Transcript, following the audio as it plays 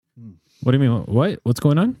What do you mean? What? What's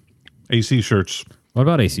going on? AC shirts. What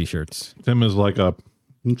about AC shirts? Tim is like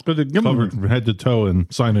covered head to toe in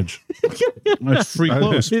signage. That's free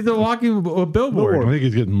clothes. He's a walking billboard. I think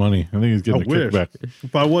he's getting money. I think he's getting a kickback.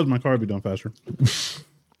 If I was, my car would be done faster.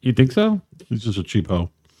 You think so? He's just a cheap hoe.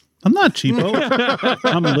 I'm not cheapo.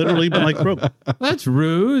 I'm literally like broke. That's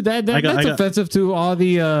rude. That's offensive to all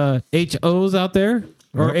the HOs out there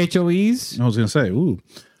or HOEs. I was gonna say, ooh,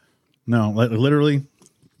 no, literally.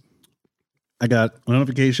 I got a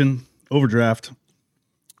notification overdraft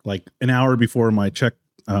like an hour before my check,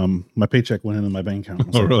 my paycheck went into my bank account.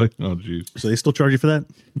 Oh, really? Oh, geez. So they still charge you for that?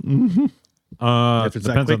 Mm-hmm. If it's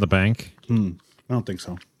Depends on the bank. I don't think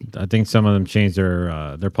so. I think some of them change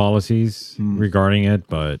their policies regarding it,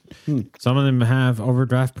 but some of them have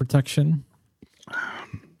overdraft protection.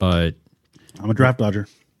 But I'm a draft dodger.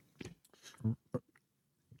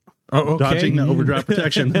 okay. Dodging the overdraft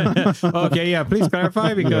protection. Okay, yeah. Please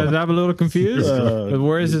clarify because I'm a little confused.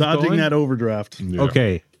 Where is this dodging going? that overdraft? Yeah.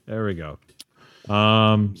 Okay, there we go.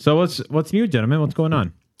 So what's new, gentlemen? What's going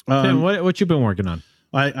on? Tim, what you been working on?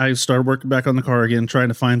 I started working back on the car again, trying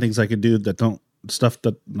to find things I could do that don't stuff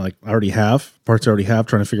that like I already have, parts I already have,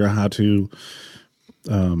 trying to figure out how to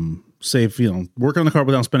save, work on the car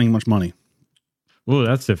without spending much money. Oh,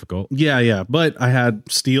 that's difficult. Yeah. But I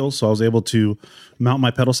had steel, so I was able to mount my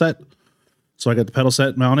pedal set. So I got the pedal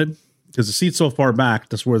set mounted because the seat's so far back.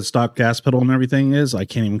 That's where the stock gas pedal and everything is. I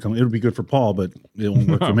can't even come. It would be good for Paul, but it won't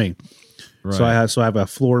work for me. Right. So I have a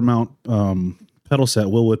floor mount pedal set,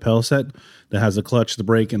 Willwood pedal set that has the clutch, the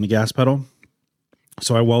brake, and the gas pedal.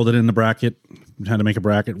 So I welded in the bracket. Had to make a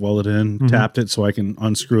bracket, welded it in, tapped it so I can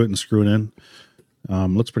unscrew it and screw it in.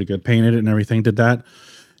 Looks pretty good. Painted it and everything. Did that,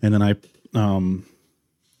 and then I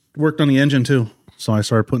worked on the engine too. So I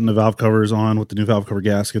started putting the valve covers on with the new valve cover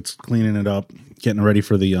gaskets, cleaning it up, getting ready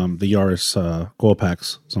for the Yaris coil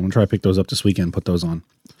packs. So I'm gonna try to pick those up this weekend, put those on.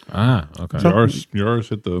 Ah, okay. Yaris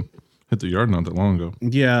hit the yard not that long ago.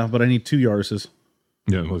 Yeah, but I need 2 Yarises.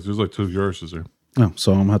 Yeah, there's like 2 Yarises there. Oh,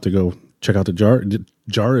 so I'm gonna have to go check out the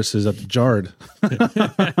Jaris is at the Jard.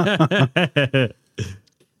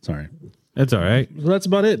 Sorry. That's all right. So that's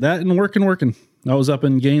about it. That and working. I was up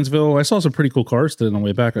in Gainesville. I saw some pretty cool cars today on the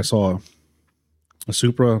way back. I saw a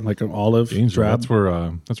Supra, like an olive. Gainesville,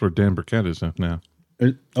 drab. that's where Dan Burkett is now.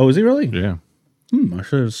 Oh, is he really? Yeah. I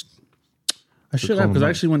should have because I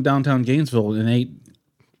actually went downtown Gainesville and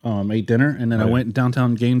ate dinner, and then I went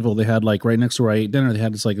downtown Gainesville. They had like right next to where I ate dinner. They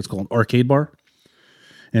had this it's called Arcade Bar.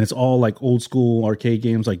 And it's all like old school arcade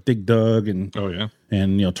games like Dig Dug and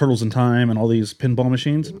Turtles in Time and all these pinball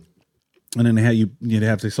machines. And then you'd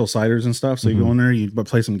have to sell ciders and stuff. So you go in there, you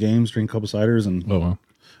play some games, drink a couple ciders, and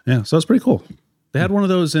yeah, so it's pretty cool. They had one of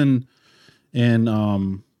those in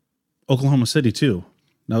Oklahoma City too.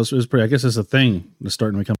 That was pretty. I guess it's a thing. It's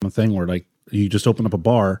starting to become a thing where like you just open up a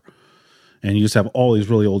bar. And you just have all these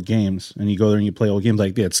really old games, and you go there and you play old games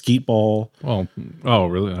like they had Skeet Ball. Oh,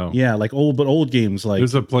 really? Oh. Yeah, like old games like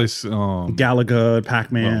there's a place Galaga,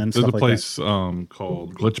 Pac-Man. There's a place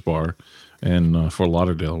called Glitch Bar in Fort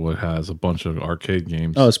Lauderdale where it has a bunch of arcade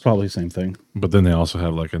games. Oh, it's probably the same thing. But then they also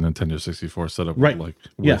have like a Nintendo 64 setup, right?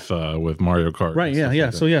 With Mario Kart. Right? Yeah.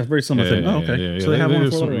 Like so very similar thing. Oh, okay. Yeah. So they have one in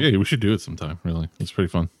Fort Lauderdale. Yeah, we should do it sometime. Really, it's pretty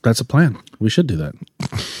fun. That's a plan. We should do that.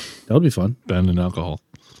 That would be fun. Ben and alcohol.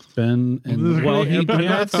 Ben and they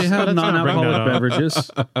have non-alcoholic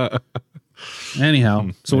beverages. Anyhow,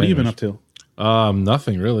 so what have you been up to?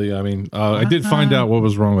 Nothing really. I mean, I did find out what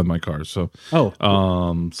was wrong with my car. So, so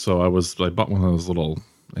I bought one of those little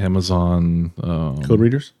Amazon code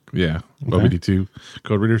readers. Yeah, OBD2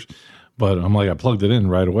 code readers. But I'm like, I plugged it in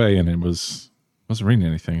right away, and it wasn't reading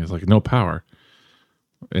anything. It's like no power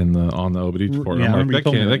on the OBD port. Yeah, I'm like,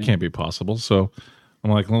 that can't be possible. So I'm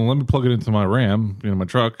like, well, let me plug it into my RAM, my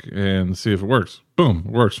truck, and see if it works. Boom,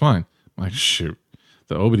 it works fine. I'm like, shoot,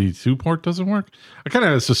 the OBD2 port doesn't work. I kind of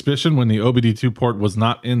had a suspicion when the OBD2 port was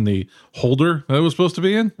not in the holder that it was supposed to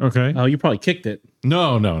be in. Okay. Oh, you probably kicked it.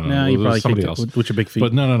 No. You probably somebody kicked else it with your big feet.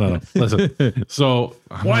 But no. Listen, so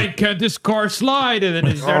why can't this car slide? And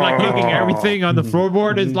then they're like kicking everything on the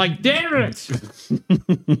floorboard. It's like, damn it.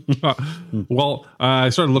 Well, I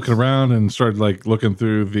started looking around and started like looking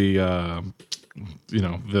through the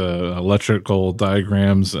the electrical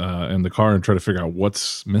diagrams in the car and try to figure out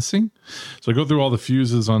what's missing. So I go through all the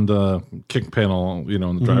fuses on the kick panel, on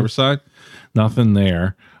the driver's side. Nothing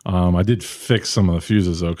there. I did fix some of the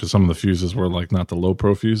fuses though, because some of the fuses were like not the low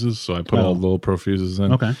pro fuses, so I put all the low pro fuses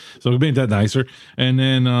in. Okay, so it made that nicer. And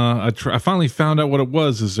then I finally found out what it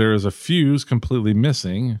was. Is there is a fuse completely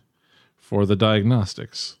missing for the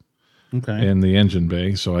diagnostics. Okay, in the engine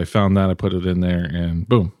bay. So I found that, I put it in there, and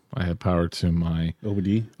boom, I had power to my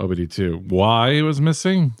OBD. OBD2. Why it was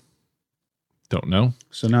missing? Don't know.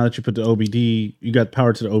 So now that you put the OBD, you got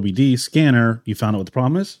power to the OBD scanner. You found out what the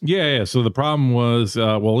problem is. Yeah. So the problem was,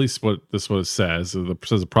 well, at least what it says. It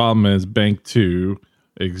says the problem is bank 2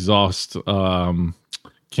 exhaust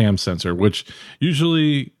cam sensor, which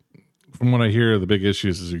usually, from what I hear, the big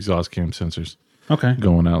issues is exhaust cam sensors. Okay.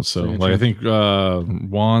 Going out. So like I think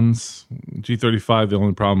Juan's G35, the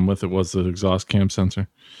only problem with it was the exhaust cam sensor.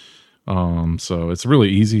 So it's really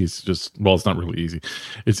easy. It's just, well, it's not really easy.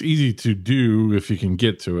 It's easy to do if you can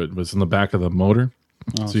get to it, but it's in the back of the motor.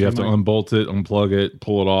 So you have to unbolt it, unplug it,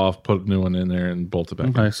 pull it off, put a new one in there, and bolt it back.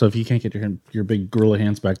 Okay. So if you can't get your big gorilla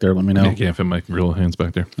hands back there, let me know. I can't fit my gorilla hands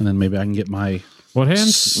back there. And then maybe I can get my What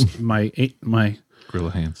hands? my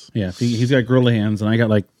Gorilla hands. Yeah, he's got gorilla hands, and I got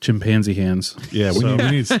like chimpanzee hands. Yeah, we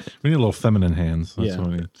need a little feminine hands. That's what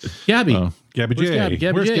we need. Gabby, Gabby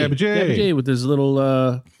J. Where's Gabby J? Gabby J with his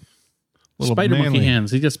little spider manly monkey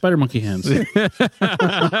hands. He got spider monkey hands.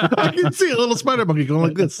 I can see a little spider monkey going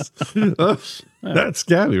like this. That's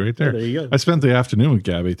Gabby right there. There you go. I spent the afternoon with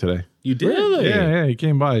Gabby today. You did? Really? Yeah, he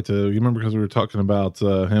came by you remember because we were talking about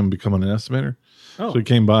him becoming an estimator? Oh. So he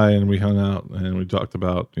came by and we hung out and we talked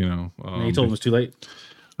about, And he told him it was too late.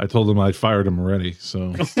 I told him I'd fired him already.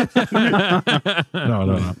 So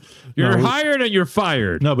no. You're hired and you're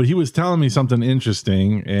fired. No, but he was telling me something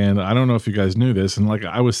interesting, and I don't know if you guys knew this. And like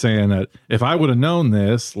I was saying that if I would have known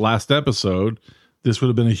this last episode, this would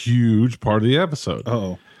have been a huge part of the episode.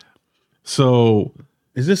 Oh, so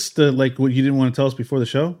is this the what you didn't want to tell us before the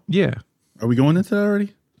show? Yeah, are we going into that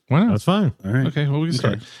already? Why not? That's fine. All right. Okay, well we can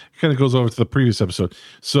start. It kind of goes over to the previous episode.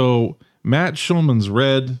 So Matt Schulman's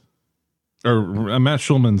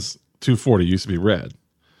 240 used to be red.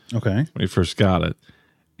 Okay. When he first got it.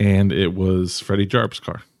 And it was Freddie Jarp's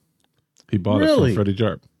car. He bought it from Freddie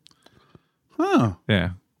Jarp. Huh. Yeah.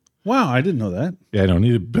 Wow, I didn't know that. Yeah, Ben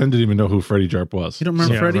didn't even know who Freddie Jarp was. You don't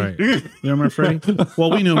remember Freddie? Right. You don't remember Freddie?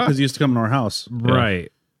 Well, we knew him because he used to come to our house.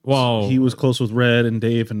 Right. Well, He was close with Red and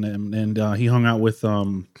Dave, and he hung out with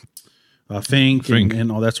Fink.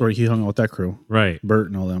 And all that sort of. He hung out with that crew. right. Bert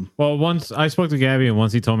and all them. Well, once I spoke to Gabby, and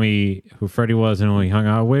once he told me who Freddie was and who he hung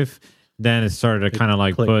out with, then it started to kind of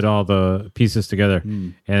like clicked. put all the pieces together.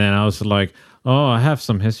 And then I was like, oh, I have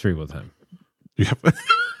some history with him. Yep.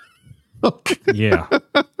 Okay. Yeah.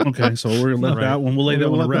 Okay, so we're gonna let that one. We'll lay that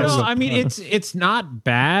one to rest. No, I mean it's not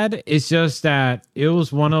bad. It's just that it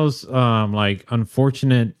was one of those like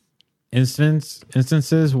unfortunate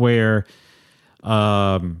instances where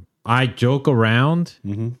I joke around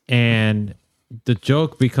and the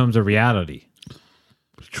joke becomes a reality.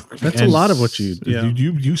 That's a lot of what you. Yeah.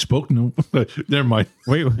 You spoke. No, never mind.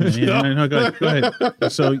 Wait, No, go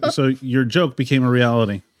ahead. So your joke became a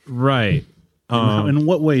reality. right. In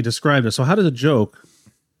what way? Describe it. So how does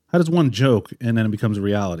one joke and then it becomes a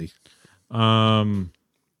reality? I'm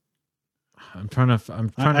trying to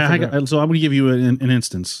figure out. So I'm going to give you an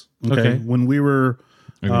instance. Okay. When we were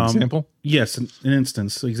An example? yes, an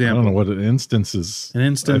instance I example. don't know what an instance is. An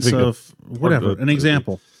instance of whatever. An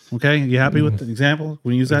example. Okay, you happy with the example?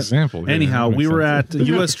 We use that Example, yeah, Anyhow, that we makes were sense. at the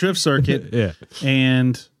U.S. Drift Circuit, Yeah.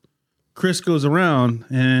 and Chris goes around,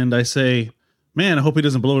 and I say, "Man, I hope he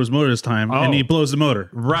doesn't blow his motor this time." And he blows the motor.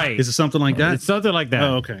 Right. Is it something like that? It's something like that.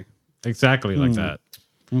 Oh, okay. Exactly like that.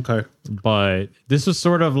 Okay. But this was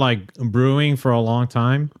sort of like brewing for a long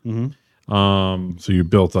time. So you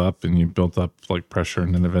built up like pressure,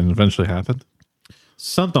 and then it eventually happened.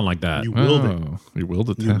 Something like that. You willed it. You willed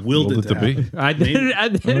it. You willed it to be happen. I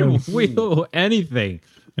didn't will anything.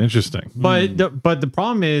 interesting. But the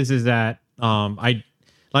problem is that I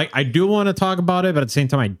do want to talk about it, but at the same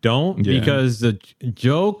time I don't because the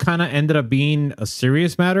joke kind of ended up being a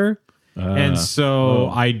serious matter, and so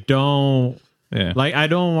I don't. Yeah. Like I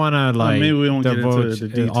don't want to like maybe we won't get into divulge the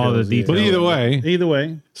details, all the yeah. details. But either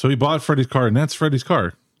way, so he bought Freddie's car, and that's Freddie's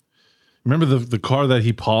car. Remember the car that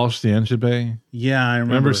he polished the engine bay? Yeah, I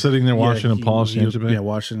Remember sitting there watching him polish the engine bay? Yeah,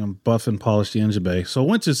 watching him buff and polish the engine bay. So I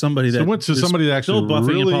went to somebody that that still actually buffing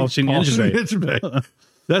really and polishing the engine bay.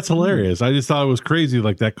 That's hilarious. I just thought it was crazy.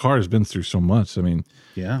 Like that car has been through so much. I mean,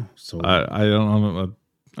 Yeah. So I don't know.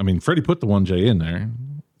 I mean, Freddie put the 1J in there.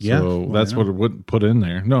 Yeah, So well, that's what it would put in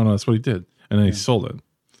there. No, that's what he did. And then he sold it.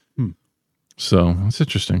 So it's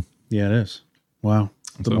interesting. yeah, it is. Wow.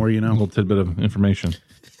 The So, more you A know. little tidbit of information.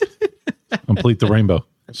 Complete the rainbow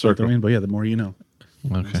circle. But yeah, the more you know.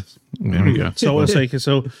 Okay. There we go. So it's like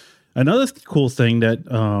another cool thing that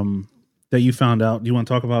you found out. Do you want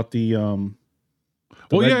to talk about the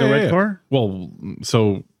red car? Well,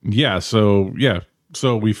 so I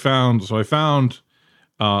found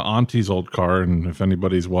Auntie's old car, and if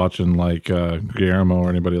anybody's watching, like Guillermo or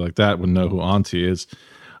anybody like that would know who Auntie is.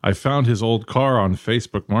 I found his old car on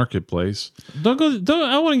Facebook Marketplace. Don't go.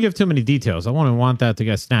 I want to give too many details. I want that to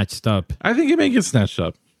get snatched up. I think it may get snatched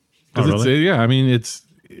up. Oh, really? I mean, it's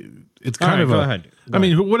kind of go a. ahead. I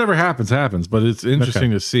mean, whatever happens, but it's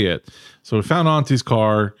interesting to see it. So we found Auntie's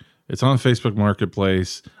car. It's on Facebook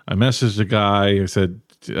Marketplace. I messaged the guy. I said,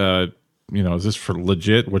 is this for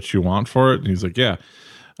legit? What you want for it? And he's like, yeah.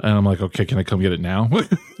 And I'm like, okay, can I come get it now?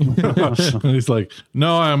 And he's like,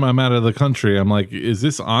 no, I'm out of the country. I'm like, is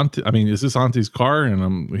this Auntie's car?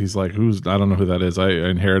 And he's like, I don't know who that is. I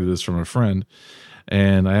inherited this from a friend.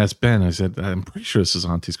 And I asked Ben, I said, I'm pretty sure this is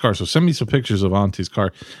Auntie's car. So send me some pictures of Auntie's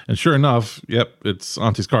car. And sure enough, yep, it's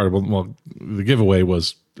Auntie's car. Well, the giveaway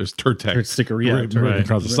was there's Turtec sticker, right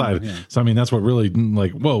across the side. Yeah. So, I mean, that's what really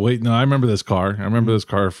like, whoa, wait, no, I remember this car. I remember this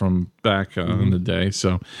car from back in the day.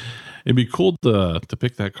 So it'd be cool to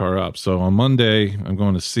pick that car up. So on Monday, I'm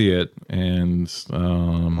going to see it and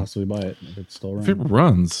possibly buy it if it's still running. If it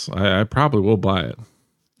runs, I probably will buy it.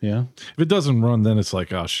 Yeah. If it doesn't run, then it's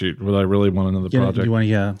like, oh shoot, would I really want another project?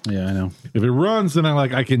 Yeah, I know. If it runs, then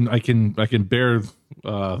I can bear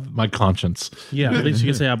my conscience. Yeah, at least you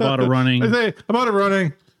can say I bought a running. I bought a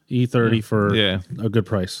running E30 for a good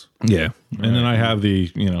price. Yeah, and then I have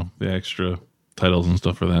the extra titles and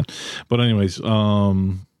stuff for that. But anyways,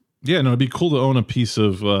 it'd be cool to own a piece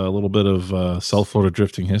of a little bit of self-photo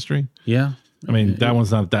drifting history. Yeah. I mean, that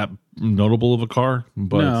one's not that notable of a car,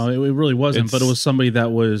 but no, it really wasn't. But it was somebody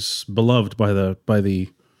that was beloved by the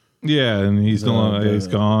and he's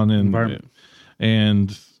gone,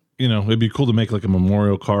 and it'd be cool to make like a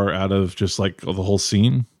memorial car out of just like the whole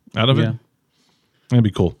scene out of it. It'd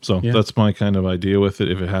be cool. So that's my kind of idea with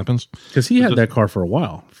it if it happens. Because he had that car for a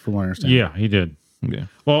while, from what I understand. Yeah, he did. Yeah.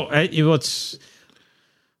 Well, what's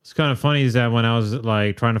kind of funny is that when I was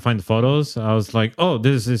like trying to find the photos, I was like, "Oh,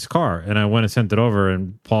 this is his car," and I went and sent it over,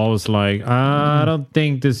 and Paul was like, "I don't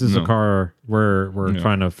think this is a car we're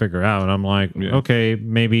trying to figure out." And I'm like, "Okay,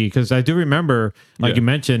 maybe," because I do remember, like you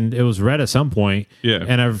mentioned, it was red at some point. Yeah,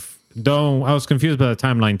 and I was confused by the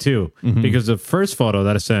timeline too, because the first photo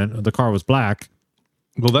that I sent, the car was black.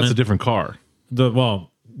 Well, that's a different car.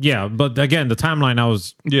 Yeah, but again, the timeline I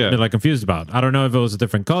was like confused about. I don't know if it was a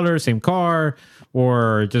different color, same car,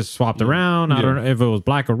 or just swapped around. I don't know if it was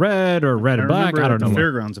black or red or red and black. I don't know.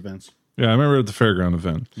 Fairgrounds events. Yeah, I remember at the fairground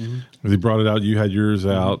event. He brought it out. You had yours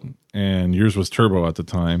out, and yours was turbo at the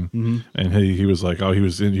time. And he was like, oh,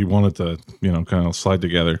 he wanted to kind of slide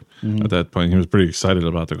together at that point. He was pretty excited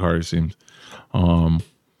about the car. He seemed.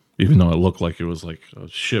 Even though it looked like it was like a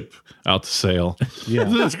ship out to sail. Yeah.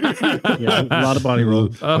 A lot of body roll.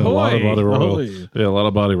 A lot of body roll. Yeah, a lot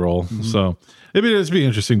of body roll. So it'd be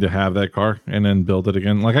interesting to have that car and then build it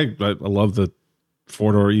again. Like I love the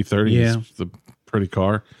 4-door E30. Yeah. It's a pretty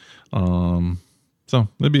car. So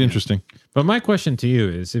it'd be interesting. But my question to you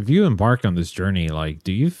is, if you embark on this journey, like,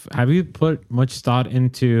 have you put much thought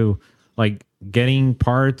into like getting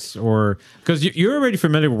parts, or because you're already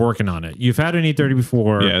familiar with working on it? You've had an E30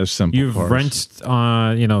 before. Yeah, it's simple. You've wrenched,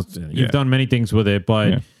 you've done many things with it,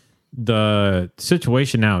 but the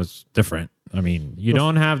situation now is different. I mean, you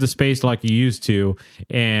don't have the space like you used to,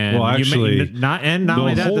 and the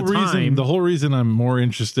whole reason I'm more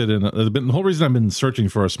interested in the whole reason I've been searching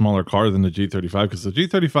for a smaller car than the G35, because the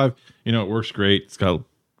G35, it works great.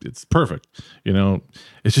 It's perfect.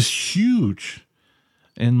 It's just huge.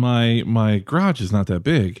 And my garage is not that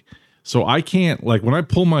big, so I can't, like, when I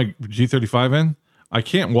pull my G35 in, I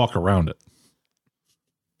can't walk around it.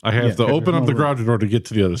 I have to open up the garage door to get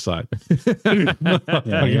to the other side. It's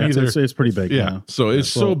pretty big. Yeah, so it's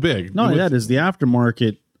so big. No, that is the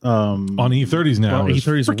aftermarket on E30s now.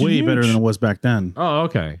 E30 is way better than it was back then. Oh,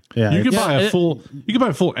 okay. Yeah, you can buy a full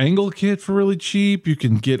angle kit for really cheap. You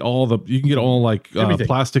can get all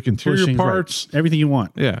plastic interior parts, everything you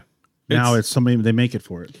want. Yeah. Now it's somebody, they make it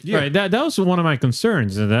for it. Yeah, right. That was one of my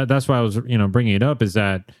concerns, and that's why I was bringing it up. Is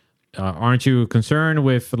that aren't you concerned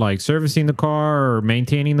with like servicing the car or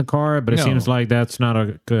maintaining the car? But it seems like that's not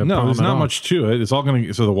a good. No, there's not much to it. It's all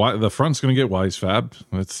going to the front's going to get WiseFab.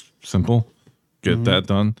 It's simple. Get that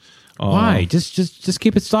done. Why? Just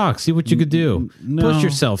keep it stock. See what you could do. No. Push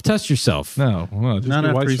yourself. Test yourself. No, just not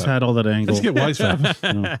after he's had all that angle. Let's get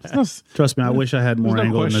WiseFab. Trust me, I wish I had more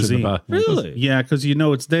angle in the Z. Really? Yeah, because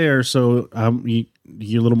it's there, so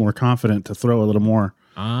you're a little more confident to throw a little more.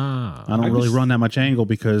 I don't really run that much angle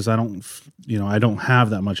because I don't have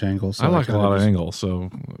that much angle. So I like a lot of angle, so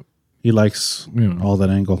he likes all that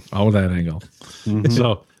angle. All that angle.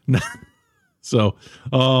 So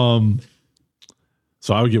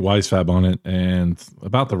I would get WiseFab on it, and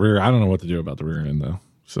about the rear, I don't know what to do about the rear end though.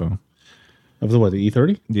 So Of the what? The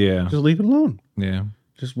E30? yeah, Just leave it alone. yeah,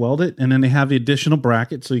 Just weld it, and then they have the additional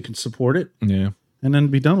bracket so you can support it, yeah. and then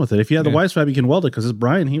be done with it. If you have the Wise Fab, you can weld it because it's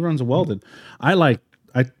Brian. He runs a welded.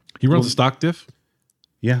 He runs a stock diff.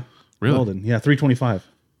 Yeah, Really? welded. Yeah, 325.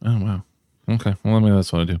 Oh wow. Okay. Well, I mean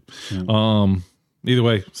that's what I do. Yeah. Either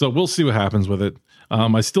way, so we'll see what happens with it.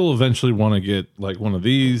 I still eventually want to get like one of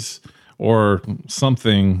these or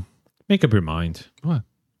something. Make up your mind. What?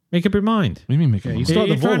 Make up your mind. What do you mean make it? you still have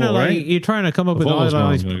the You're trying to, Volvo, like, right? you're trying to come up with Volvo's where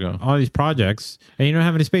I'm gonna go. all these projects, and you don't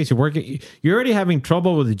have any space. You're working. You're already having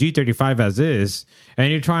trouble with the G35 as is,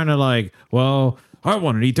 and you're trying to like, well, I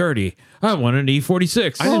want an E30. I want an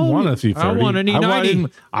E46. I didn't want an E30. I want an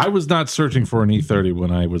E90. I was not searching for an E30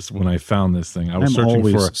 when I found this thing. I was I'm searching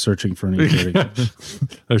always for. searching for an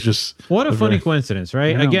E30. There's just What a funny coincidence,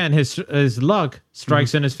 right? Yeah. Again, his luck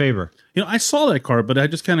strikes in his favor. I saw that car, but I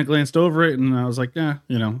just kind of glanced over it, and I was like, I'm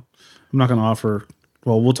not going to offer.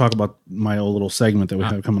 Well, we'll talk about my old little segment that we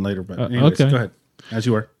have coming later. But anyways, okay. Go ahead, as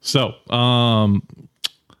you were. So.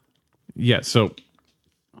 Yeah. So.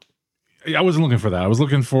 I wasn't looking for that. I was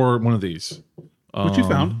looking for one of these. What you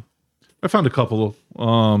found? I found a couple.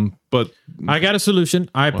 But I got a solution.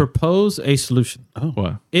 I propose a solution.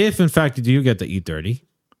 what? If in fact you do get the E30,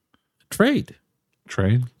 trade.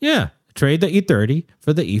 Trade? Yeah, trade the E30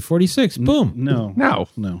 for the E46. Boom. No,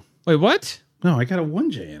 No. Wait, what? no. I got a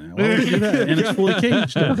 1J in it. Why would I do that? And it's fully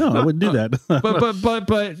caged. No, I wouldn't do that.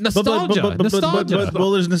 But nostalgia. Nostalgia.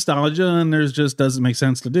 Well, there's nostalgia, and there's just doesn't make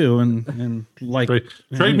sense to do, and like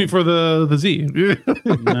Trade me for the Z.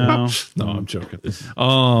 no. No, I'm joking.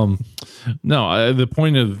 No, the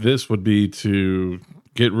point of this would be to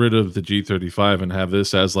get rid of the G35 and have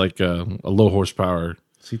this as like a low horsepower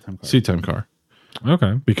seat time car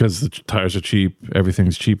Okay. because the tires are cheap.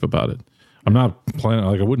 Everything's cheap about it. I'm not playing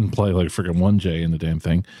like I wouldn't play like freaking 1J in the damn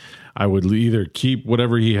thing. I would either keep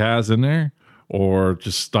whatever he has in there or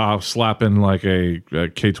just stop slapping like a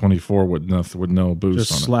K24 with no boost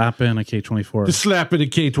Just on slap in a K24. it. Just slap it a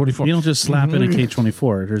K24. You don't just slap in a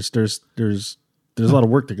K24. There's a lot of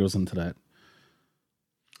work that goes into that.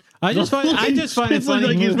 I just find it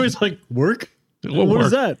funny. He's like work. What What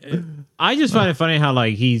is work? that? I just find it funny how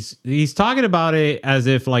like he's talking about it as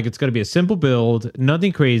if like it's going to be a simple build,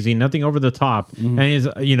 nothing crazy, nothing over the top, and he's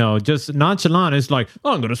just nonchalant. It's like,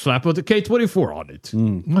 oh, I'm going to slap with the K24 on it.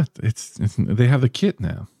 What? It's they have the kit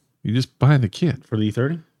now. You just buy the kit. For the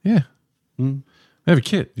E30? Yeah. They have a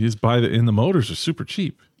kit. You just buy and the motors are super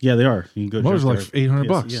cheap. Yeah, they are. You can go. Motors are like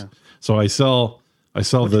 $800. Yeah. So I sell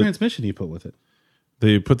What the transmission do you put with it?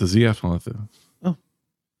 they put the ZF on it. Oh.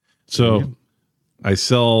 So I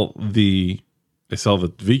sell the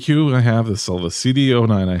VQ I have, I sell the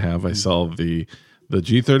CD09 I have, I sell the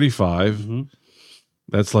G35.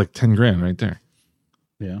 That's like 10 grand right there.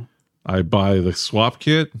 Yeah. I buy the swap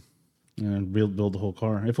kit And build the whole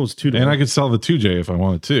car. If it was 2 and I could sell the 2J if I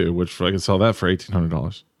wanted to, which I could sell that for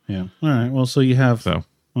 $1,800. Yeah. All right. Well, so you have So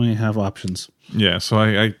options. yeah, so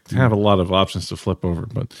I have a lot of options to flip over,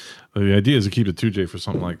 but the idea is to keep the 2J for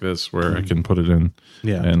something like this where I can put it in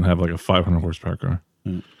and have like a 500 horsepower car.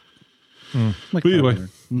 Like But either way,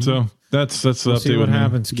 500. so that's the update. See what with me.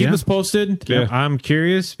 happens. Keep us posted. Yeah. I'm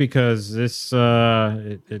curious because this.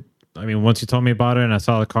 I mean, once you told me about it and I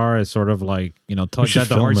saw the car, it's sort of like We tugged should at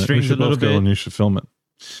the film it. We heartstrings a should little both go bit. and you should film it.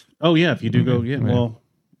 Oh yeah, if you do go, Yeah. well,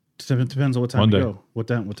 it depends on what time Monday. you go. What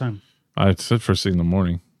time? I said first thing in the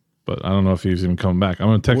morning, but I don't know if he's even coming back. I'm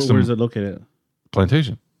going to text Where him. is it located?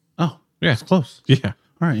 Plantation. Oh, Yeah. it's close. Yeah.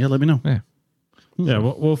 All right, yeah, let me know. Yeah. Yeah,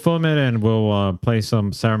 we'll film it and we'll play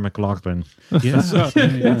some Sarah McLachlan. Yeah,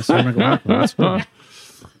 Sarah McLachlan. That's cool.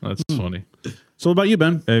 That's funny. So what about you,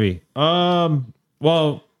 Ben? Maybe.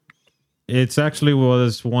 Well, it's actually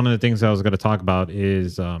was one of the things I was going to talk about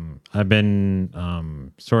is I've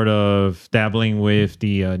been sort of dabbling with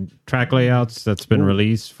the track layouts that's been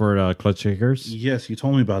released for Klutch Kickers. Yes, you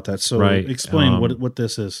told me about that. So Right. explain what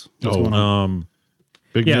this is. What's going on?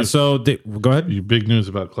 Big Yeah, news. so go ahead. You big news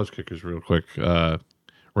about Klutch Kickers real quick.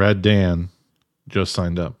 Rad Dan just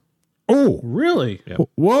signed up. Oh, Really?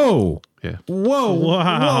 whoa. Yeah. Whoa.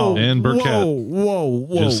 Wow. And Burkett Whoa.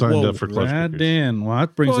 just signed up for Klutch Brad Kickers. Dan. Well,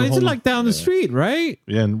 that brings Well, a it's whole. like down the street, right?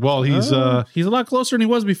 Yeah, and well, he's a lot closer than he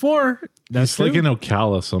was before. That's like true. in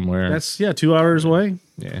Ocala somewhere. That's 2 hours away.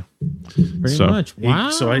 yeah. Pretty so- much. Wow.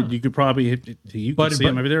 So you could probably you But- could see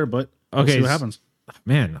him but- over there, but we'll Okay, see what happens.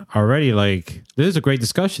 man, already like this is a great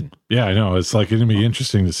discussion. Yeah, I know. It's like going to be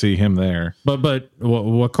interesting to see him there. But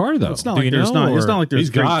what car though? It's not Do like you there's know, not. It's or- not like there's.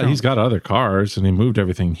 He's got other cars, and he moved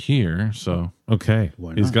everything here. So Okay.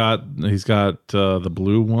 Why he's not? got the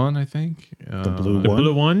blue one, I think. the blue The one.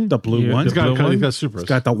 blue one? The blue Yeah, one. He's got blue one? Supras. He's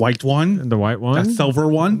got the white one. And the white one? The silver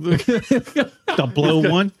one. The blue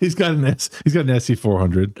one. He's got an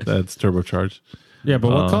SC400 that's turbocharged. Yeah,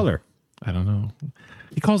 but what color? I don't know.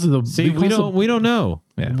 He calls it the. See, we don't know.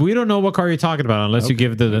 Yeah. We don't know what car you're talking about unless you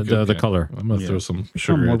give the color. I'm gonna throw some I'm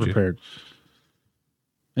sugar more at you. prepared.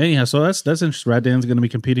 Anyhow, so that's interesting. Rad Dan's going to be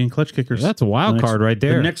competing in Klutch Kickers. That's a wild The next- card right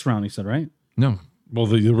there. The next round, he said, right? No, well,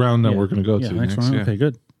 the round that we're going to go to next next, round. yeah. Okay,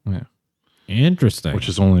 good. Yeah, Interesting. which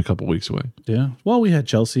is only a couple weeks away. Yeah. Well, we had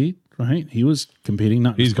Chelsea, right? He was competing,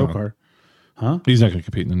 not in He's his go gone. car. He's not going to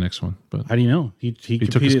compete in the next one, but How do you know? He he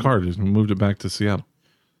competed, took his car and moved it back to Seattle.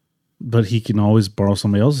 but he can always borrow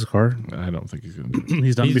somebody else's car. I don't think he's going to.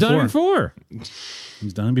 He's done He's it before. done it before.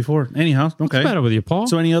 He's done it before. Anyhow, okay. What's the matter with you, Paul?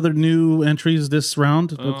 So, any other new entries this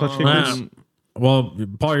round? The Klutch Kickers. Well,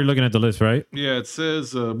 Paul, you're looking at the list, right? Yeah, it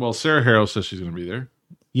says. Well, Sarah Harrell says she's going to be there.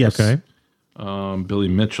 Yes. Okay. Billy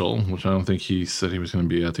Mitchell, which I don't think he said he was going to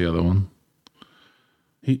be at the other one.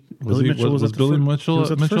 Billy Mitchell was at the Billy fir- Mitchell, he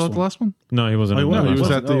was at the Mitchell first at the one. last one? No, he wasn't. Oh, he in that wasn't. No, he last was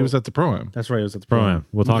one. at the he was at the Pro Am. That's right. It was at the Pro-Am.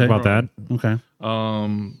 We'll talk Okay. about that. Okay.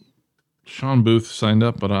 Sean Booth signed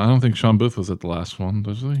up, but I don't think Sean Booth was at the last one,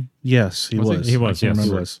 does he? Yes, he Was he? was. He was, I can't yes.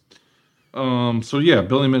 remember. He was. So yeah,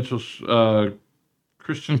 Billy Mitchell,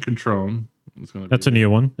 Christian Controne is going to. That's a new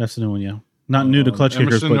one. That's the new one. Yeah, not new to Klutch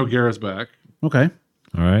Kickers, Emerson but Noguera's back. okay.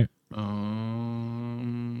 All right.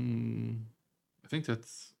 I think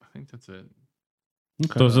that's it.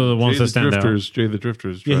 Okay. Those are the ones that stand out. Jay the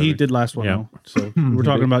Drifters. Yeah, he driving. did last one. Yeah. Though. So we're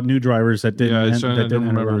talking about new drivers that didn't. Yeah, I that don't didn't enter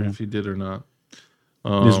remember around if he did or not.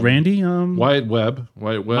 him. Is Randy? Wyatt Webb.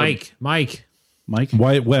 Mike. Mike.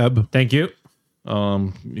 Wyatt Webb. Thank you.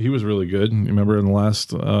 He was really good. You remember in the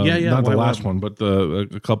last, not the Wyatt last Webb. one, but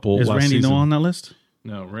a couple. Is last Randy season. Noah on that list?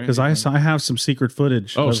 No, Randy. Because I have some secret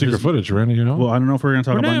footage. Oh, of secret his- footage, Randy. You know. Well, I don't know if we're going to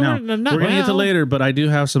talk We're about not- now. we're not We're going to get to now. later, but I do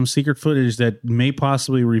have some secret footage that may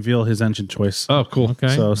possibly reveal his engine choice. oh, cool. Okay.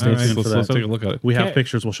 So stay All right. tuned for Let's that. take a look at it. We have Okay.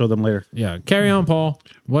 pictures. We'll show them later. Yeah. Carry on, Paul.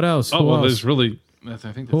 What else? Oh, Who well, else? there's really. I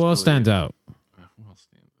think that's Who else really- stands out? Who else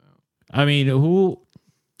stands out? I mean,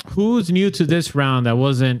 who's new to this round that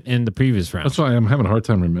wasn't in the previous round? That's why I'm having a hard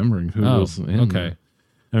time remembering who Oh, was in. okay.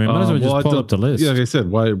 I mean, might as well just I pull thought- up the list. Yeah, like I said,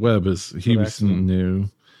 Wyatt Webb he was excellent. new.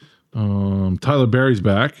 Tyler Berry's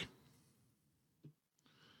back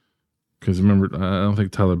because remember, I don't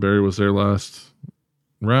think Tyler Berry was there last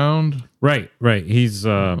round. Right. He's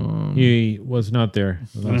he was not there.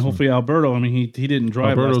 And hopefully Alberto. I mean, he didn't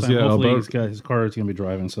drive Alberto's- last time. yeah, Hopefully Alberto- his car is going to be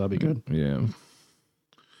driving, so that'd be good. Yeah,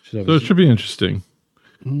 Should have so it should be interesting.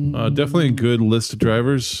 Definitely a good list of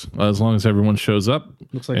drivers as long as everyone shows up.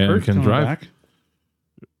 looks like and Kurt can coming drive. back.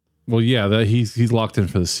 Well, yeah, that he's locked in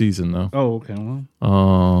for the season though. Oh, okay.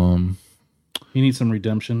 Well, he needs some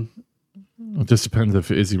redemption. It just depends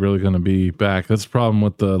if is he really going to be back. That's the problem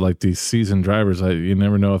with these season drivers. You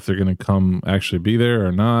never know if they're going to come actually be there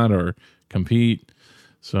or not or compete.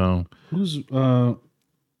 So Who's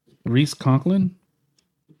Reese Conklin?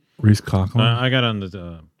 Reese Conklin. I got on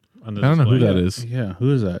the. On the I don't know who display. that is. Yeah,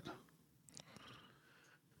 who is that?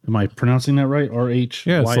 Am I pronouncing that right? R-H-Y-S?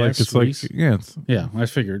 Yeah, it's like Reese? it's Yeah, I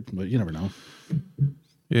figured, but you never know.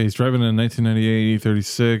 yeah. He's driving a 1998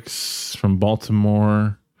 E36 from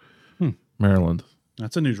Baltimore, Maryland.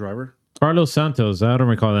 That's a new driver. Carlos Santos. I don't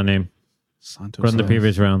recall that name Santos. from the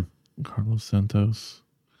previous round. Carlos Santos.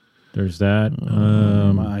 There's that.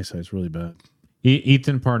 My eyesight's really bad.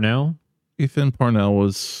 Ethan Parnell. Ethan Parnell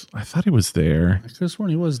was. I thought he was there. I could have sworn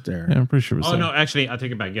he was there. Yeah, I'm pretty sure he was Oh there. no, actually, I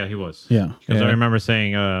take it back. Yeah, he was. Yeah. Because Yeah. I remember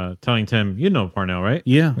saying, telling Tim, you know Parnell, right?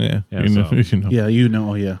 Yeah. Yeah, Yeah, you know. so- You know. Yeah, you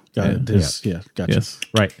know. Yeah. Got Yeah. it. This, yeah. Gotcha. Yes.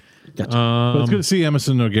 Right. Gotcha. But it's good to see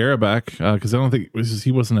Emerson Noguera back because I don't think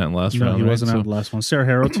he wasn't at last No, round. he right? wasn't So- at the last one. Sarah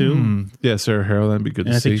Harrow, too. Yeah, Sarah Harrell. That'd be good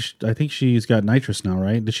And to see. I think she's got nitrous now,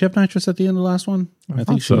 right? Did she have nitrous at the end of the last one? I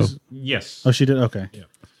think so. she's. Yes. Oh, she did? Okay.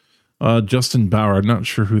 Justin Bauer. I'm not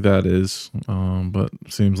sure who that is, but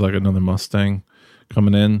seems like another Mustang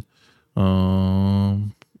coming in.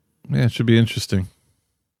 Yeah, it should be interesting.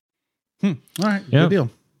 All right. Yeah. Good deal.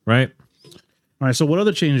 Right. All right. So, what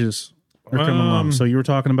other changes are coming along? So, you were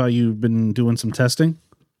talking about you've been doing some testing,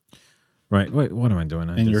 Right. Wait, what am I doing?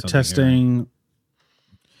 I and did you're something here. testing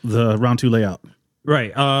the round 2 layout.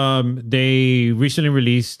 Right. They recently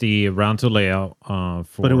released the round 2 layout.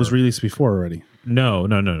 For But it was released before already. No.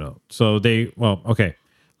 So okay.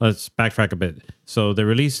 Let's backtrack a bit. So they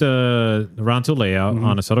released a round 2 layout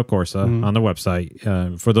on Assetto Corsa on the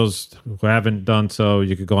website. For those who haven't done so,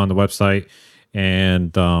 you could go on the website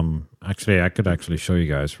and actually, I could actually show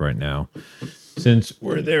you guys right now since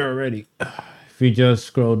we're there already. If you just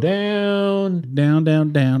scroll down. Down.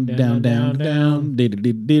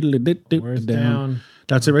 Where's down?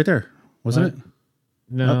 That's it right there, wasn't it?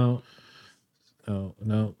 No. Oh,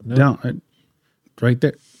 no. Down, right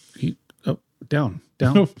there. Down.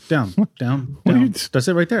 That's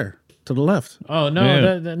it right there to the left. Oh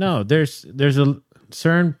no, no. There's a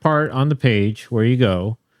certain part on the page where you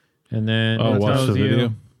go, and then it watch the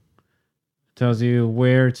video. Tells you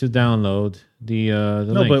where to download the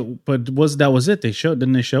link. No, but was it?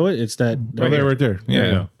 Didn't they show it? It's that Right there.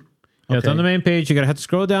 Yeah. Yeah, it's on the main page. You're gonna have to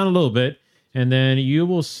scroll down a little bit, and then you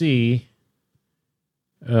will see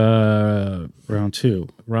round 2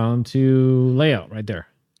 layout right there.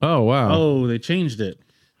 Oh wow. Oh, they changed it.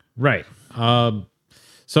 Right.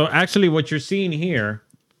 So actually what you're seeing here,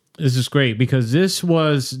 this is great because this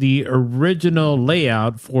was the original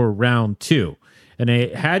layout for round 2. And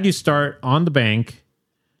it had you start on the bank,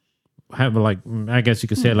 have like, I guess you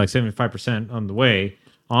could say like 75% on the way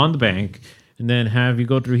on the bank, and then have you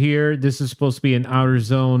go through here. This is supposed to be an outer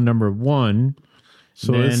zone number 1.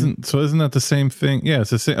 So isn't that the same thing? Yeah, it's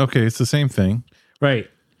the same. Okay, it's the same thing. Right.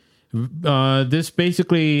 This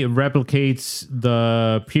basically replicates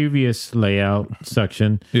the previous layout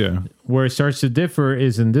section. Yeah. Where it starts to differ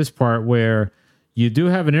is in this part where you do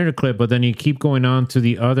have an interclip, but then you keep going on to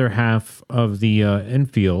the other half of the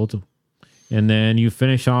infield, and then you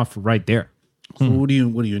finish off right there. So what do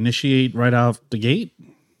you initiate right off the gate?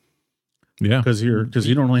 Yeah. Because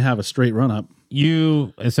you don't really have a straight run up.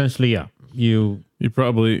 You essentially, you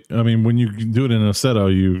probably. I mean, when you do it in a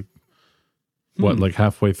Assetto, like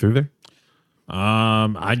halfway through there?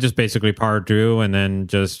 I just basically power through, and then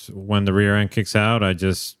just when the rear end kicks out, I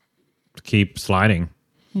just keep sliding.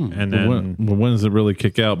 And then when does it really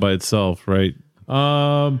kick out by itself, right?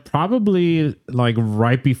 Probably like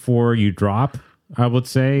right before you drop, I would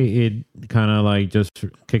say it kind of like just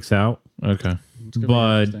kicks out. Okay.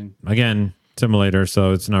 But again, simulator,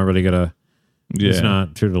 so it's not really gonna, it's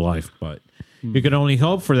not true to life, but you can only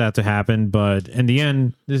hope for that to happen. But in the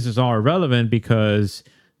end, this is all irrelevant because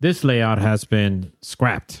this layout has been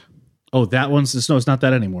scrapped. Oh, it's not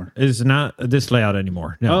that anymore. It's not this layout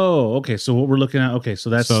anymore. No. Oh, okay. So what we're looking at, so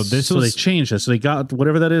they changed it. So they got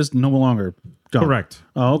whatever that is no longer gone. Correct.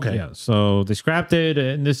 Oh, okay. Yeah. So they scrapped it,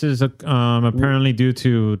 and this is apparently due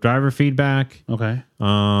to driver feedback. Okay.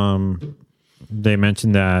 They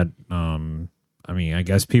mentioned that. I mean, I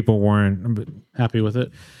guess people weren't happy with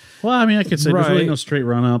it. Well, I mean, I could say there's really no straight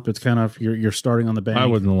run up. It's kind of you're starting on the bank. I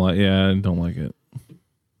wouldn't like. Yeah, I don't like it.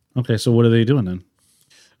 Okay, so what are they doing then?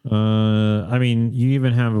 I mean, you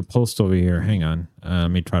even have a post over here. Hang on, let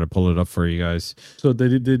me try to pull it up for you guys. So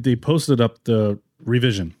they posted up the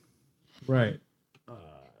revision, right?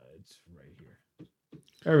 It's right here.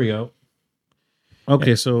 There we go.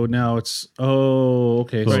 Okay, so now it's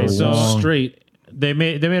okay. Right, so straight. They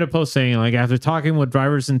made a post saying like after talking with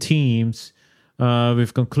drivers and teams,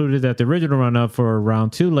 we've concluded that the original run-up for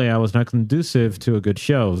round 2 layout was not conducive to a good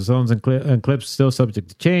show. Zones and clips still subject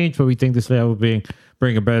to change, but we think this layout will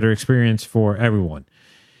bring a better experience for everyone.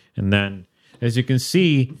 And then, as you can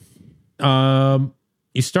see,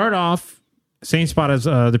 you start off same spot as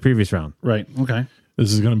the previous round. Right. Okay.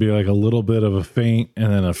 This is going to be like a little bit of a feint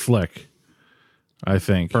and then a flick, I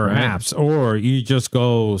think. Perhaps. Right? Or you just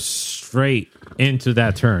go straight into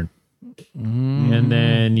that turn. And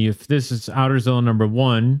then if this is outer zone number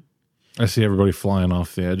 1, I see everybody flying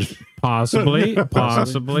off the edge. Possibly.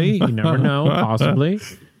 You never know. Possibly.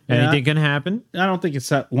 Anything can happen. I don't think it's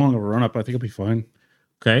that long of a run up. I think it'll be fine.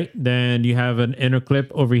 Okay. Then you have an inner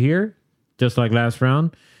clip over here, just like last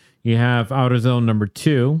round. You have outer zone number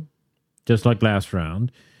 2, just like last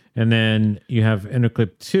round. And then you have inner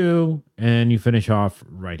clip 2, and you finish off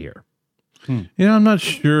right here. I'm not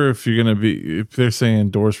sure if you're going to be, if they're saying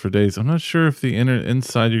doors for days, I'm not sure if the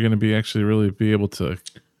inside you're going to be actually really be able to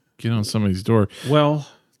get on somebody's door. Well,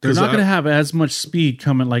 they're not going to have as much speed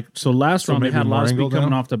coming. So last round they had a lot of speed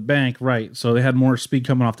coming off the bank, right? So they had more speed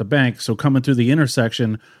coming off the bank. So coming through the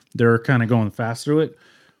intersection, they're kind of going fast through it.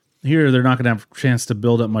 Here, they're not going to have a chance to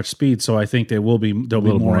build up much speed. So I think there'll be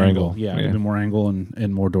more angle. Yeah, there'll be more angle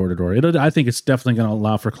and more door to door. I think it's definitely going to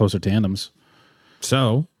allow for closer tandems.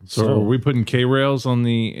 So are we putting K-rails on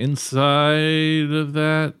the inside of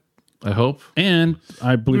that? I hope. And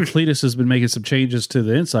I believe Cletus has been making some changes to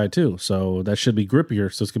the inside too. So that should be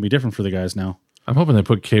grippier. So it's going to be different for the guys now. I'm hoping they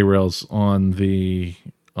put K-rails on the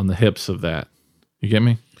hips of that. You get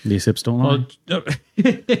me? These hips don't lie.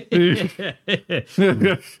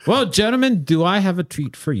 Well, gentlemen, do I have a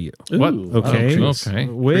treat for you? What? Okay. Okay.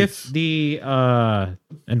 With the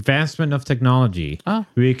advancement of technology,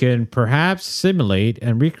 we can perhaps simulate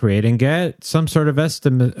and recreate and get some sort of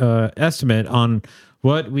estimate on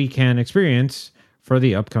what we can experience for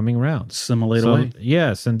the upcoming rounds. Simulate away.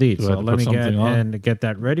 Yes, indeed. Do I So have to let me put get something on? and get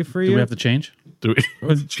that ready for Do you. we have to change? Do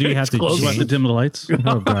you have to Do we have to dim the lights?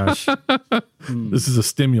 Oh gosh. This is a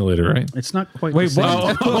stimulator, right? It's not quite. Wait, the same.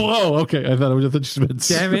 what? Oh, okay. I thought you meant.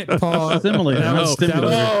 Damn it, Paul. Simulator. That was, that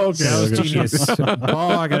was, Oh, okay, that was okay. genius.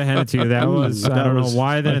 Paul, I gotta hand it to you. That was I don't know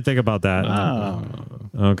why I didn't think about that.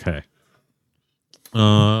 Okay.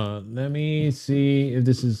 Let me see if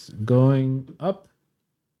this is going up.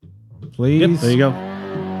 Please. Yep, there you go.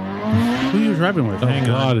 Who are you driving with? Oh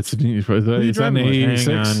God, it's it's on the Hang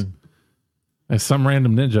 86. on. It's some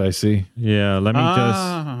random ninja I see. Yeah, let me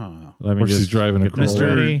let me Or she's just driving a get this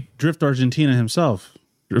Corolla. ready. Drift Argentina himself.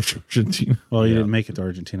 Argentina. Well, he didn't make it to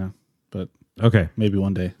Argentina, but Okay, maybe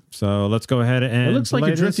one day. so let's go ahead and It looks like play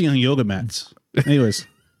you're this. drifting on yoga mats. Anyways,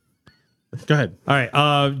 go ahead. All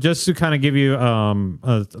right, just to kind of give you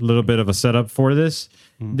a little bit of a setup for this,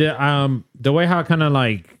 the way how I kind of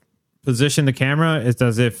like position the camera is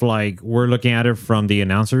as if like we're looking at it from the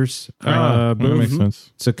announcers That booth makes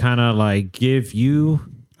sense. to kind of like give you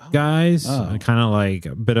guys kind of like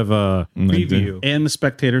a bit of a preview And the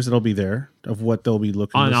spectators that'll be there of what they'll be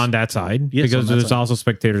looking on that side Yes, on because that there's side. also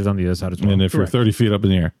spectators on the other side as well. And if you're 30 feet up in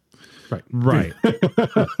the air. Right.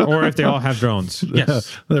 Or if they all have drones.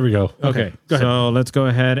 Yes. There we go. Okay. Go ahead. So let's go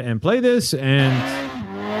ahead and play this and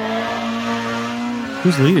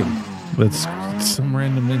Who's leading? That's some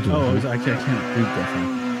random ninja. Oh, I can't read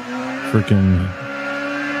that from. Freaking.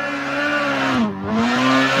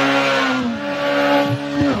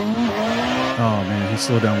 Oh man, he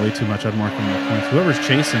slowed down way too much. I'd mark him the points. Whoever's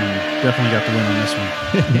chasing him definitely got the win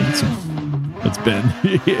on this one. That's Ben.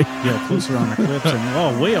 Yeah, closer on the clips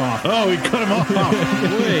and way off. Oh, he cut him off.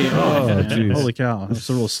 Way off. Oh, jeez. Holy cow. That's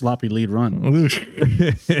a real sloppy lead run.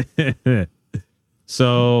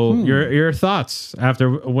 so your thoughts after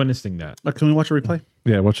witnessing that. Can we watch a replay?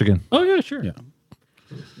 Yeah, watch again. Oh yeah, sure. Yeah.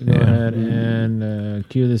 Go ahead and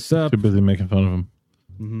cue this up. Too busy making fun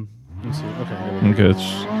of him. Let me see. Okay. there we go. Okay,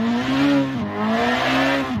 it's.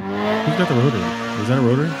 Who's got the rotary? Is that a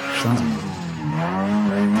rotary? Sounds like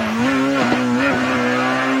it.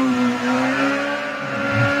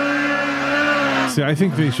 See, I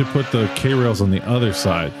think they should put the K rails on the other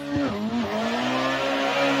side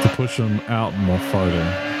to push them out more farther.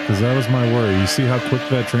 Because that was my worry. You see how quick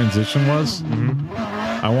that transition was? Mm-hmm.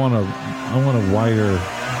 I want a wider.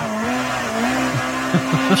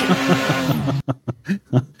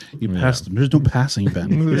 You passed him. There's no passing,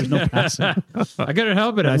 Ben. There's no passing. I couldn't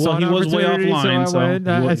help it. I saw he an was way opportunity, offline, so I,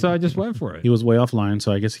 so went, so I just went for it. He was way offline,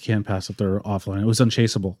 so I guess he can't pass if they're offline. It was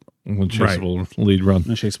unchaseable. Chaseable lead run.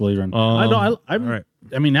 Unchaseable lead run. I know. right.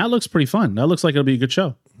 I mean, that looks pretty fun. That looks like it'll be a good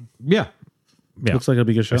show. Yeah. Yeah. Looks like it'll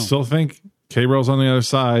be a good show. I still think K rails on the other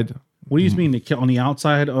side. What do you mean on the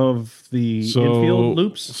outside of the infield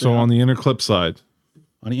loops? So on the inner clip side,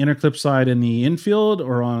 on the inner clip side in the infield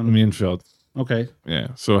or on on the infield. Okay. Yeah.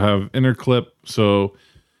 So have inner clip. So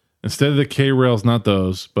instead of the K rails, not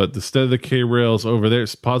those, but instead of the K rails over there,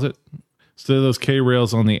 pause it. Instead of those K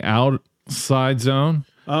rails on the outside zone,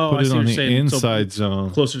 Oh, put I it see on what the you're saying. inside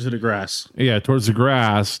zone. Closer to the grass. Yeah, towards the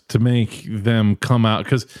grass to make them come out.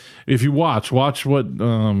 Because if you watch what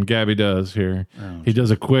Gabby does here. He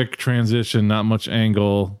does a quick transition, not much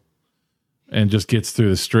angle, and just gets through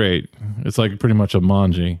the straight. It's like pretty much a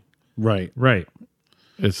manji. Right. Right.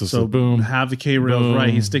 It's just So a boom, have the K rails boom,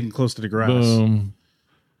 right. He's sticking close to the grass. boom.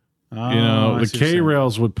 Oh, You know, I the see what you're K saying.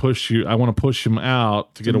 rails would push you. I want to push him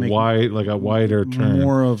out to get a make wider turn.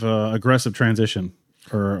 More of a aggressive transition.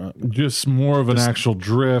 Or Just more of an actual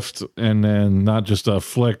drift, and then not just a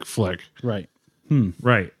flick. right.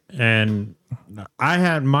 Right. And I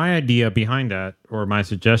had my idea behind that, or my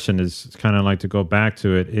suggestion is kind of like to go back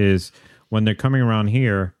to it, is when they're coming around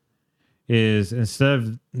here, is instead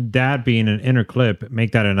of that being an inner clip,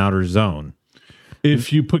 make that an outer zone.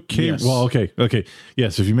 If you put K, Yes. well, okay,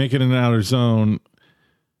 yes. If you make it an outer zone,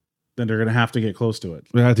 Then they're going to have to get close to it.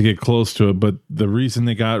 they have to get close to it. But the reason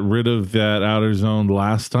they got rid of that outer zone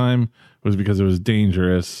last time was because it was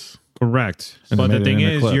dangerous. Correct. And But they the made it thing in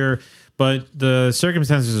a is, clip. but the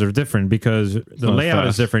circumstances are different because the not layout is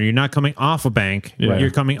fast. different. You're not coming off a bank. Yeah. You're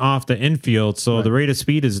coming off the infield. So the rate of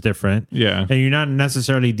speed is different. Yeah. And you're not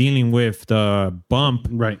necessarily dealing with the bump.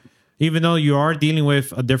 Right. Even though you are dealing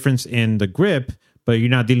with a difference in the grip, but you're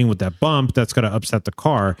not dealing with that bump that's going to upset the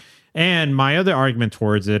car. And my other argument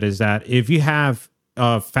towards it is that if you have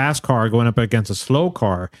a fast car going up against a slow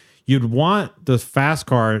car, you'd want the fast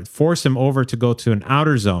car force him over to go to an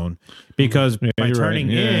outer zone because by turning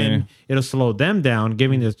in, it'll slow them down,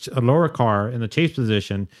 giving the lower car in the chase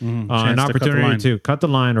position an opportunity to cut the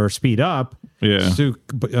line or speed up to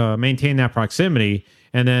maintain that proximity.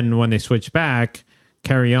 And then when they switch back,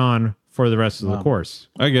 carry on for the rest of the course.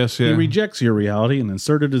 I guess, yeah. He rejects your reality and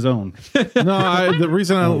inserted his own. No, the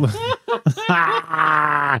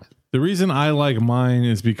reason I like mine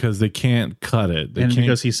is because they can't cut it. And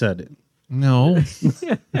because he said it. No.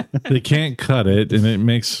 They can't cut it, and it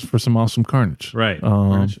makes for some awesome carnage. Right.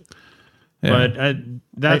 Yeah. But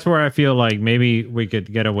that's where I feel like maybe we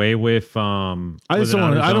could get away with. I just don't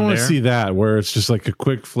want. I don't want to see that where it's just like a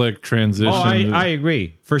quick flick transition. Oh, I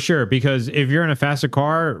agree for sure, because if you're in a faster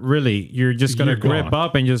car, really, you're just going to grip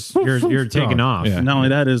up and just you're taking off. Yeah. Not only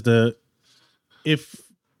that is if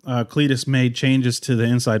Cletus made changes to the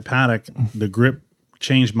inside paddock, the grip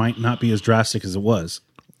change might not be as drastic as it was.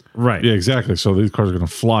 Right. Yeah, exactly. So these cars are going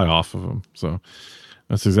to fly off of them. So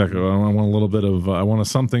that's exactly what I want. A little bit of, I want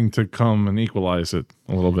something to come and equalize it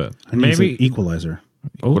a little bit. Maybe equalizer.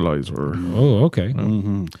 Equalizer. Oh, okay.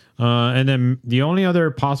 Mm-hmm. And then the only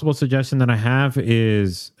other possible suggestion that I have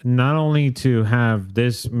is not only to have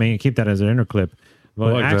this, keep that as an inner clip,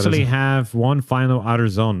 but actually have one final outer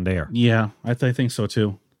zone there. Yeah, I think so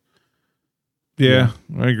too. Yeah,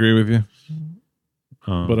 I agree with you.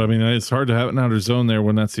 But I mean, it's hard to have an outer zone there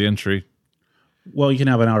when that's the entry. Well, you can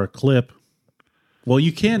have an outer clip. Well,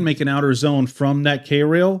 you can make an outer zone from that K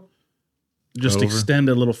rail, just extend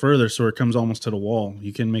it a little further so it comes almost to the wall.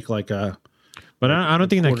 You can make like a. But I don't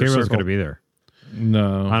think that K rail is going to be there.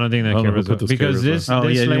 No, I don't think that K rail is because this. Oh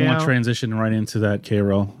this yeah, layout, you want to transition right into that K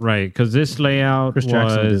rail, right? Because this layout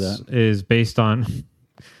is based on.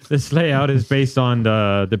 This layout is based on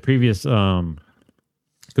the previous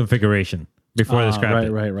configuration. Before they scrapped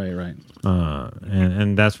it. Right.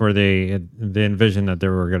 And that's where they envisioned that they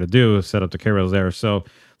were going to do, set up the K-rails there. So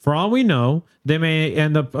for all we know, they may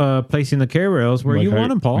end up placing the K-rails where you want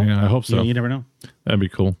them, Paul. Yeah, I hope so. Yeah, you never know. That'd be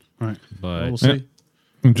cool. All right. But we'll see.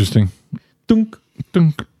 Interesting. Dunk.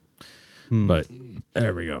 Dunk. But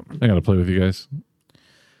there we go. I got to play with you guys.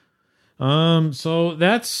 So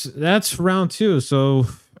that's round 2. So,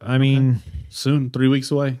 I mean... Soon, 3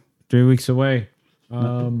 weeks away. 3 weeks away.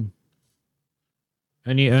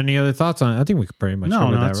 Any other thoughts on it? I think we could pretty much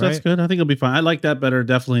cover that, right? That's good. I think it'll be fine. I like that better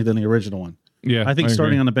definitely than the original one. Yeah, I think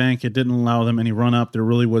starting on the bank, it didn't allow them any run up. There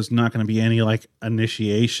really was not going to be any like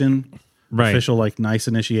initiation, official like nice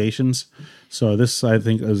initiations. So this I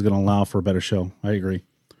think is going to allow for a better show. I agree.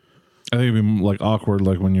 I think it'd be like awkward,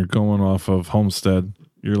 like when you're going off of Homestead,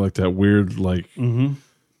 you're like that weird like,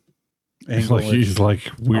 like he's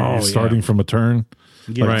like weird starting from a turn,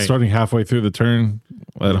 starting halfway through the turn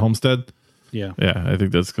at Homestead. Yeah. I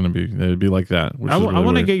think that's going to be, it'd be like that. I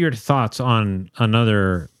want to get your thoughts on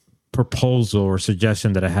another proposal or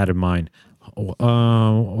suggestion that I had in mind.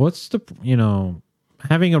 What's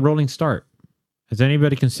having a rolling start? Has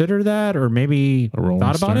anybody considered that or maybe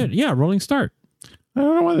thought about it? Yeah, rolling start. I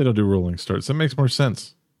don't know why they don't do rolling starts. That makes more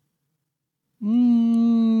sense.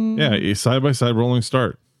 Yeah, side by side rolling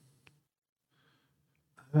start.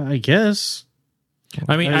 I guess.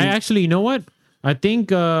 I mean, I actually, you know what? I think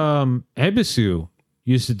Ebisu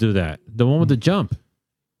used to do that. The one with the jump.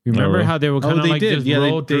 You remember how they were kind of like just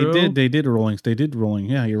roll through? They did rolling.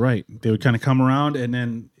 Yeah, you're right. They would kind of come around, and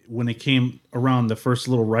then when they came around the first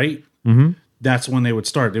little right, that's when they would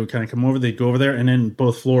start. They would kind of come over, they'd go over there, and then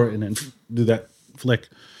both floor, and then do that flick.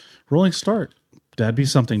 Rolling start. That'd be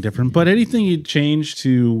something different. But anything you'd change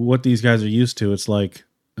to what these guys are used to, it's like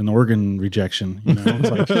an organ rejection. You know, it's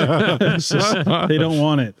like it's just, they don't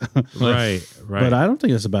want it. Right. But I don't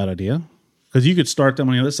think it's a bad idea because you could start them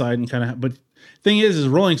on the other side and kind of. But thing is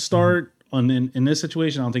rolling start in this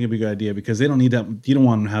situation. I don't think it'd be a good idea because they don't need that. You don't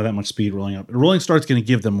want them to have that much speed rolling up. A rolling start's going to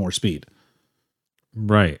give them more speed.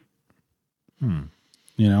 Right. You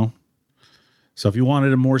know. So if you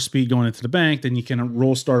wanted more speed going into the bank, then you can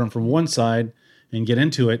roll start them from one side and get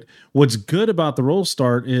into it. What's good about the roll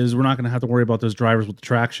start is we're not going to have to worry about those drivers with the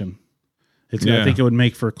traction. I think it would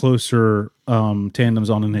make for closer tandems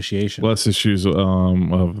on initiation. Less issues of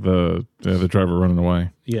the driver running away.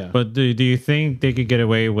 Yeah. But do you think they could get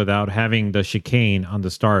away without having the chicane on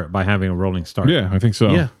the start by having a rolling start? Yeah, I think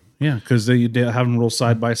so. Yeah, because they have them roll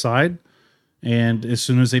side by side, and as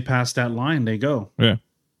soon as they pass that line, they go. Yeah.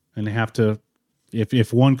 And they have to,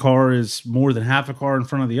 if one car is more than half a car in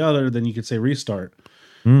front of the other, then you could say restart.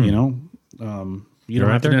 You know? You don't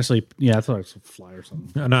have to necessarily. Yeah, I thought it was a fly or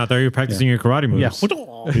something. No, I thought you were practicing your karate moves.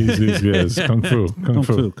 Yeah. These guys. Kung Fu.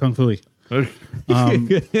 Kung Fu.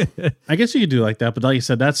 I guess you could do like that, but like you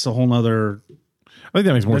said, that's a whole nother. I think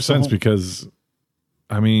that makes more sense because,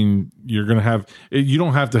 I mean, you're going to have, you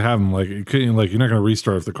don't have to have them like you're not going to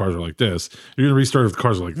restart if the cars are like this. You're going to restart if the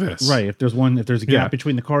cars are like this. Right. If there's a gap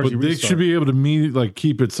between the cars, but they should be able to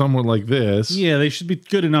keep it somewhat like this. Yeah, they should be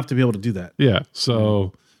good enough to be able to do that. Yeah.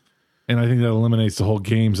 So, and I think that eliminates the whole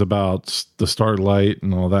games about the start light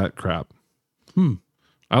and all that crap.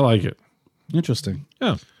 I like it. Interesting.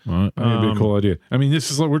 Yeah. I think it'd be a cool idea. I mean, this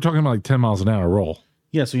is we're talking about like 10 miles an hour roll.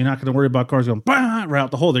 Yeah, so you're not going to worry about cars going bah, right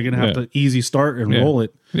out the hole. They're going to have to easy start and roll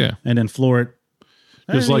it, and then floor it.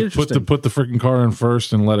 Just like put the freaking car in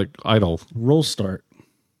first and let it idle. Roll start.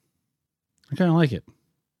 I kind of like it.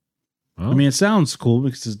 I mean, it sounds cool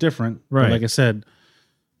because it's different. Right. But like I said,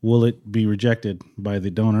 will it be rejected by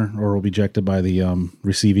the donor or will it be rejected by the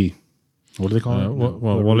receivee? What do they call it?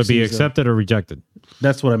 Will it be accepted or rejected?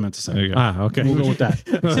 That's what I meant to say. There you go. Okay. We'll go with that.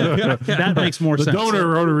 That makes more sense. The donor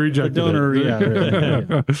wrote a reject. The donor,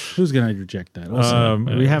 yeah. Who's going to reject that?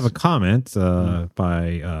 We have a comment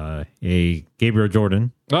by a Gabriel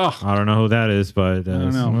Jordan. Oh, I don't know who that is, but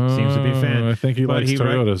don't know. seems to be a fan. I think he likes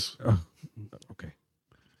Toyotas. Okay.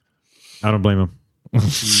 I don't blame him.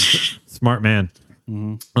 Smart man.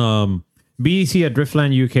 BDC at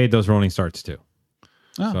Driftland UK does rolling starts too.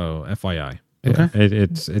 Oh. So FYI. Okay.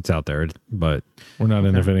 It's out there, but we're not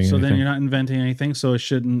innovating so anything. then you're not inventing anything, so it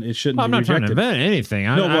shouldn't I'm be not rejected. trying to invent anything.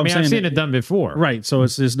 No, I mean, I've seen it done before. Right. So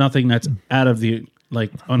there's nothing that's out of the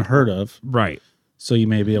unheard of. Right. So you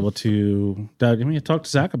may be able to talk to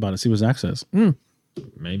Zach about it, see what Zach says.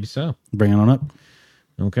 Maybe so. Bring it on up.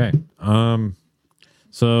 Okay.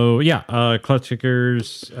 So yeah, Klutch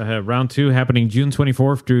Kickers round 2 happening June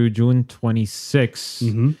 24th through June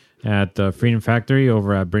 26th at the Freedom Factory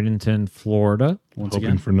over at Bradenton, Florida. Once Hoping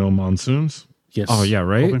again, for no monsoons. yes. Oh yeah,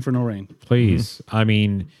 right. Hoping for no rain. Please. I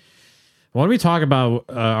mean, when we talk about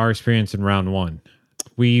our experience in round 1,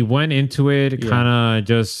 we went into it kind of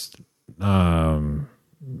just,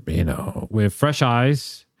 with fresh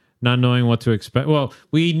eyes, not knowing what to expect. Well,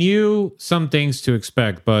 we knew some things to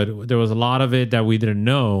expect, but there was a lot of it that we didn't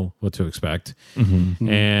know what to expect.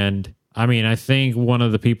 And I mean, I think one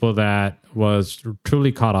of the people that was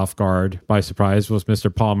truly caught off guard by surprise was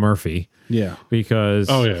Mr. Paul Murphy. Yeah. Because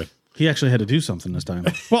He actually had to do something this time.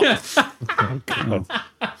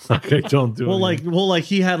 Okay, don't do it. Well,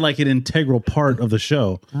 he had like an integral part of the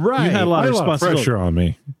show. Right. You had a lot of responsibility. pressure on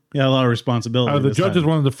me. Yeah, a lot of responsibility. The judges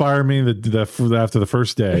wanted to fire me after the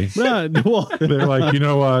first day. Well, They're like, you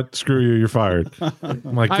know what? Screw you. You're fired. I'm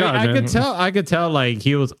like, God, I man. could tell like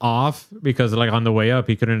he was off because like on the way up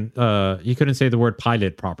he couldn't say the word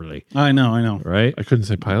pilot properly. I know. Right? I couldn't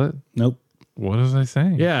say pilot. Nope. What was I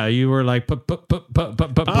saying? Yeah, you were like pilot.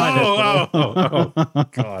 Oh,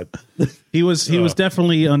 God. He was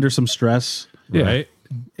definitely under some stress. Yeah. Right?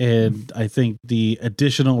 And I think the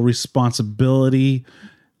additional responsibility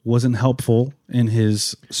wasn't helpful in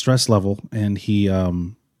his stress level, and he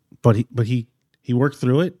worked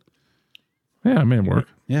through it. Yeah, I made it work.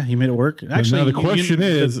 Yeah, he made it work. Actually, Now the question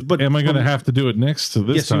is, am I going to have to do it next to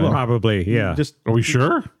this Yes, you time? will. Probably, yeah. Are we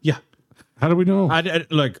sure? Yeah, How do we know?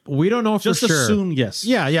 Look, we don't know just for sure. assume yes.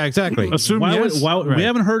 Yeah, exactly. Assume yes. Right. We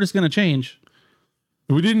haven't heard it's going to change.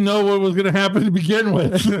 We didn't know what was going to happen to begin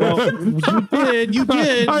with. You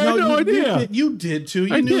did. I had no idea. You did too.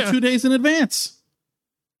 You I knew did. 2 days in advance.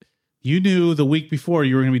 You knew the week before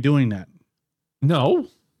you were going to be doing that. No.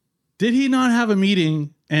 Did he not have a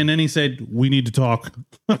meeting and then he said, "We need to talk"?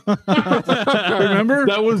 Remember?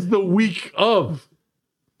 That was the week of.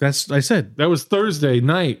 I said That was Thursday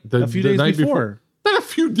night. a few days night before. Not a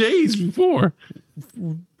few days before.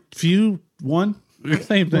 Same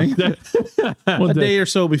thing. A day or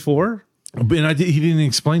so before. But he didn't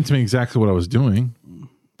explain to me exactly what I was doing.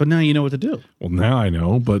 But now you know what to do. Well, now I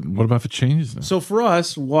know, but what about if it changes now? So for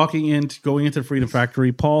us, going into the Freedom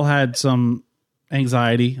Factory, Paul had some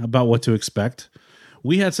anxiety about what to expect.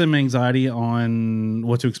 We had some anxiety on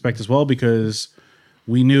what to expect as well because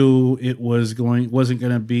we knew it was going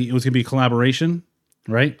to be a collaboration,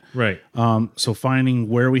 right? Right. So finding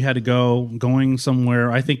where we had to go, going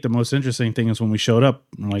somewhere. I think the most interesting thing is when we showed up.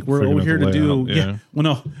 We're Figuring out here the to do. layout, Yeah. Well,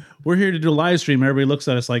 no, we're here to do a live stream. Everybody looks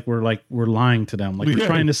at us like we're lying to them. Like we're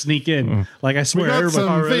trying to sneak in. Like I swear, got everybody.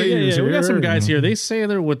 some thieves We got here. some guys here. They say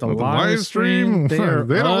they're with the live stream. They're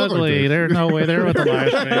They don't look like ugly. this. There's no way they're with the live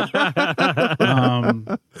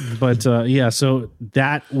stream. So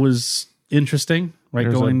that was interesting. Right,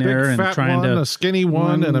 There's going a there big and fat trying one, to a skinny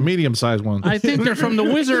one, and a medium-sized one. I think they're from the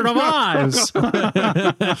Wizard of Oz.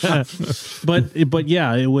 but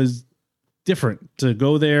yeah, it was different to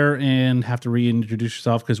go there and have to reintroduce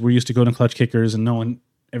yourself because we're used to going to Klutch Kickers and knowing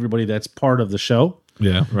everybody that's part of the show.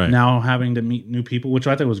 Yeah. Right. Now having to meet new people, which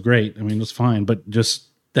I thought was great. I mean, it was fine, but just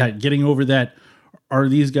that getting over that, are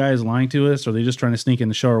these guys lying to us? Are they just trying to sneak in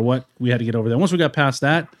the show or what? We had to get over that. Once we got past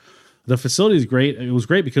that, the facility is great. It was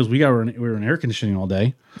great because we were in air conditioning all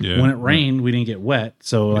day. Yeah. When it rained, we didn't get wet.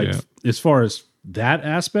 So as far as that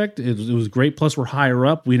aspect, it was great. Plus we're higher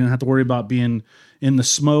up. We didn't have to worry about being in the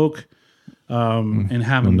smoke and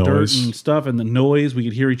having dirt and stuff and the noise. We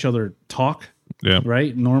could hear each other talk. Yeah.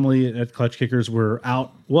 Right. Normally at Klutch Kickers, we're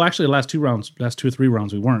out. Well, actually, the last 2 or 3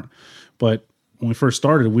 rounds, we weren't. But when we first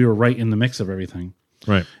started, we were right in the mix of everything.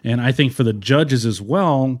 Right. And I think for the judges as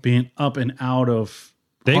well, being up and out of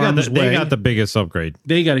they got the biggest upgrade.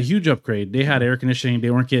 They got a huge upgrade. They had air conditioning.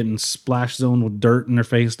 They weren't getting splash zone with dirt in their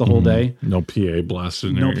face the whole day. No PA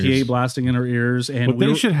blasting in their ears. No PA blasting in our ears. And what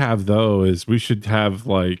they should have, though, is we should have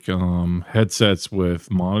like headsets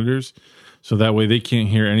with monitors, so that way they can't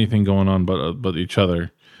hear anything going on but each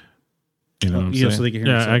other. You know what I'm saying? So they can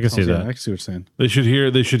hear. Yeah, I can see that. I can see what you're saying. They should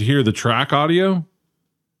hear the track audio,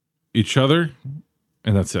 each other,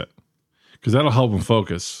 and that's it, because that'll help them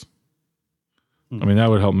focus. I mean, that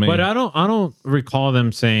would help me. But I don't recall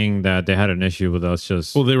them saying that they had an issue with us.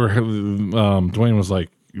 Just well, they were. Dwayne was like,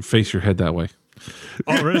 "Face your head that way."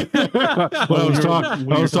 oh really? I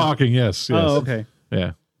was talking. Yes. Oh, okay.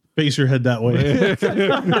 Yeah. Face your head that way.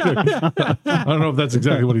 I don't know if that's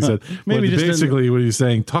exactly what he said. Maybe but just basically what he's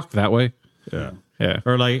saying, talk that way. Yeah. Yeah.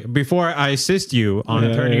 Or like, before I assist you on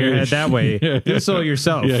turning your head that way, do so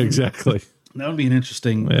yourself. Yeah, exactly. That would be an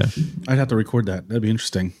interesting. Yeah. I'd have to record that. That'd be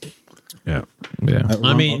interesting. Yeah. Yeah.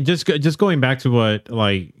 I mean, just going back to what,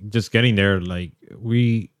 like, just getting there, like,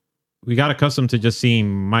 we got accustomed to just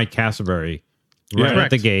seeing Mike Castleberry right at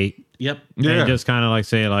the gate. Yep. And just kind of like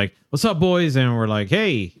say, like, what's up, boys? And we're like,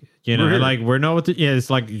 hey, you know, we know what it's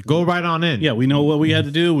like, go right on in. Yeah, we know what we had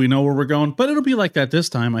to do. We know where we're going. But it'll be like that this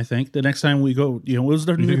time, I think. The next time we go, you know, was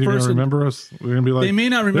there a new person? Remember us? We're going to be like, they may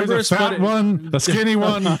not remember there's us. a fat one, a skinny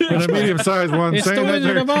one, and a medium-sized one. It's the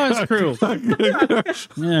Wizard of Oz crew.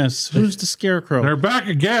 Yes. Who's the Scarecrow? They're back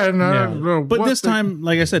again. But this time,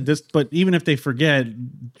 like I said, but even if they forget,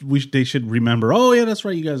 they should remember, oh, yeah, that's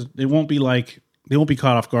right, you guys. They won't be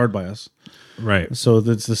caught off guard by us. Right. So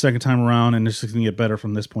that's the second time around, and it's going to get better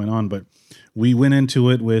from this point on. But we went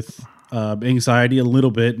into it with anxiety a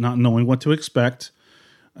little bit, not knowing what to expect,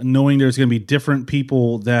 knowing there's going to be different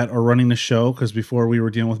people that are running the show, because before we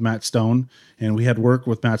were dealing with Matt Stone, and we had worked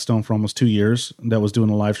with Matt Stone for almost 2 years. That was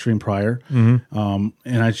doing a live stream prior. Mm-hmm.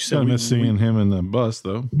 And I just said, I miss seeing him in the bus,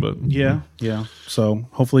 though. But yeah. So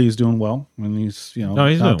hopefully he's doing well. When he's he's out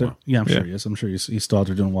doing there. well. Yeah, I'm sure he is. I'm sure he's still out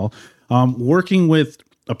there doing well. Working with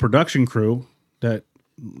a production crew that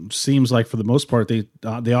seems like, for the most part, they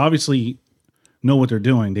obviously know what they're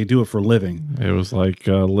doing. They do it for a living. it was like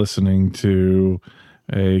listening to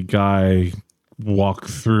a guy walk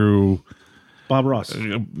through, Bob Ross.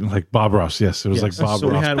 like Bob Ross. Yes, it was like Bob So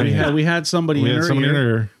Ross. we had somebody in our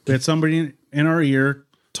ear. We had somebody in our ear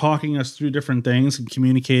talking us through different things and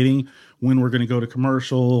communicating when we're going to go to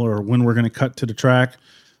commercial or when we're going to cut to the track.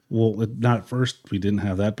 Well, not at first, we didn't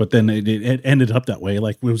have that, but then it ended up that way.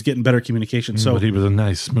 Like, we was getting better communication. So But he was a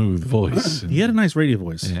nice, smooth voice. he had a nice radio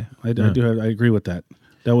voice. Yeah. I agree with that.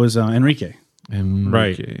 That was Enrique.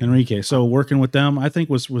 Right. Enrique. So working with them, I think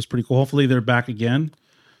was pretty cool. Hopefully they're back again.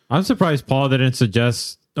 I'm surprised Paul didn't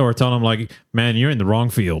suggest or tell him, like, man, you're in the wrong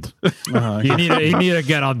field. You need to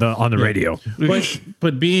get on the radio.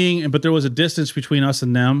 But there was a distance between us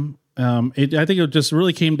and them. I think it just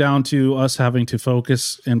really came down to us having to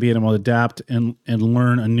focus and being able to adapt and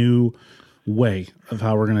learn a new way of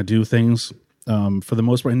how we're going to do things. For the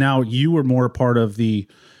most part, now you were more a part of the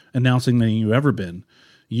announcing than you've ever been.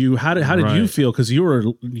 How did you feel? Because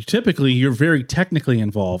you're very technically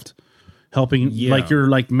involved, helping. Like, you're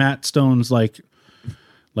like Matt Stone's like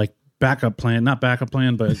backup plan, not backup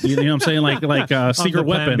plan, but you know what I'm saying, like secret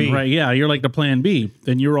weapon, B. Right? Yeah, you're like the plan B.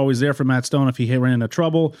 Then you're always there for Matt Stone if he ran into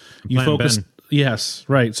trouble. You plan focus. Ben. Yes,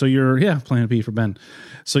 right. So you're plan B for Ben.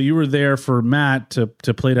 So you were there for Matt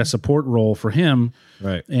to play that support role for him,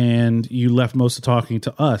 right? And you left most of talking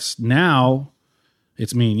to us. Now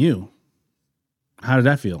it's me and you. How did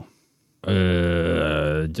that feel?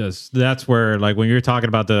 Just that's where, like, when you're talking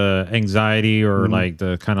about the anxiety or like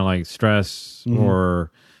the kind of like stress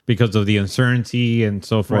or because of the uncertainty and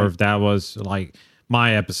so forth, right. That was like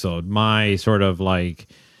my episode, my sort of like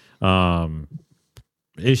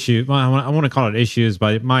issue. Well, I want to call it issues,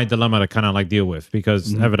 but my dilemma to kind of like deal with,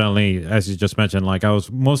 because evidently, as you just mentioned, like, I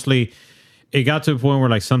was mostly it got to a point where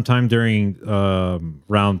like sometime during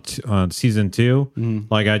season 2,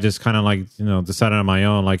 like I just kind of like, decided on my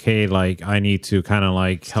own, like, hey, like I need to kind of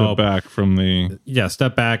like help back from the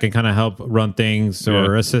step back and kind of help run things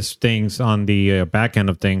or assist things on the back end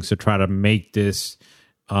of things to try to make this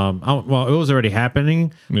well, it was already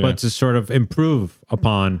happening, but to sort of improve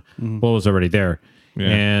upon what was already there.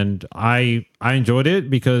 And I enjoyed it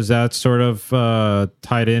because that's sort of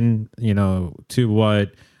tied in, to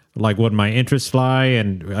what my interests lie.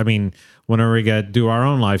 And I mean, whenever we do our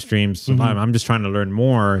own live streams, I'm just trying to learn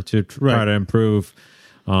more to try to improve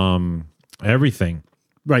everything.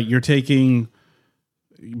 Right. You're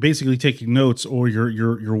basically taking notes, or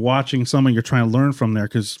you're watching someone, you're trying to learn from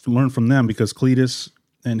them because Cletus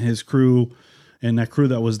and his crew and that crew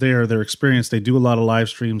that was there, their experience, they do a lot of live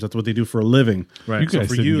streams. That's what they do for a living. Right. So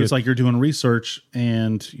for you, it's like you're doing research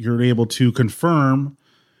and you're able to confirm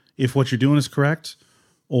if what you're doing is correct,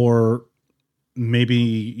 or maybe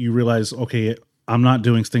you realize, okay, I'm not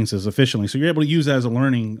doing things as efficiently. So you're able to use that as a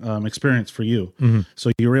learning experience for you.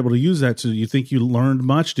 So you were able to use that. So you think you learned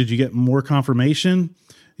much? Did you get more confirmation,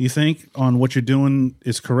 you think, on what you're doing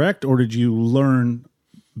is correct? Or did you learn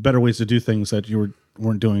better ways to do things that you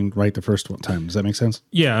weren't doing right the first time? Does that make sense?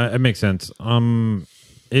 Yeah, it makes sense.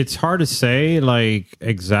 It's hard to say like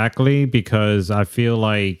exactly, because I feel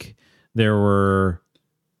like there were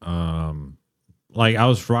like I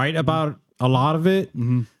was right about a lot of it,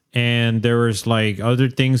 and there was like other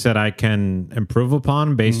things that I can improve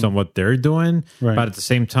upon based on what they're doing. But at the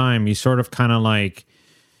same time, you sort of kind of like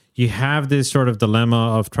you have this sort of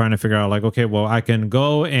dilemma of trying to figure out like, okay, well, I can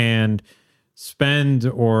go and spend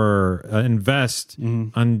or invest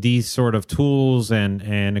on these sort of tools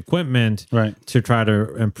and equipment to try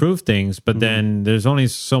to improve things, but then there's only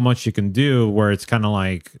so much you can do where it's kind of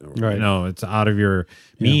like it's out of your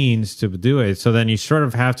means to do it. So then you sort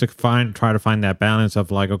of have to try to find that balance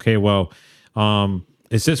of like, okay, well,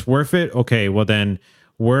 is this worth it? Okay, well then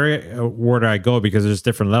where do I go? Because there's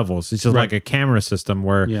different levels. It's just like a camera system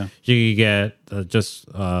where you get just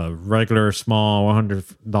a regular small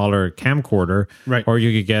 $100 camcorder, or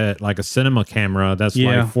you could get like a cinema camera that's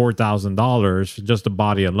like $4,000 just the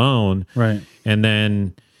body alone, and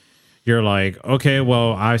then you're like, okay,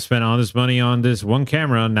 well, I spent all this money on this one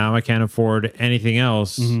camera. Now I can't afford anything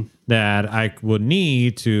else that I would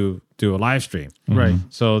need to do a live stream.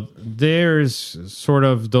 So there's sort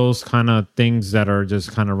of those kind of things that are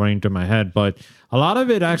just kind of running through my head. But a lot of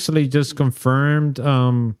it actually just confirmed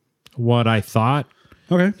what I thought.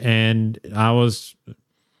 Okay. And I will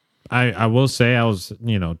say I was,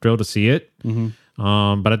 thrilled to see it.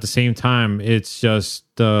 But at the same time, it's just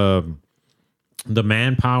the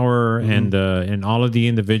manpower and all of the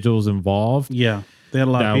individuals involved. Yeah. They had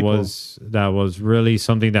a lot of people. That was really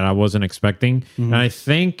something that I wasn't expecting. And I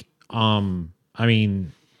think, I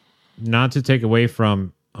mean, not to take away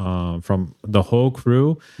from the whole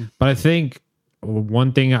crew, but I think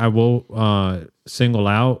one thing I will single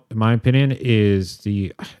out, in my opinion, is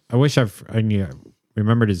I wish I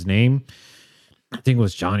remembered his name. I think it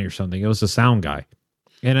was Johnny or something. It was the sound guy.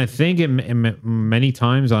 And I think many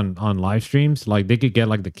times on live streams, like they could get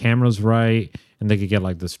like the cameras right and they could get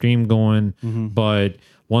like the stream going. But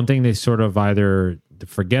one thing they sort of either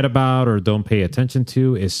forget about or don't pay attention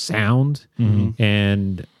to is sound.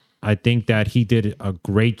 And I think that he did a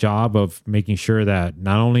great job of making sure that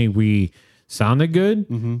not only we sounded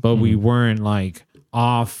good, but we weren't like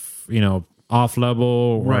off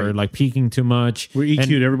level or like peaking too much. We're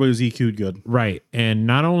EQ'd. Everybody was EQ'd good. Right. And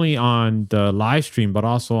not only on the live stream, but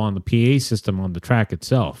also on the PA system on the track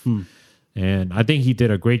itself. And I think he did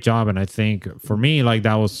a great job. And I think for me, like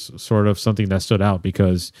that was sort of something that stood out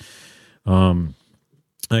because,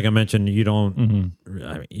 like I mentioned, you don't,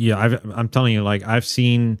 I'm telling you, like I've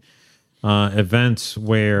seen events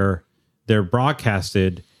where they're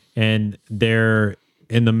broadcasted and they're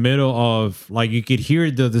in the middle of like you could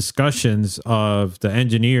hear the discussions of the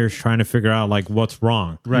engineers trying to figure out like what's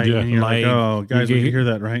wrong. Right. And you're like, oh, guys, we can hear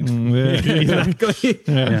that, right?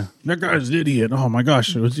 That guy's an idiot. Oh my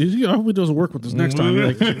gosh. I hope he doesn't work with us next time. You're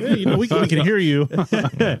like, hey, we can hear you.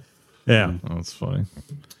 Yeah. That's funny.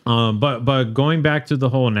 But going back to the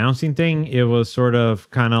whole announcing thing, it was sort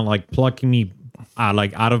of kind of like plucking me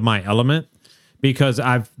out of my element. Because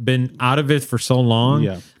I've been out of it for so long.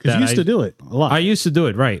 Yeah, because you used to do it a lot. I used to do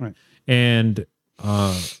it, right. And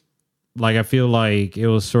like I feel like it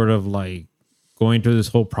was sort of like going through this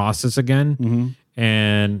whole process again.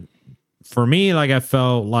 And for me, like I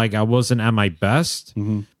felt like I wasn't at my best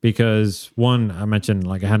because one, I mentioned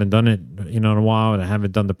like I hadn't done it in a while, and I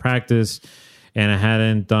haven't done the practice, and I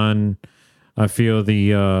hadn't done, I feel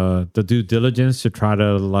the due diligence to try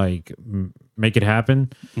to like make it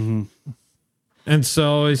happen. And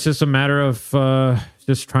so it's just a matter of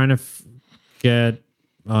just trying to get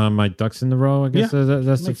my ducks in the row. I guess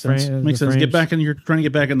that's makes the frame. sense. Makes sense. Get back in. You're trying to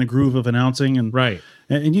get back in the groove of announcing, and right.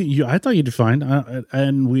 And you I thought you did fine.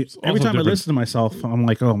 And we every time I listen to myself, I'm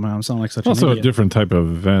like, oh man, I'm sounding like such. Also, an idiot. a different type of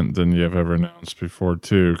event than you've ever announced before,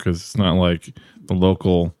 too, because it's not like the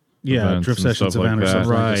local. Drift sessions event or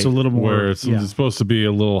something. Right. It's a little more. Where it's supposed to be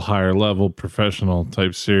a little higher level, professional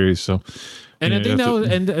type series. So. And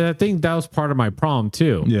I think that was part of my problem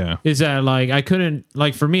too. Yeah. Is that like I couldn't,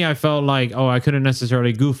 like, for me, I felt like, I couldn't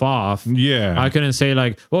necessarily goof off. Yeah. I couldn't say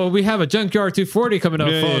like, well, we have a junkyard 240 coming up,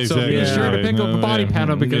 folks, so be sure to pick up a body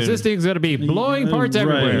panel because this thing's gonna be blowing parts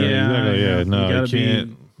everywhere. Yeah. No,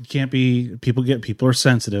 you can't be. People are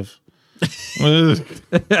sensitive. Just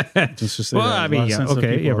say well, I mean,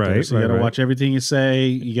 okay, yeah, right. So you got to watch everything you say.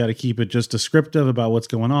 You got to keep it just descriptive about what's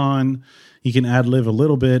going on. You can ad lib a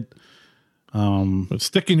little bit. But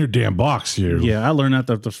stick in your damn box here. Yeah, I learned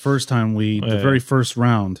that the first time the very first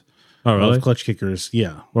round of Klutch Kickers.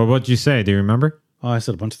 Yeah. Well, what'd you say? Do you remember? Oh, I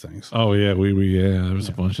said a bunch of things. Oh yeah, there was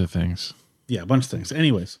a bunch of things. Yeah, a bunch of things.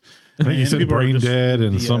 Anyways. I think he said brain dead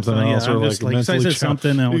and something else, or like mentally he said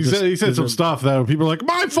something. He said some stuff that people are like,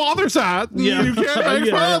 "My father's hat." Yeah, you can't make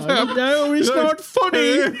fun of him. No, it's not funny.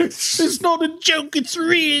 It's not a joke. It's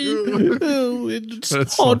real. Oh,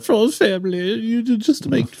 it's hard for our family. You just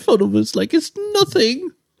make fun of us like it's nothing.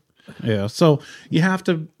 Yeah, so you have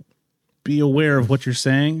to be aware of what you're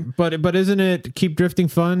saying. But isn't it keep drifting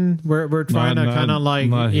fun? We're trying to kind of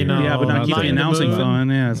like yeah, but not keep the announcing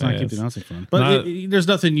fun. Yeah, it's not keep the announcing fun. But there's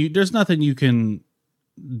nothing you can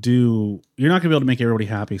do. You're not gonna be able to make everybody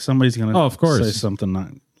happy. Somebody's gonna of course say something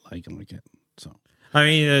not like it. So I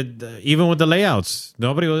mean, even with the layouts, a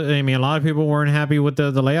lot of people weren't happy with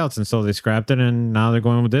the layouts, and so they scrapped it, and now they're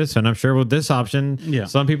going with this. And I'm sure with this option,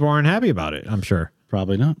 some people aren't happy about it. I'm sure.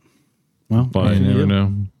 Probably not. Well, but you never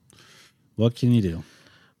know. What can you do?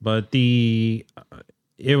 But it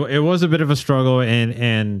was a bit of a struggle,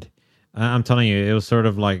 and I'm telling you, it was sort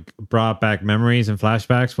of like brought back memories and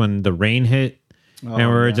flashbacks when the rain hit. And we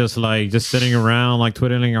were just sitting around, like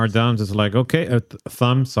twiddling our thumbs. It's like, okay,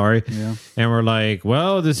 thumb, sorry. Yeah. And we're like,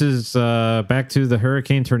 well, this is back to the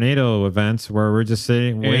hurricane tornado events where we're just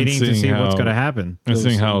waiting to see what's going to happen. And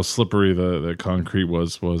seeing how slippery the concrete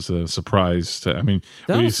was a surprise. I mean,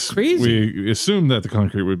 that was crazy. We assumed that the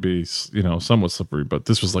concrete would be, somewhat slippery, but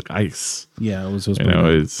this was like ice. Yeah, it was. It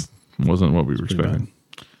wasn't what we were expecting.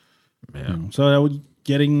 Yeah. So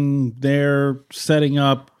getting there, setting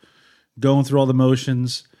up. Going through all the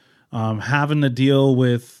motions, having to deal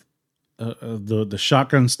with the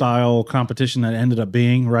shotgun style competition that ended up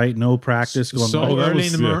being right. No practice. Early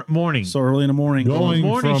in the morning. So early in the morning. Going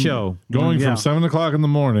morning show. Going from 7 o'clock in the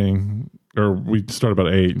morning, or we start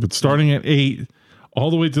about 8, but starting at 8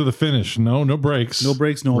 all the way to the finish. No breaks. No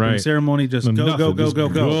breaks. No opening ceremony. Just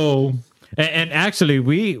go. And actually,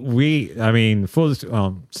 full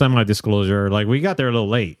semi-disclosure, like we got there a little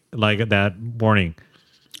late, like that morning.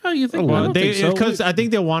 Oh, you think? Because I think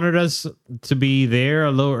they wanted us to be there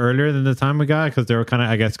a little earlier than the time we got because they were kind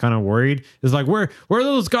of worried. It's like where are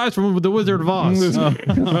those guys from the Wizard of Oz,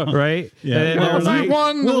 right? Yeah,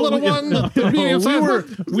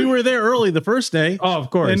 we were there early the first day. Oh, of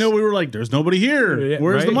course. I know we were like, "There's nobody here.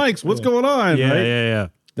 Where's the mics? What's going on?" Yeah.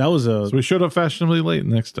 That was so we showed up fashionably late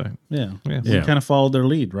next day. Yeah. We kind of followed their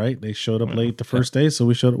lead, right? They showed up late the first day, so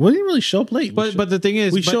we showed up. We didn't really show up late. But the thing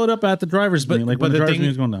is, we showed up at the driver's meeting, when the driver's meeting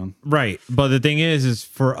was going down. Right. But the thing is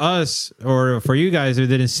for us or for you guys, it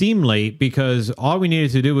didn't seem late because all we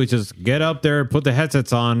needed to do was just get up there, put the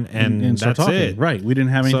headsets on, and that's it. Right. We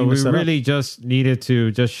didn't have anything to set up. So we really just needed to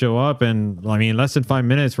just show up, and less than 5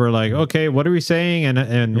 minutes, we're like, okay, what are we saying,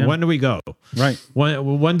 and when do we go? Right.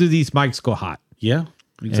 When do these mics go hot? Yeah.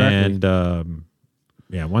 Exactly. And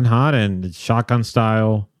one hot and shotgun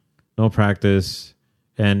style, no practice,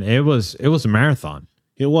 and it was a marathon.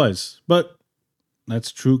 It was, but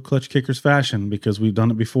that's true Klutch Kickers fashion because we've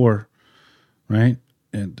done it before, right?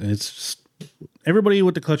 And it's just, everybody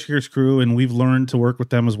with the Klutch Kickers crew, and we've learned to work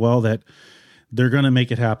with them as well. That they're going to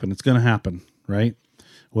make it happen. It's going to happen, right?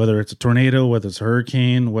 Whether it's a tornado, whether it's a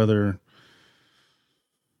hurricane, whether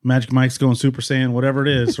Magic Mike's going Super Saiyan, whatever it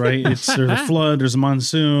is, right? There's a flood, there's a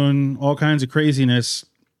monsoon, all kinds of craziness.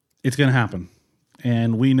 It's going to happen.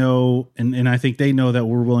 And we know, and I think they know that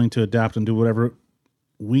we're willing to adapt and do whatever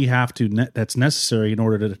we have to that's necessary in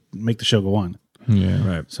order to make the show go on. Yeah,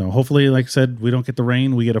 right. So hopefully, like I said, we don't get the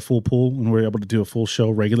rain. We get a full pool, and we're able to do a full show,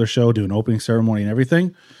 regular show, do an opening ceremony and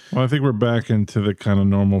everything. Well, I think we're back into the kind of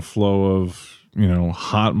normal flow of,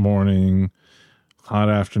 hot morning, hot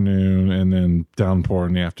afternoon, and then downpour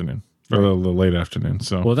in the afternoon. for the late afternoon.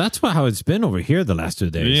 So Well, that's how it's been over here the last 2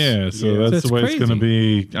 days. yeah, so that's the way it's going to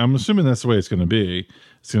be. I'm assuming that's the way it's going to be.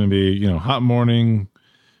 It's going to be hot morning,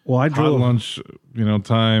 Well, I hot drove. lunch,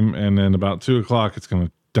 time, and then about 2:00 it's going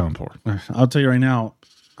to downpour. I'll tell you right now.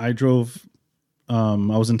 I drove. I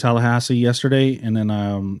was in Tallahassee yesterday, and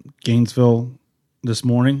then Gainesville this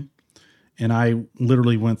morning, and I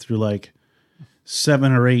literally went through like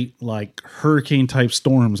 7 or 8 like hurricane type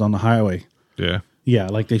storms on the highway. Yeah, Yeah,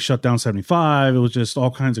 like they shut down 75. It was just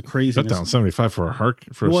all kinds of craziness. shut down 75 for a Well,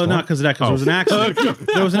 storm? not because of that, because there was an accident.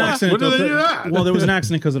 There was an accident. When did they do that? Well, there was an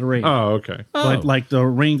accident because of the rain. Oh, okay. Like the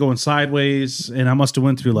rain going sideways, and I must have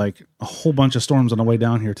went through like a whole bunch of storms on the way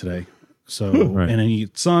down here today. So, Right. and then you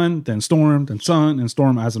get sun, then storm, then sun, and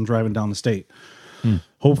storm as I'm driving down the state.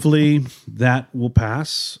 Hopefully that will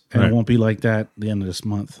pass, and Right. it won't be like that the end of this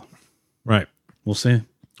month. Right. We'll see.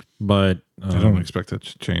 But I don't expect that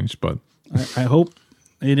to change, but I hope,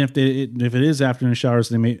 and if if it is afternoon showers,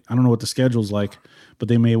 they may. I don't know what the schedule's like, but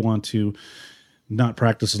they may want to not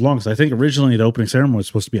practice as long. Because I think originally the opening ceremony was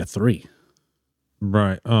supposed to be at 3.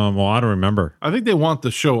 right. Well, I don't remember. I think they want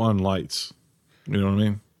the show on lights. You know what I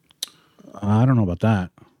mean? I don't know about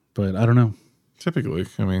that, but I don't know. Typically,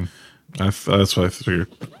 I mean, that's what I figured.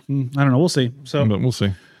 I don't know. We'll see. So But we'll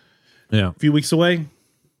see. Yeah. a few weeks away.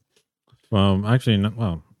 Actually, not,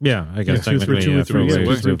 well, yeah, I guess Yeah, 2 technically, 3 yeah, 2 3 3 yeah,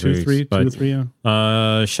 weeks, 2 2 3 weeks, 2 but, 3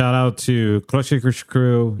 yeah. shout out to Klutch Kickers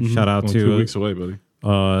crew. Shout out Well, to 2 weeks away, buddy.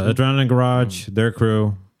 Adrenaline Garage, their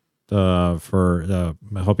crew, for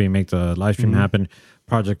helping make the live stream happen.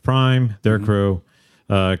 Project Prime, their crew.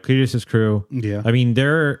 Cletus's crew. Yeah. I mean,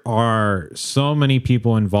 there are so many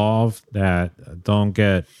people involved that don't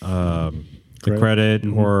get the credit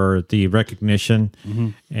or the recognition,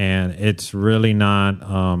 and it's really not.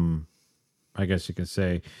 I guess you could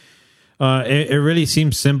say it really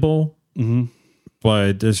seems simple,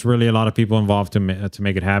 but there's really a lot of people involved to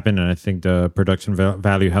make it happen, and I think the production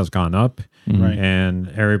value has gone up, Right. and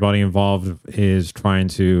everybody involved is trying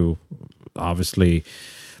to obviously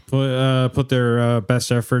put their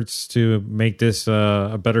best efforts to make this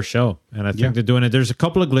a better show, and I think they're doing it. There's a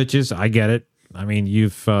couple of glitches. I get it. I mean,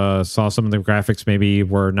 you've saw some of the graphics maybe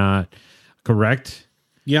were not correct,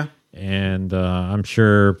 Yeah. and I'm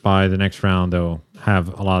sure by the next round they'll have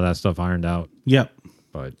a lot of that stuff ironed out. Yep.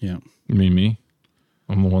 But Yeah. Me.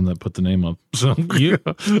 I'm the one that put the name up. So you,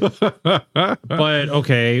 but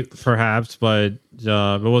okay, perhaps, but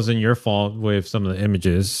it wasn't your fault with some of the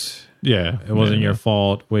images. yeah, It wasn't your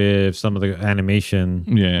fault with some of the animation.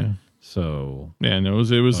 Yeah. So Yeah, no,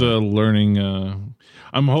 it was a learning.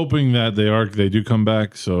 I'm hoping that they do come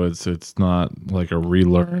back, so it's not like a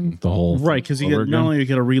relearn the whole Right, because over not again. only you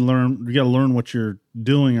got to relearn, you got to learn what you're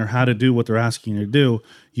doing or how to do what they're asking you to do.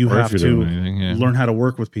 You Or if have you're to doing anything, yeah. learn how to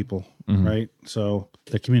work with people, right? So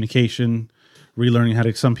the communication, relearning how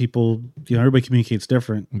to. Some people, everybody communicates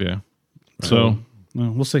different. Yeah. So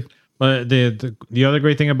We'll see. but the other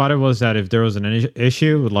great thing about it was that if there was an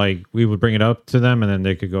issue, like we would bring it up to them, and then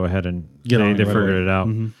they could go ahead and Get on it they right figured away. it out,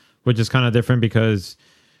 which is kind of different because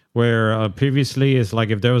where previously it's like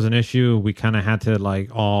if there was an issue, we kind of had to like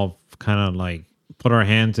all kind of like put our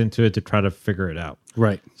hands into it to try to figure it out.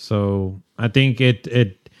 Right. So I think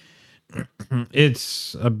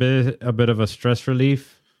it's a bit of a stress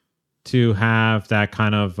relief to have that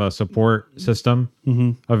kind of support system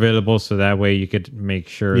available, so that way you could make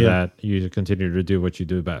sure that you continue to do what you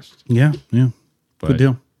do best. Yeah. Yeah. But, Good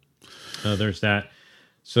deal. there's that.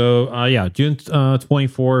 So June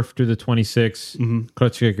 24th through the 26th,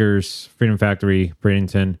 Klutch Kickers, Freedom Factory,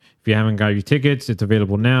 Bradenton. If you haven't got your tickets, it's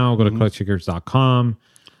available now. Go to clutchkickers.com.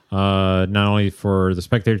 Not only for the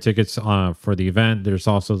spectator tickets for the event, there's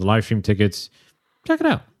also the live stream tickets. Check it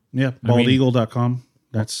out. Yeah. Baldeagle.com.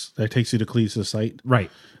 That takes you to Cleese's site.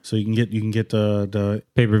 Right. So you can get the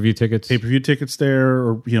Pay-per-view tickets. pay-per-view tickets there,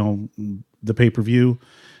 or the pay-per-view,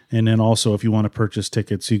 and then also if you want to purchase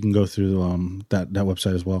tickets, you can go through that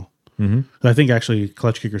website as well. I think actually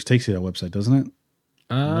Klutch Kickers takes you to that website, doesn't it?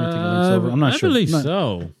 I'm not sure. I believe Not-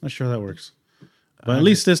 so. Not sure how that works, but at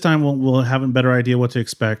least this time we'll have a better idea what to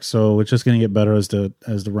expect. So it's just going to get better as the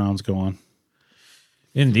rounds go on.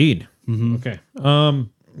 Indeed. Okay.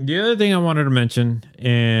 The other thing I wanted to mention,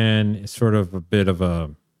 and it's sort of a bit of a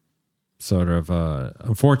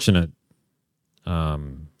unfortunate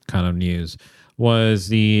kind of news, was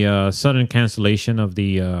the sudden cancellation of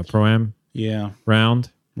the Pro-Am Yeah.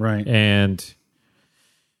 round. Right. And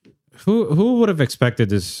who would have expected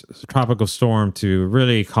this tropical storm to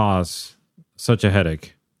really cause such a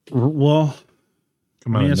headache? Well,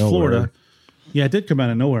 come I out mean, of it's nowhere. Florida. Yeah, it did come out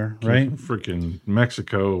of nowhere, right? Freaking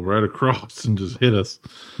Mexico right across and just hit us.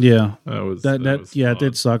 Yeah. That was It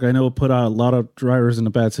did suck. I know it put a lot of drivers in a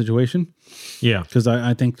bad situation Yeah. because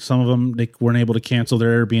I think some of them, they weren't able to cancel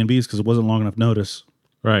their Airbnbs because it wasn't long enough notice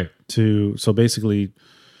Right. so basically,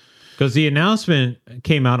 Because the announcement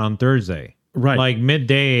came out on Thursday. right. Like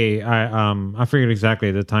midday, I forget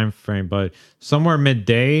exactly the time frame, but somewhere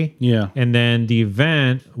midday. Yeah. And then the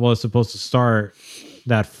event was supposed to start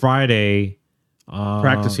that Friday.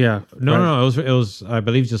 Practice, yeah. No. It was I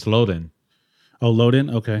believe just load in. Oh, load in?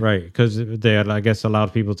 Okay. Right. Because they had, I guess,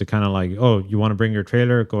 allowed people to kind of like, oh, you want to bring your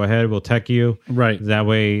trailer? Go ahead. We'll tech you. Right. That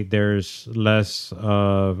way there's less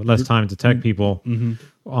time to tech people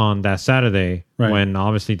on that Saturday Right. when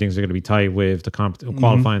obviously things are going to be tight with the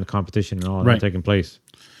qualifying the competition and all Right. that taking place.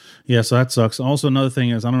 Yeah, so that sucks. Also, another thing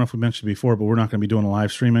is, I don't know if we mentioned before, but we're not going to be doing a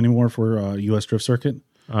live stream anymore for U.S. Drift Circuit.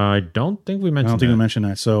 I don't think we mentioned I don't think that. we mentioned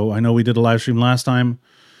that. So I know we did a live stream last time.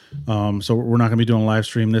 So we're not going to be doing a live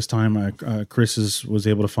stream this time. Chris was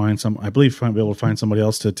able to find be able to find somebody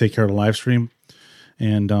else to take care of the live stream.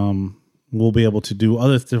 And we'll be able to do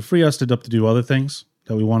to free us to do other things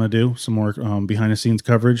that we want to do, some more behind the scenes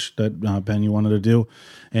coverage that Ben, you wanted to do.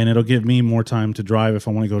 And it'll give me more time to drive if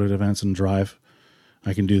I want to go to the events and drive.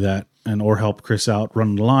 I can do that or help Chris out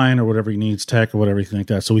running the line or whatever he needs, tech or whatever, anything like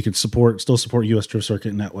that. So we can still support US Drift Circuit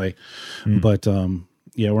in that way. But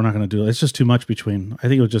yeah, we're not going to do it. It's just too much I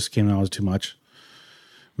think it just came out as too much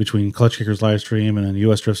between Klutch Kickers live stream and then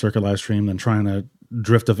US Drift Circuit live stream and trying to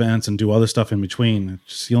drift events and do other stuff in between.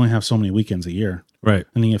 You only have so many weekends a year. Right.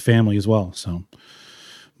 And then you have family as well. So,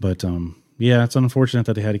 but yeah, it's unfortunate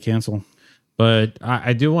that they had to cancel. But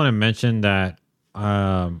I do want to mention that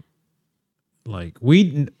like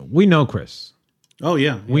we know Chris. Oh,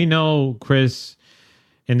 yeah. We know Chris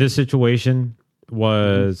in this situation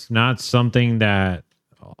was not something that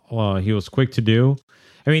he was quick to do.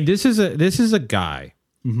 I mean, this is a guy,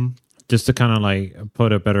 just to kind of like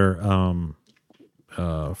put a better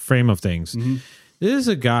frame of things. This is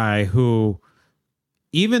a guy who,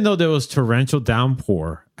 even though there was torrential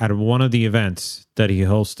downpour at one of the events that he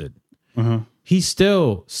hosted, he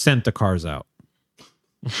still sent the cars out.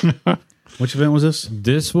 Which event was this?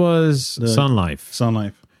 This was Sun Life. Sun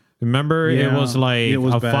Life. Remember, it Yeah, was like it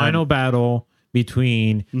was a bad. final battle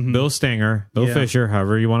between Bill Stanger, Bill Yeah. Fisher,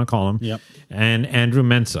 however you want to call him, Yep. and Andrew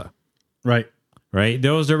Mensa. Right. Right?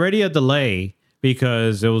 There was already a delay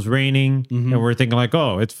because it was raining, and we're thinking like,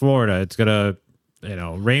 oh, it's Florida. It's going to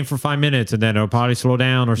rain for 5 minutes, and then it'll probably slow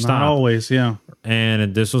down or stop. Not always, yeah.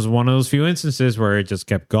 And this was one of those few instances where it just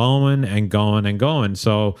kept going and going and going.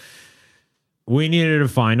 So we needed to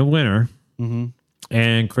find a winner.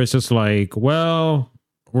 And Chris is like, well,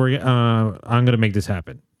 I'm going to make this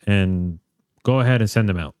happen and go ahead and send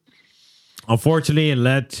them out. Unfortunately, it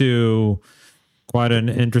led to quite an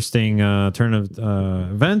interesting turn of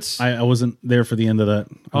events. I wasn't there for the end of that.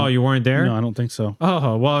 Oh, you weren't there? No, I don't think so.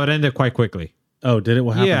 Oh, well, it ended quite quickly. Oh, did it?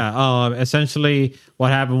 What happened? Yeah. Essentially, what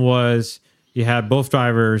happened was you had both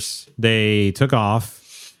drivers. They took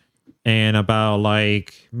off, and about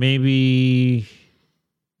like maybe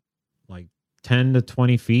 10 to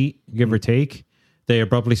 20 feet, give or take, they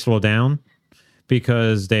abruptly slowed down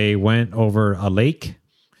because they went over a lake.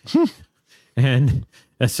 And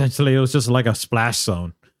essentially, it was just like a splash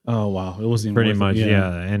zone. Oh, wow. It wasn't even Pretty worth much, it.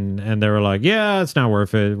 yeah. And they were like, yeah, it's not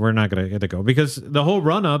worth it. We're not going to get to go. Because the whole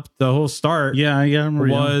run-up, the whole start Yeah, I remember.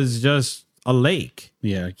 was just a lake.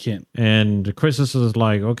 Yeah, I can't. And Chris was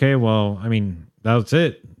like, okay, well, I mean, that's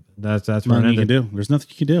it. That's where it Nothing you can ended. do. There's nothing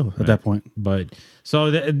you can do at that point. But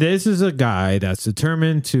so this is a guy that's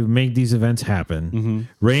determined to make these events happen,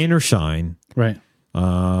 rain or shine, Right.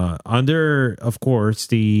 under, of course,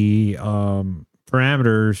 the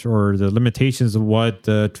parameters or the limitations of what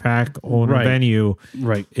the track owner Right. venue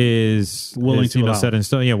Right. is Willing to allow. set in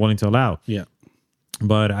stone. Yeah, willing to allow. Yeah.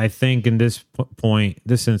 But I think in this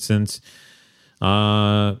this instance,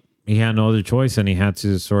 he had no other choice, and he had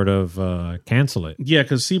to sort of cancel it. Yeah,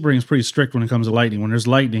 because Sebring's pretty strict when it comes to lightning. When there's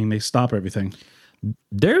lightning, they stop everything.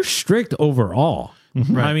 They're strict overall.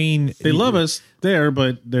 I mean, They love us there,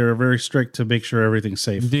 but they're very strict to make sure everything's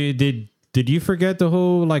safe. Did you forget the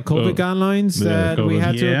whole like COVID guidelines yeah, that we COVID.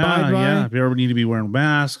 had to abide by? Yeah. If you ever need to be wearing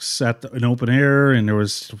masks in open air, and there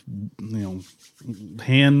was,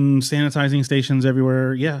 hand sanitizing stations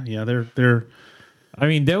everywhere. Yeah, they're. I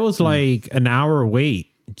mean, there was like an hour wait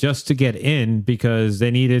just to get in because they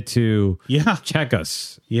needed to check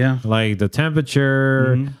us. Yeah. Like the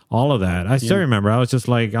temperature, all of that. I still remember. I was just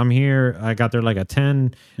like, I'm here. I got there like at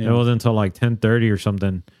 10. It wasn't until like 10:30 or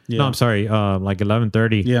something. Yeah. No, I'm sorry. Like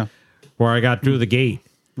 11:30. Yeah. Where I got through the gate.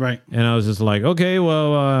 Right. And I was just like, okay,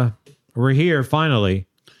 well, we're here finally.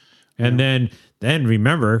 And then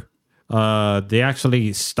remember, they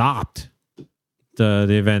actually stopped the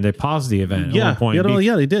event. They paused the event at one point.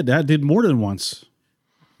 They did. That did more than once.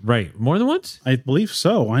 Right. More than once? I believe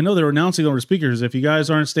so. I know they were announcing over speakers, if you guys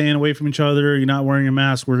aren't staying away from each other, you're not wearing your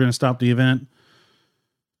mask, we're going to stop the event.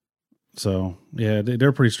 So, yeah,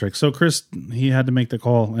 they're pretty strict. So, Chris, he had to make the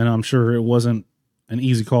call, and I'm sure it wasn't an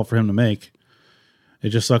easy call for him to make. It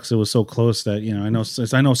just sucks it was so close that,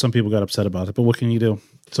 I know some people got upset about it, but what can you do?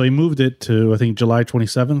 So, he moved it to, I think, July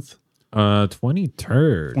 27th.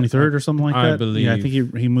 23rd. 23rd or something like that. I believe. Yeah, I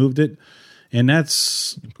think he moved it. And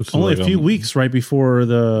that's only a few weeks right before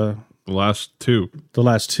the last two. The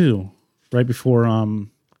last two. Right before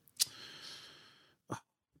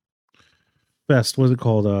Fest. What's it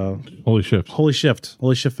called? Holy Shift. Holy Shift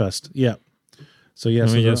Fest. Yeah. So yeah.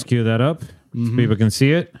 Let me just cue that up so people can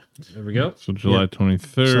see it. There we go. So July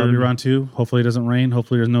 23rd. So that'll be round 2. Hopefully it doesn't rain.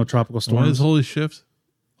 Hopefully there's no tropical storms. What is Holy Shift?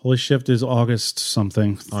 Holy Shift is August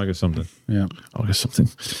something. Yeah. August something.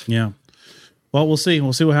 Yeah. Well, we'll see.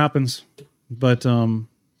 We'll see what happens. But well,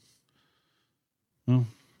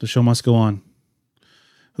 the show must go on.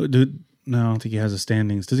 No, I don't think he has the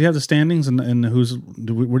standings. Does he have the standings? And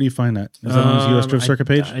where do you find that? Is that on his U.S. Drift Circuit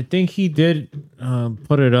page? I think he did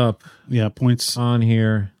put it up. Yeah, points on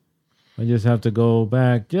here. I just have to go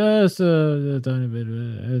back just a tiny bit.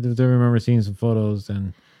 I remember seeing some photos.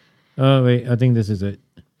 And wait, I think this is it.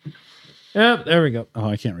 Yep, there we go. Oh,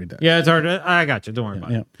 I can't read that. Yeah, it's hard. I got you. Don't worry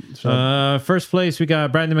about it. So, first place, we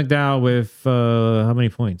got Brandon McDowell with how many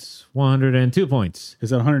points? 102 points.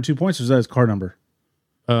 Is that 102 points or is that his car number?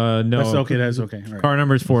 No. That's okay. That's okay. Right. Car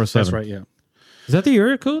number is 407. That's right, yeah. Is that the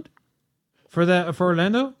area code for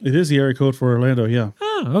Orlando? It is the area code for Orlando, yeah.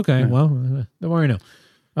 Oh, okay. Yeah. Well, don't worry now.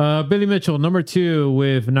 Billy Mitchell, number 2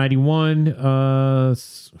 with 91. Ryan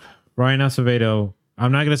Acevedo.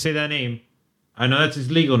 I'm not going to say that name. I know that's his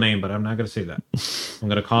legal name, but I'm not going to say that. I'm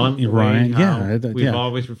going to call him Ryan. We've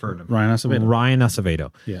always referred to him. Ryan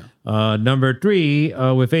Acevedo. Yeah. Number 3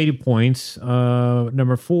 with 80 points.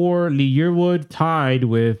 Number 4, Lee Yearwood tied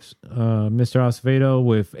with Mr. Acevedo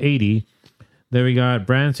with 80. Then we got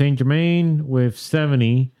Brad St. Germain with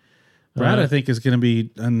 70. Brad, I think, is going to be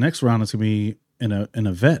next round. It's going to be in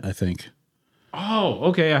a vet, I think. Oh,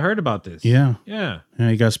 okay. I heard about this. Yeah. Yeah. Yeah,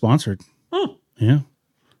 he got sponsored. Oh. Yeah.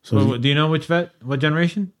 So do you know which vet? What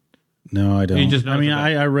generation? No, I don't. You just know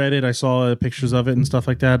I read it. I saw pictures of it and stuff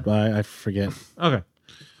like that, but I forget. Okay.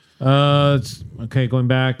 Okay, going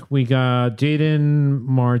back, we got Jaden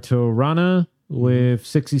Martorana with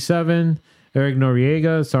 67. Eric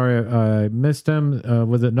Noriega, sorry I missed him,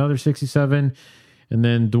 with another 67. And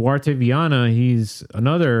then Duarte Viana, he's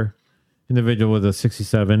another individual with a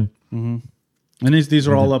 67. Mm-hmm. And these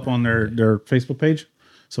are all up on their Facebook page,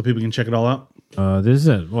 so people can check it all out. This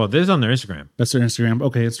is on their Instagram. That's their Instagram.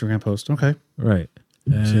 Okay, Instagram post. Okay, right.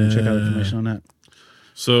 So you can check out information on that.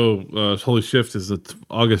 So Holy Shift is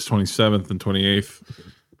August 27th and 28th.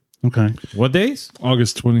 Okay. What days?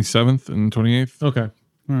 August 27th and 28th. Okay.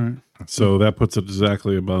 All right. So that puts it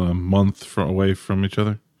exactly about a month away from each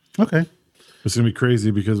other. Okay. It's going to be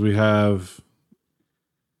crazy because we have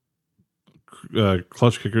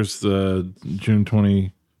Klutch Kickers June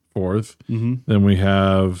 24th. Mm-hmm. Then we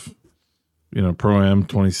have Pro-Am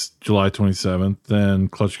July 27th, then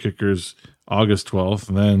Klutch Kickers August 12th,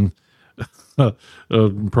 and then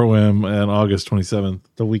Pro-Am and August 27th.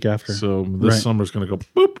 The week after. So this summer's going to go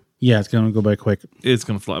boop. Yeah, it's going to go by quick. It's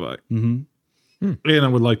going to fly by. Mm-hmm. And I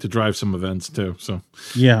would like to drive some events too. So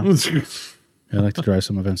yeah. I like to drive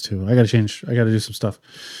some events too. I got to do some stuff.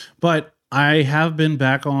 But I have been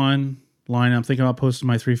back online. I'm thinking about posting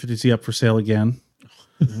my 350Z up for sale again.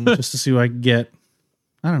 Just to see what I can get.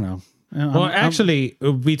 I don't know. Actually,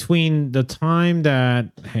 between the time that...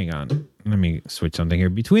 Hang on. Let me switch something here.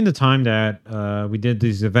 Between the time that we did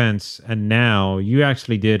these events and now, you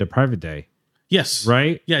actually did a private day. Yes.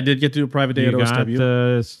 Right? Yeah, I did get to do a private day at OSW. You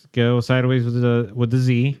got to go sideways with the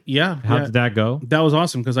Z. Yeah. How did that go? That was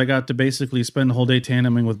awesome because I got to basically spend the whole day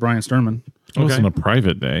tandeming with Brian Sturman. It wasn't a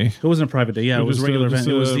private day. It wasn't a private day. Yeah, it was a regular event.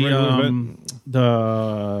 It was the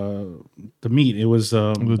meet. It was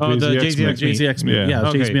the JZX meet. Yeah,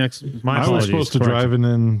 okay. JZX. I was supposed to drive and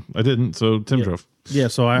then I didn't, so Tim drove. Yeah,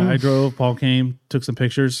 so I drove. Paul came, took some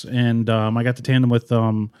pictures, and I got to tandem with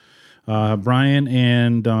Brian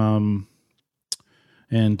and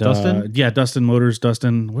Dustin? Dustin Motors.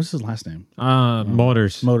 Dustin, what's his last name?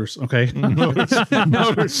 Motors. Okay.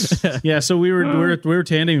 Motors. Yeah, so we were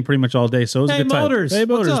tandeming pretty much all day. So it was a good time. Motors. Hey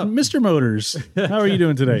Motors, What's up? Mr. Motors. How are you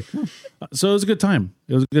doing today? So it was a good time.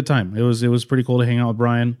 It was a good time. It was pretty cool to hang out with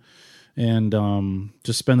Brian and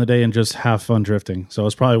just spend the day and just have fun drifting. So it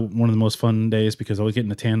was probably one of the most fun days because I was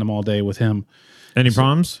getting a tandem all day with him. Any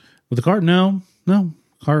problems with the car? No.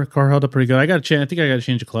 Car held up pretty good. I think I got to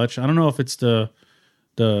change the clutch. I don't know if it's the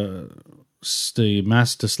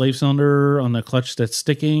master to slave cylinder on the clutch that's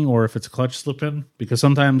sticking, or if it's a clutch slipping, because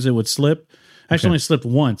sometimes it would slip. Actually, only slipped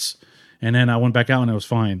once, and then I went back out and it was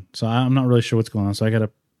fine. So I'm not really sure what's going on. So I got to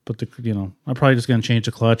put I'm probably just going to change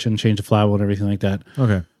the clutch and change the flywheel and everything like that.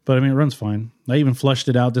 Okay. But I mean, it runs fine. I even flushed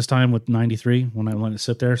it out this time with 93 when I let it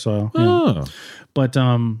sit there. So, but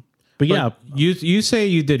yeah, you say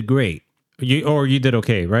you did great, you did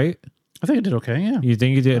okay, right? I think I did okay. Yeah. You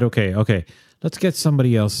think you did okay? Okay. Let's get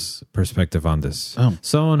somebody else's perspective on this. Oh.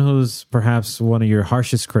 Someone who's perhaps one of your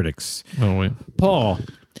harshest critics. Oh wait, Paul,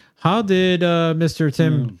 how did Mr.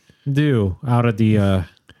 Tim do out of the?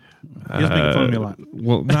 He was making fun of me a lot.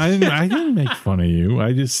 Well, I didn't make fun of you.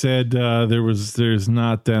 I just said there's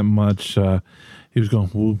not that much. He was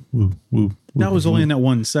going woo woo woo. That was only in that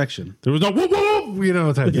one section. There was no woo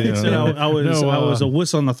woo, type thing. I was a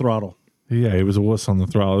wuss on the throttle. Yeah, he was a wuss on the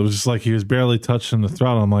throttle. It was just like he was barely touching the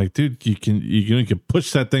throttle. I'm like, dude, you can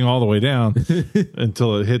push that thing all the way down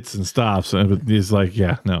until it hits and stops. And he's like,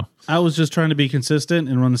 yeah, no. I was just trying to be consistent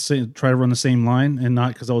and try to run the same line, and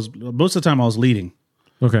not because most of the time I was leading.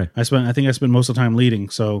 Okay. I think I spent most of the time leading,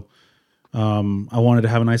 so I wanted to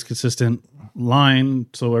have a nice consistent line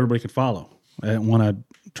so everybody could follow. I didn't want to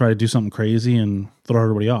try to do something crazy and throw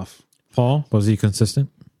everybody off. Paul, was he consistent?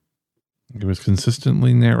 It was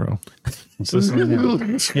consistently narrow. Consistently narrow.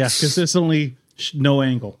 Yeah, consistently no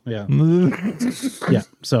angle. Yeah. Yeah.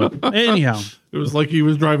 So anyhow, it was like he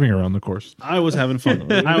was driving around the course. I was having fun.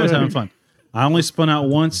 I only spun out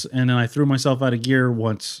once, and then I threw myself out of gear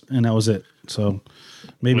once, and that was it. So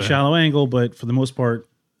maybe shallow angle, but for the most part,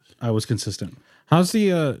 I was consistent. How's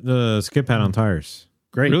the skid pad on tires?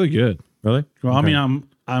 Great. Really good. Really? Well, okay.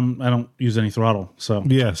 I mean, I don't use any throttle, so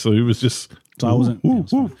yeah. So he was just. So I wasn't.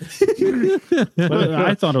 But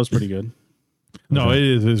I thought it was pretty good. No, it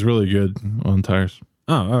is really good on tires.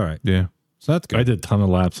 Oh, all right. Yeah. So that's good. I did a ton of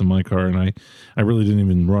laps in my car, and I really didn't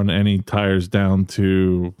even run any tires down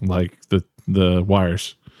to like the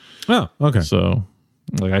wires. Oh, okay. So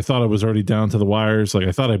like I thought I was already down to the wires. Like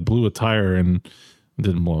I thought I blew a tire and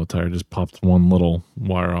didn't blow a tire, just popped one little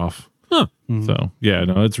wire off. Huh. Mm-hmm. So yeah,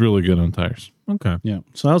 no, it's really good on tires. Okay. Yeah.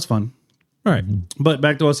 So that was fun. All right. But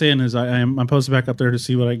back to what I was saying is I'm posted back up there to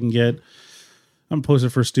see what I can get. I'm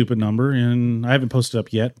posted for a stupid number, and I haven't posted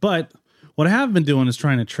up yet. But what I have been doing is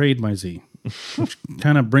trying to trade my Z, which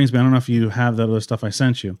kind of brings me. I don't know if you have that other stuff I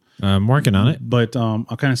sent you. I'm working on it. But I'll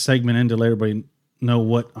kind of segment in to let everybody know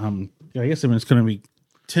what. I guess it's going to be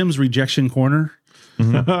Tim's rejection corner,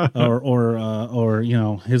 or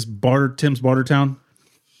his Tim's Barter Town.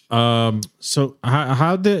 So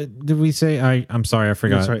how did we say? I'm sorry, I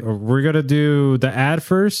forgot. Right. We're gonna do the ad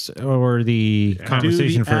first or the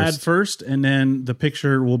conversation do the first? ad first, and then the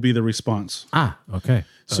picture will be the response. Okay.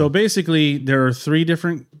 So basically, there are three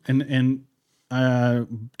different and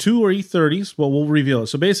two are E30s. Well, we'll reveal it.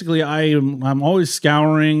 So basically, I'm always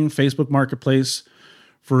scouring Facebook Marketplace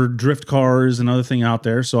for drift cars and other thing out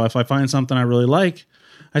there. So if I find something I really like,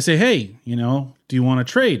 I say, hey, do you want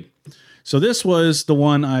to trade? So this was the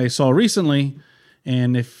one I saw recently,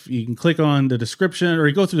 and if you can click on the description or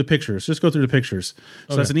you go through the pictures, just go through the pictures.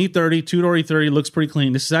 So that's an E30, two-door E30, looks pretty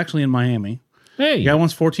clean. This is actually in Miami. Hey, the guy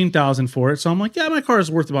wants $14,000 for it, so I'm like, yeah, my car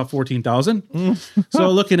is worth about $14,000. So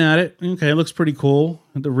looking at it, okay, it looks pretty cool.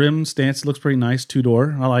 The rim stance looks pretty nice,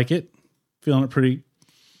 two-door. I like it, feeling it pretty.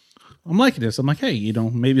 I'm liking this. I'm like, hey,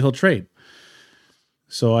 maybe he'll trade.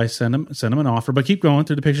 So I send him an offer, but keep going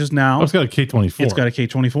through the pictures now. Oh, it's got a K24. It's got a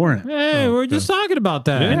K24 in it. Hey, we're just talking about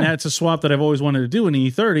that. And that's a swap that I've always wanted to do in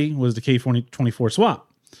the E30 was the K24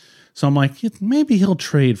 swap. So I'm like, maybe he'll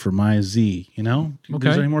trade for my Z, Okay. Is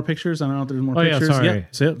there any more pictures? I don't know if there's more pictures. Yeah,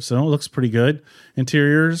 sorry. So it looks pretty good.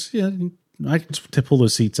 Interiors, yeah, I can pull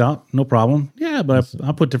those seats out. No problem. Yeah, but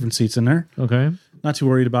I'll put different seats in there. Okay. Not too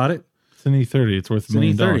worried about it. It's an E30. It's worth $1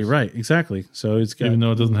 million. It's an E30, right? Exactly. So it's got, even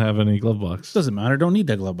though it doesn't have any glove box. Doesn't matter. Don't need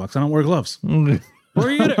that glove box. I don't wear gloves. Where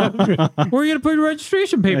are you gonna put your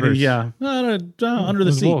registration papers? Yeah, under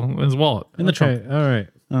the seat, in his wallet, in the trunk. All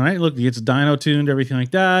right. Look, it's dyno tuned, everything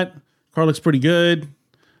like that. Car looks pretty good.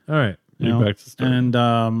 All right. Back to start.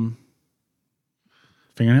 And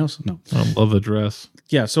fingernails? No. I love the dress.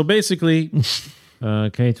 Yeah. So basically,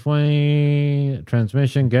 K20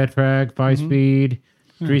 transmission, get track, 5-speed.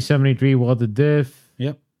 373 welded diff.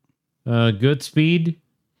 Yep. Good speed.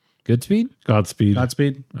 Godspeed.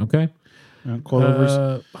 Godspeed. Okay.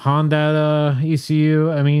 Coilovers. Honda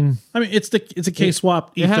ECU. I mean, it's a K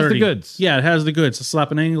swap E30. It has the goods. Yeah, it has the goods. So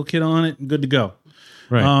slap an angle kit on it, and good to go.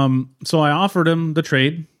 right. So I offered him the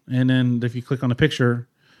trade, and then if you click on the picture,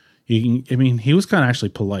 he was kind of actually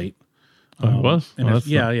polite. It was? And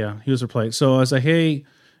yeah, he was polite. So I was like, hey,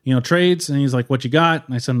 trades, and he's like, what you got?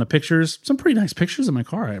 And I sent him the pictures, some pretty nice pictures of my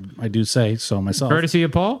car. I do say so myself. Courtesy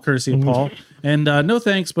of Paul. And no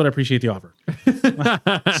thanks, but I appreciate the offer.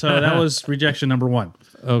 So that was rejection number 1.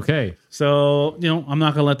 Okay. So I'm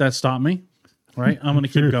not gonna let that stop me. Right, I'm going to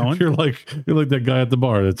keep going. You're like that guy at the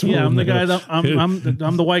bar. That's I'm the guy.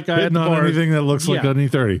 I'm the white guy at the bar. Anything that looks like an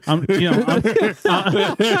E30.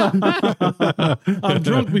 I'm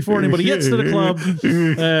drunk before anybody gets to the club,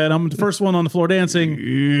 and I'm the first one on the floor dancing.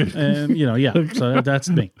 And so that's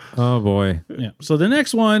me. Oh boy. Yeah. So the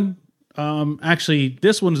next one, actually,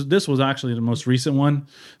 this was actually the most recent one.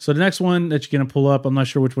 So the next one that you're going to pull up, I'm not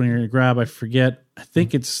sure which one you're going to grab. I forget. I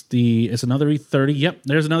think it's another E30. Yep,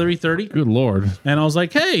 there's another E30. Good Lord. And I was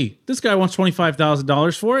like, hey, this guy wants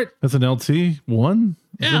 $25,000 for it. That's an LT one?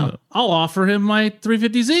 Yeah, I'll offer him my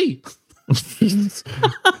 350Z.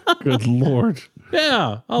 Good Lord.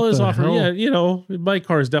 Yeah, I'll just offer. hell? Yeah, my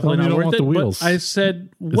car is definitely not worth it. The wheels. But I said,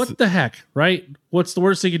 what the heck, right? What's the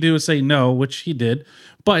worst he could do is say no, which he did.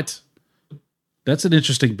 But that's an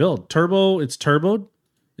interesting build. It's turboed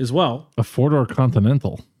as well. A 4-door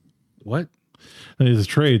Continental. What? It's a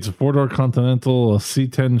trade. It's a 4-door Continental, a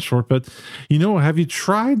C10 short bed. Have you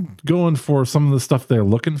tried going for some of the stuff they're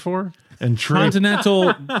looking for? And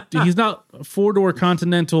Continental, he's not a 4-door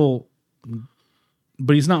Continental,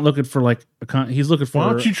 but he's not looking for he's looking for.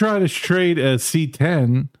 Why don't you try to trade a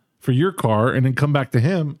C10 for your car and then come back to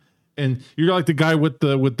him? And you're like the guy with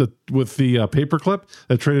the paperclip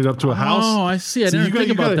that traded up to a house. Oh, I see. I didn't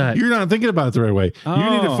think about that. You're not thinking about it the right way. Oh. You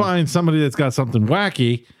need to find somebody that's got something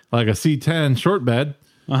wacky, like a C10 short bed.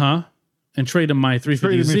 And trade him my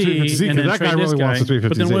 350Z. And then that guy trade really wants a 350Z.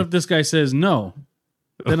 But then what if this guy says no?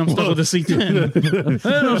 Then I'm stuck with a C10.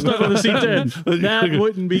 Then I'm stuck with a C10. That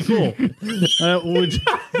wouldn't be cool.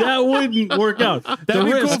 That wouldn't work out. That'd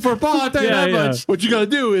be cool for Paul. I'll tell you that much. What you got to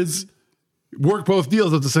do is work both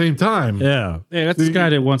deals at the same time. Yeah. Yeah, that's the guy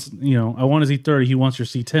that wants, I want his E30. He wants your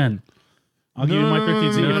C10. I'll give you my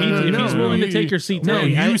 50Z. If he's willing to take your C10. No,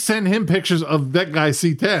 you send him pictures of that guy's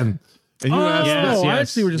C10. And you ask I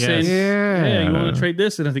see what you're saying. Yeah, you want to trade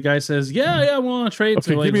this? And if the guy says, I want to trade.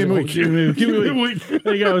 Okay, give me a week. Give me a week.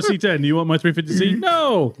 There you go, C10. Do you want my 350Z?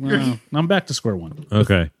 No. I'm back to square one.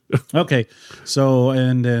 Okay. So,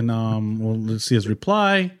 and then let's see his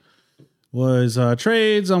reply was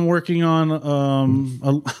trades. I'm working on a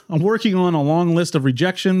long list of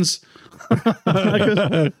rejections. It's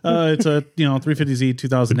a 350Z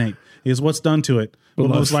 2008. Is what's done to it? Well,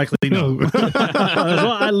 most likely no.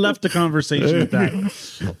 I left the conversation with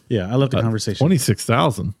that. Yeah, I left the conversation.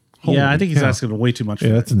 26,000. Yeah, I think he's asking way too much. For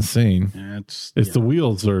that's insane. Yeah, the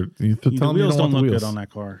wheels are. The wheels don't look good on that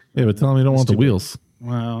car. Yeah, but tell him you don't want the wheels.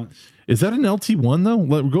 Well, is that an LT1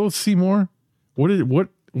 though? Go see more. What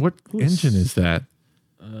engine is that?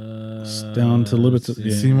 Down to a little bit.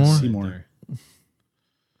 Seymour.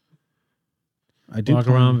 I do walk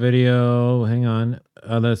around video. Hang on.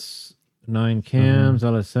 That's 9 cams.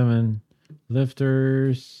 LS7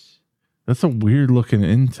 lifters. That's a weird looking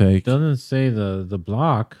intake. Doesn't say the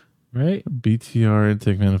block, right? BTR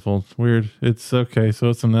intake manifold. Weird. It's okay. So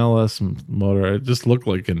it's an LS motor. It just looked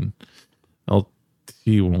like an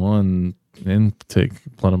LT1 intake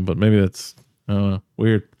plenum, but maybe that's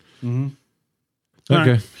weird. Mm-hmm.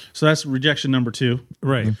 Okay. Right. So that's rejection number 2.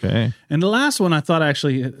 Right. Okay. And the last one I thought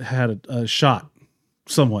actually had a shot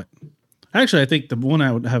somewhat. Actually, I think the one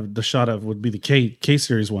I would have the shot of would be the K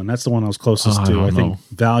series one. That's the one I was closest to. I think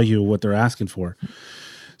value what they're asking for.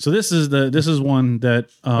 So this is one that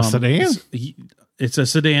a sedan. It's a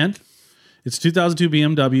sedan. It's 2002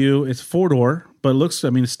 BMW. It's 4-door, but it looks.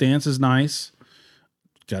 The stance is nice.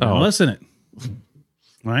 Got LS in it,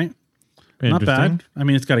 right? Not bad.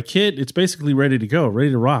 It's got a kit. It's basically ready to go,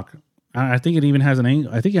 ready to rock. I think it even has an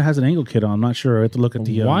angle. I think it has an angle kit on. I'm not sure. I have to look at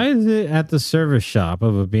the. Why is it at the service shop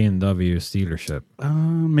of a BMW dealership?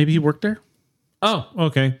 Maybe he worked there. Oh,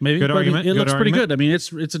 okay. Maybe. Good argument. It looks pretty good.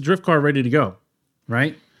 It's a drift car ready to go,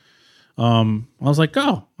 right? I was like,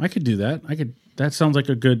 I could do that. That sounds like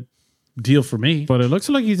a good deal for me. But it looks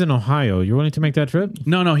like he's in Ohio. You're willing to make that trip?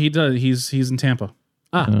 No, he does. He's in Tampa.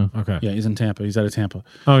 Okay. Yeah, he's in Tampa. He's out of Tampa.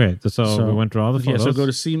 Okay, so we went through all the photos. Yeah, so go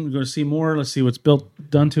to see more. Let's see what's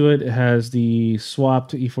done to it. It has the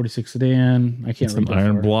swapped E46 sedan. I can't remember. An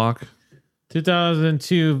iron block.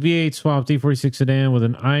 2002 V8 swapped E46 sedan with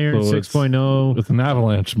an iron 6.0 with an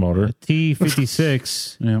avalanche motor.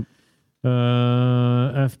 T56. Yeah.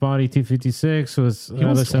 F body 256 was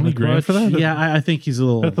wants 20 grand for that? Yeah, I think he's a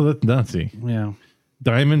little. That's nutsy. Yeah.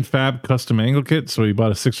 Diamond Fab custom angle kit. So he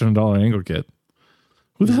bought a $600 angle kit.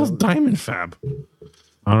 Who the hell's Diamond Fab?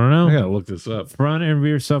 I don't know. I gotta look this up. Front and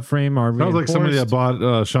rear subframe are Sounds like somebody that reinforced.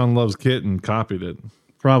 bought Sean Love's kit and copied it.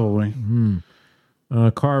 Probably.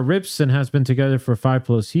 Car rips and has been together for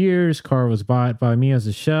 5+ years. Car was bought by me as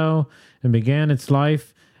a shell and began its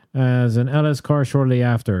life as an LS car shortly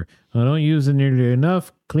after. I don't use it nearly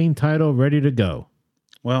enough. Clean title, ready to go.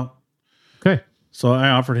 Well, Okay. so I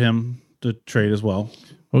offered him to trade as well.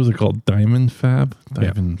 What was it called? Diamond Fab?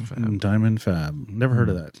 Diamond Fab. Diamond Fab. Never heard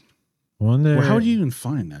of that. Wonder. Well, how would you even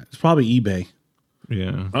find that? It's probably eBay.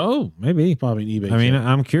 Yeah. Oh, maybe. Probably an eBay. I mean, kit.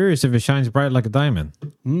 I'm curious if it shines bright like a diamond.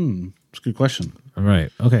 It's a good question. All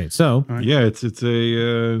right. Okay. So, Yeah, it's a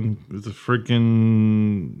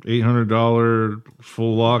freaking $800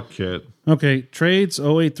 full lock kit. Okay, trades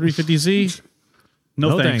 08350Z.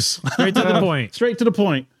 No, thanks. Straight to the point. Straight to the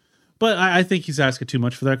point. But I think he's asking too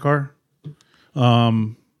much for that car.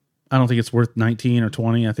 I don't think it's worth 19 or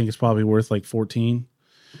 20. I think it's probably worth like 14.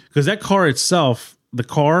 Because that car itself, the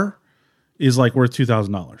car is like worth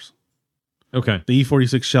 $2,000. Okay. The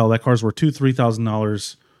E46 shell, that car's worth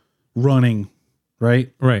 $3,000 running,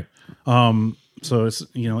 right? Right. So it's,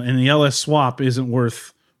 and the LS swap isn't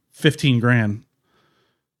worth 15 grand.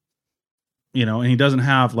 And he doesn't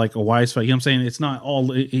have like a wise fight. You know what I'm saying? It's not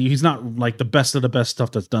he's not like the best of the best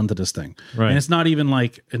stuff that's done to this thing. Right. And it's not even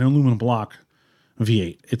like an aluminum block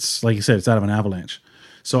V8. It's like you said, it's out of an Avalanche.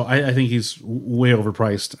 So I think he's way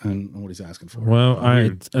overpriced in what he's asking for.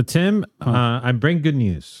 Well, Tim, I bring good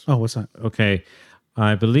news. Oh, what's that? Okay.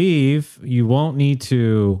 I believe you won't need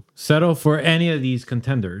to settle for any of these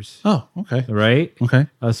contenders. Oh, okay. Right? Okay.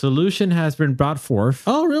 A solution has been brought forth.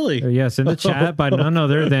 Oh, really? Yes, in the chat by none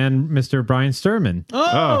other than Mr. Brian Sturman.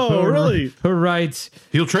 Oh, really? Who writes,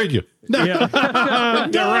 He'll trade you. yeah,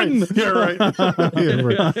 Done. Yeah, right. Yeah,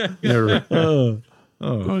 right. Yeah, right.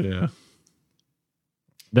 Oh, yeah.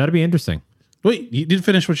 that'd be interesting. Wait, you didn't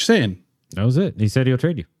finish what you're saying. That was it. He said he'll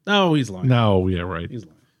trade you. Oh, he's lying. No, yeah, right. He's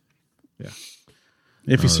lying. Yeah.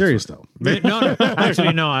 If he's serious, though. No,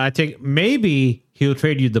 actually, no. I take maybe he'll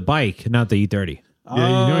trade you the bike, not the E30.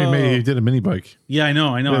 Yeah, he did a mini bike. Yeah, I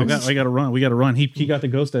know. I got to run. We got to run. He got the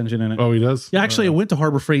Ghost engine in it. Oh, he does? Yeah, actually, I went to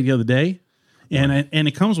Harbor Freight the other day, and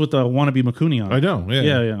it comes with a wannabe Makuni on it. I know.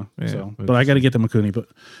 Yeah. Yeah. So, but I got to get the Makuni. But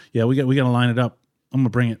yeah, we got to line it up. I'm gonna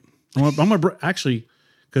bring it. I'm gonna actually,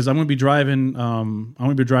 because I'm gonna be driving. I'm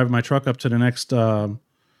gonna be driving my truck up to the next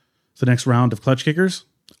round of Klutch Kickers.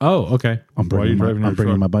 Oh, okay. I'm Why are you driving your I'm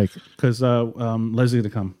bringing truck? my bike because Leslie to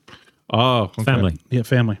come. Oh, okay. Family. Yeah,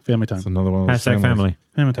 family time. That's another one of those Hashtag family.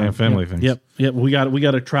 Family time. Yeah, family Yep. things. Yep. We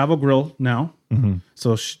got a travel grill now.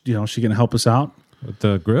 So she gonna help us out. With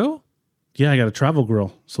the grill? Yeah, I got a travel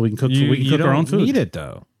grill so we can cook. We can cook our own food. Need it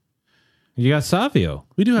though. You got Savio.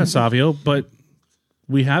 We do have Savio, but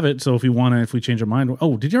we have it. So if we change our mind.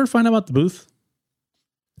 Oh, did you ever find out about the booth?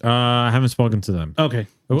 I haven't spoken to them. Okay.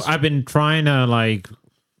 I've been trying to like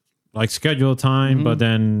schedule time, but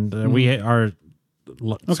then our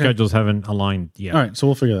schedules haven't aligned yet. All right. So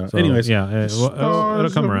we'll figure that out. So, Anyways. yeah, it'll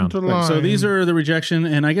come around. So these are the rejection.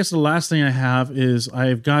 And I guess the last thing I have is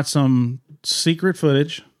I've got some secret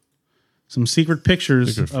footage, some secret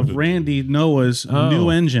pictures of Randy Noah's new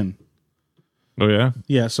engine. Oh, yeah?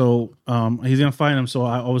 Yeah, so he's going to find them. So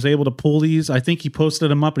I was able to pull these. I think he posted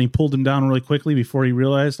them up and he pulled them down really quickly before he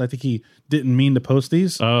realized. I think he didn't mean to post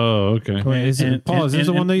these. Oh, okay. Wait, is this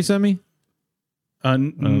the one that you sent me?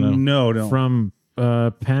 No. From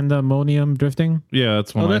Pandemonium Drifting? Yeah,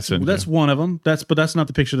 that's one I sent. That's one of them. But that's not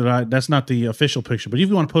the picture that's not the official picture. But if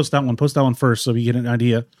you want to post that one first so we get an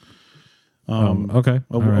idea Okay.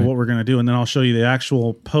 of what we're going to do. And then I'll show you the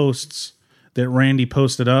actual posts that Randy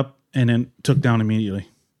posted up and then took down immediately.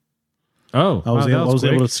 Oh, I was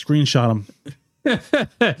able to screenshot them.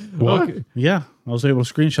 What? Okay. Yeah, I was able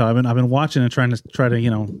to screenshot. I've been watching and trying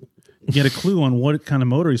to get a clue on what kind of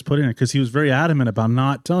motor he's put in it because he was very adamant about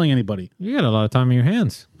not telling anybody. You got a lot of time in your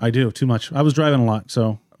hands. I do too much. I was driving a lot,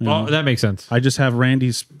 so Oh, that makes sense. I just have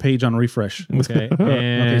Randy's page on refresh. Okay.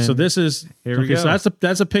 Okay, so this is Here we go. So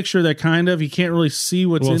that's a picture that kind of you can't really see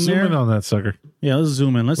what's Well, in zoom there. in on that sucker. Yeah, let's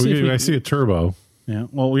zoom in. Let's see if I see a turbo. Yeah.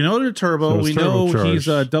 Well, we know they're turbo. So it's we know turbocharged.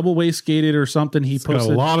 he's double wastegated or something. He It's got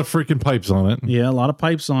posted a lot of freaking pipes on it. Yeah, a lot of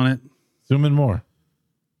pipes on it. Zoom in more.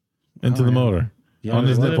 Into the motor. Yeah, on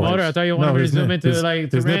his the nipples. motor, I thought you wanted me to zoom into his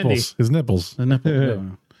Randy. nipples. His nipples. The nipple.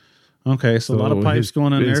 Yeah. Okay, so a lot of pipes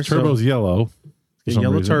going on there. His turbo's yellow. for some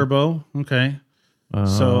Yellow reason. turbo. Okay.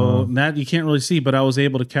 So that you can't really see, but I was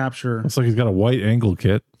able to capture. Looks like he's got a white angle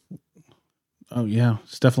kit. Oh yeah,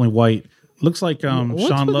 it's definitely white. Looks like What's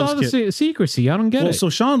Sean with all Love's the kit. secrecy? I don't get Well, it. so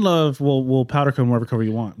Sean Love will powder coat whatever cover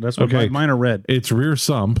you want. That's what Okay. mine are red. It's rear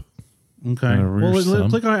sump. Okay. rear Well,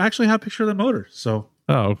 sump. look, I actually have a picture of the motor. So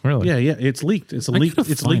Oh, really? yeah, it's leaked. It's leaked.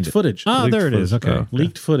 gotta It's find leaked it. footage. Oh, Leaked there it is. footage. Okay.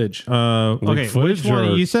 Leaked footage. Okay, footage which one?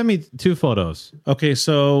 or- You sent me 2 photos. Okay,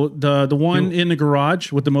 so the one in the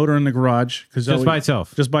garage with the motor in the garage Just by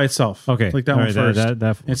itself. just by itself. Okay. Click that All one right, first,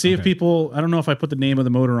 that- and see if okay. people. I don't know if I put the name of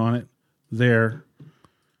the motor on it there.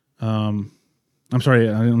 I'm sorry,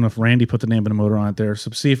 I don't know if Randy put the name of the motor on it there.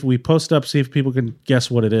 So see if we post up, see if people can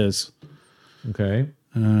guess what it is. Okay.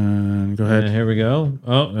 Go And ahead. here we go.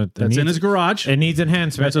 Oh, That's in his garage. It needs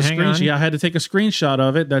enhancement. That's a Hang on. screenshot. Yeah, I had to take a screenshot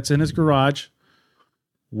of it. That's in his garage.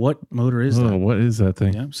 What motor is Oh, that? what is that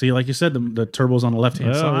thing? Yeah. See, like you said, the turbo's on the left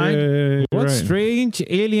hand Oh, side. yeah, What right. strange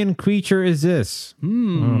alien creature is this?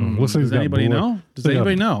 Looks like Does anybody know? Does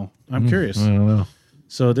anybody know? I'm curious. I don't know.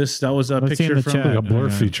 So that was a Let's see in picture the from. chat. Like a blur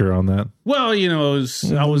feature on that. Well,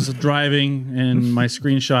 I was driving, and my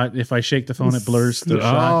screenshot. If I shake the phone, it blurs the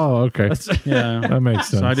shot. Oh, okay. Yeah, That makes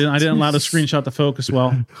sense. so I didn't allow the screenshot to focus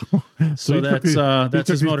well. So You took these- you that's took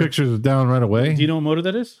his these motor. pictures down right away. Do you know what motor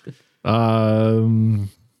that is?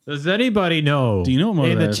 Does anybody know? Do you know what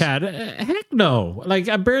motor in that the is? chat? Heck no. Like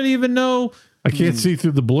I barely even know. I can't see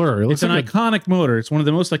through the blur. It looks It's an like iconic motor. It's one of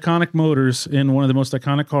the most iconic motors in one of the most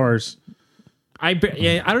iconic cars. I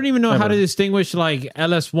don't even know how to distinguish like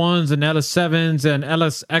LS1s and LS7s and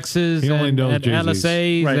LSXs He only and knows JZs.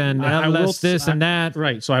 LSAs Right. and I will- LS this and that.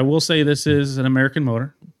 Right. So I will say this is an American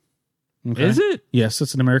motor. Okay. Is it? Yes,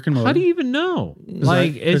 it's an American motor. How do you even know?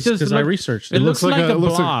 Like it's just because I look- researced It it. looks like a it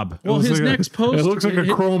looks blob. Well, looks his like next post. It looks like a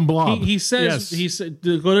chrome blob. He says Yes. he said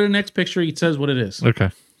go to the next picture. He says what it is. Okay.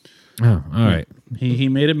 Oh, all right. He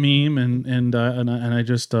made a meme and I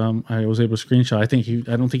just I was able to screenshot.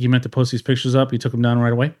 I don't think he meant to post these pictures up. He took them down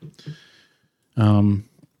right away.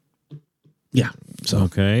 Yeah. So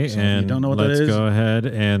Okay, so if you and don't know what that let's is- go ahead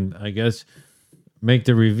and I guess make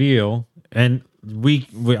the reveal. And we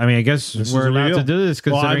I mean, I guess This is we're a allowed reveal. to do this.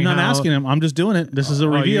 Well, I'm considering not how- asking him. I'm just doing it. This is a Oh,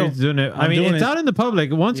 reveal. you're doing it. I I'm mean, doing it's it. out in the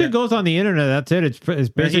public. Once Yeah. it goes on the internet, that's it. It's But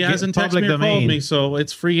basically he hasn't texted public me or called domain. me, so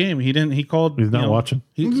it's free game. He didn't. He called. He's not watching.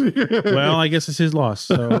 Well, I guess it's his loss.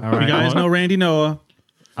 So you right. guys know Randy Noah.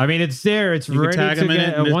 I mean, it's there. It's You can ready tag to him in get.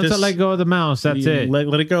 it, and Once I this- let go of the mouse, that's it. Let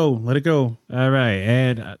it go. Let it go. All right,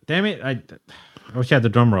 and damn it, I wish I had the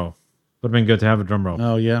drum roll. Would have been good to have a drum roll.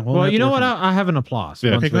 Oh yeah. well, you know what? I have an applause.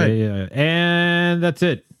 Yeah. Once Okay, go we- yeah. And that's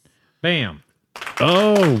it. Bam.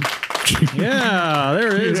 Oh. Yeah,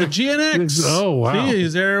 there it is. A GNX. Oh, wow. See,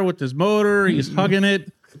 he's there with his motor. He's hugging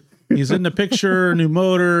it. He's in the picture. New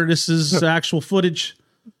motor. This is actual footage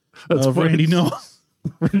of Randy Noah.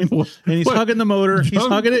 And he's hugging the motor. He's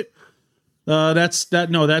hugging it. That's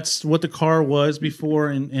what the car was before,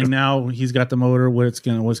 and now he's got the motor. What's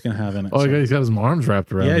gonna have in it? Oh, So- he's got his arms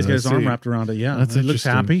wrapped around. yeah, he's it. got his I arm see. wrapped around it. Yeah, That's he looks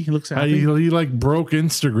interesting. happy. He looks happy. He like broke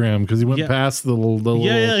Instagram because he went Yeah. past the little.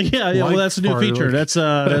 Yeah. Well, like that's a new part. feature. Like, That's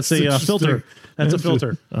a interesting. filter. That's a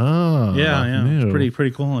filter. Oh, Yeah. new. It's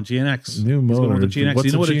pretty cool on GNX. New He's going motor. with the GNX. What's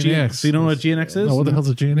You know a what a GNX? GNX? You know what a GNX is? No, what the hell's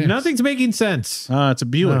a GNX? Nothing's making sense. It's a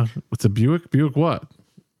Buick What's a Buick? Buick what?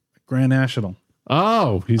 Grand National.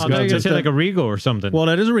 Oh, he's I thought got you were gonna just say like a Regal or something. Well,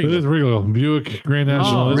 that is a it Regal. is real Buick Grand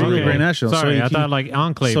National. oh, is Regal real. Grand National. Sorry, So I he- thought like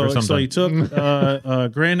Enclave or something. So he took a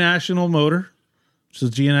Grand National motor, which is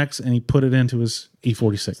GNX, and he put it into his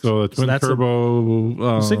E46. So the twin that's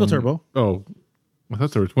turbo, single turbo. Oh, I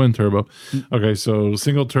thought there was twin turbo. Okay, so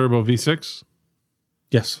single turbo V6.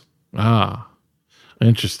 Yes. Ah,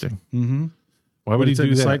 interesting. Mm-hmm. Why would he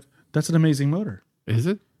do that? That's an amazing motor. Is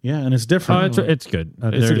it? Yeah, and it's different. it's good.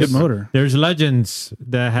 It's a good motor. There's legends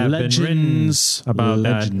that have been Legends. written about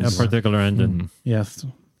Legends. that particular engine. Yes.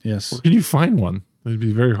 Yes. Where can you find one? It'd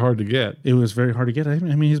be very hard to get. It was very hard to get. I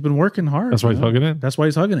mean, he's been working hard. That's why he's you know? hugging it. That's why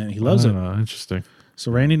he's hugging it. He loves it. Interesting.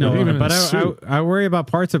 So Randy Noah. even- But suit. I worry about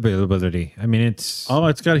parts availability. I mean, it's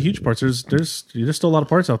It's got huge parts. There's still a lot of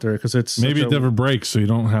parts out there because it's Maybe such it never breaks, so you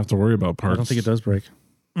don't have to worry about parts. I don't think it does break.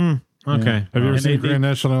 okay. Have you ever And seen they- Grand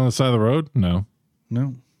National on the side of the road? No.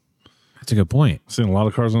 No. That's a good point. I've seen a lot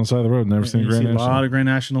of cars on the side of the road. Never seen You Grand see a National. lot of Grand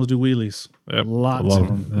Nationals do wheelies. Yep. Lots A lot of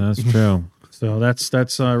them. That's true. So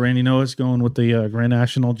that's Randy Noah's going with the Grand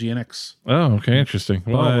National GNX. Oh, okay, interesting.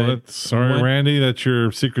 Well, But sorry, when- Randy, that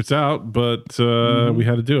your secret's out, but we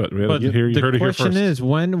had to do it. We had But to hear you heard the it here question first. is,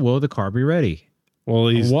 when will the car be ready? Well,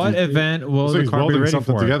 What event will looks like the he's car be welding ready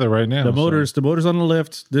something for? together right now. The motor's on the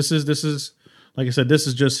lift. This is like I said, this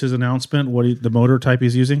is just his announcement. The motor type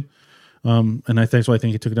he's using, and that's why I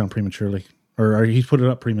think he took it down prematurely, or he put it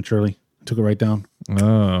up prematurely, took it right down.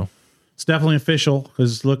 Oh, It's definitely official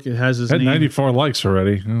because look, it has his Had name. 94 likes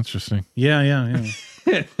already. Interesting. Yeah.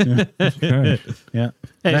 Okay. Yeah.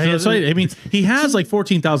 Hey, so- I mean, he has like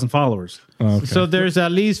 14,000 followers. Okay. So there's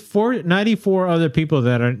at least 94 other people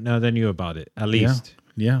that are that knew about it. At least.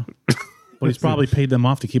 Yeah. But he's probably paid them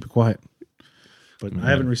off to keep it quiet. But I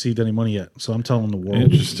haven't received any money yet, so I'm telling the world.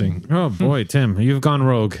 Interesting. Oh boy, Tim, you've gone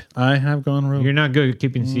rogue. I have gone rogue. You're not good at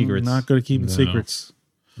keeping secrets. Not good at keeping secrets.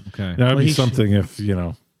 Okay. That would be he something if,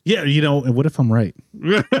 Yeah, what if I'm right?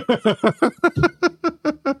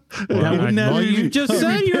 Well, you just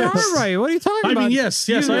said you are right. What are you talking I about? mean, yes,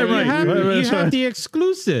 I am right. You have the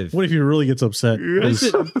exclusive. What if he really gets upset? This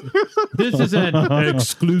is an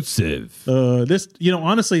exclusive.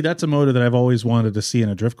 Honestly, that's a motor that I've always wanted to see in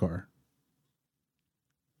a drift car.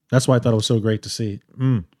 That's why I thought it was so great to see.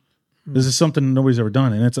 This is something nobody's ever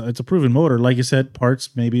done, and it's a proven motor. Like you said,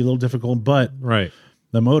 parts may be a little difficult, but Right.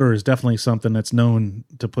 the motor is definitely something that's known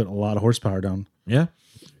to put a lot of horsepower down. Yeah.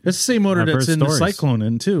 It's the same motor I've that's heard in the stories. Cyclone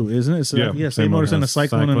in too, isn't it? So, Yeah, same motor's in the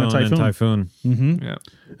Cyclone and the Typhoon. Yeah.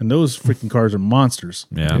 And those freaking cars are monsters.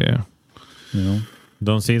 Yeah. Yeah. You know?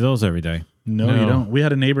 Don't see those every day. No, you don't. We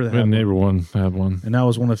had a neighbor that We had had a one, neighbor one had one. and that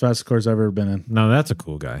was one of the fastest cars I've ever been in. No, that's a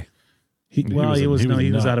cool guy. He was a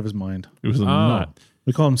out nut. of his mind. It was a nut.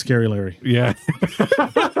 We call him Scary Larry. Yeah.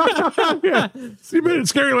 Yeah. You made it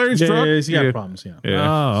Scary Larry's truck? He's got problems. Yeah.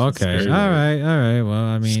 Oh, okay. Scary All Larry. right. Well,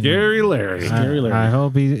 I mean, Scary Larry. Scary Larry. I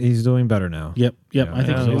hope he's doing better now. Yep. I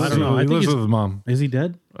think so. I don't know. I He think lives he's, with his mom. is he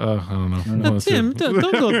dead? I don't know. Tim, don't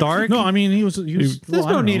go dark. No, I mean he was. There's well, I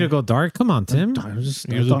no don't need know. to go dark. Come on, Tim. I was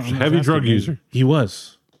just, He was a heavy drug user. He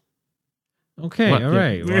was. Okay, What? all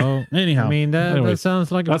right. Well, Anyhow, I mean that Anyways,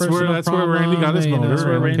 sounds like a that's where- personal that's where Randy got his problem, motor. that's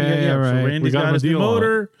where Randy okay, got. all So right. Randy's We got got him a his new deal on it.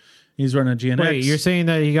 motor. He's running a GNX. Wait, you're saying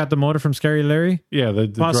that he got the motor from Scary Larry? Yeah, the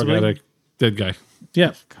drug Possibly. addict, dead guy.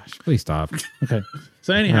 Yeah. Gosh, please stop. Okay.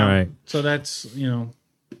 So anyhow, All right. so that's the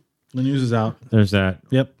news is out. There's that.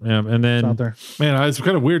 Yep. Yeah, and It's out then there. Man, it's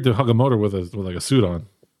kind of weird to hug a motor with like a suit on.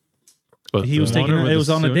 But He was taking. with It the was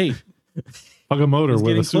on a suit. date. hug a motor He's with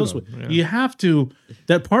getting a suit close on. with. Yeah. You have to.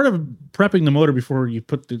 That part of prepping the motor before you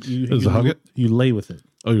put the. Is it hug it? You lay with it.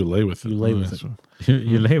 Oh, you lay with it. You lay Oh, with that's it. right.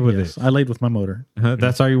 you lay with Yes, I laid with my motor. it.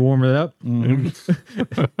 That's how you warm it up.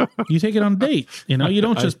 You take it on a date. You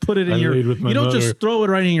don't just put it in I your. laid with my You don't motor. just throw it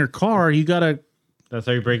right in your car. You gotta That's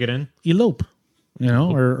how you break it in. elope.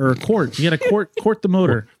 Or court. You gotta court the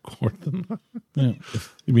motor. Quart them. Yeah.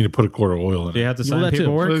 You mean to put a quart of oil in Do you it? have to Well, sign that too.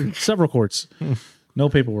 paperwork? Several courts. No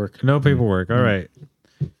paperwork. No paperwork. All right.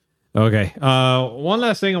 Okay. One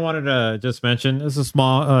last thing I wanted to just mention. It's a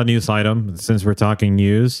small news item since we're talking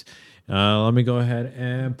news. Let me go ahead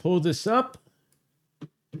and pull this up.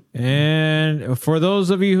 And for those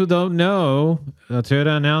of you who don't know,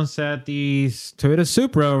 Toyota announced that the Toyota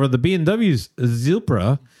Supra or the BMW's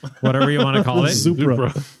Supra, whatever you want to call it,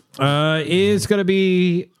 Supra. is going to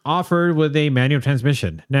be offered with a manual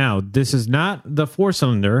transmission. Now, this is not the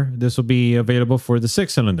 4-cylinder. This will be available for the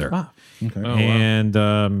 6-cylinder. Okay. And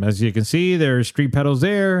as you can see, there's street pedals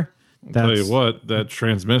there. Tell you what, that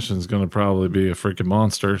transmission is going to probably be a freaking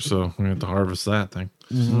monster. So we have to harvest that thing.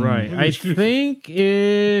 Right. I think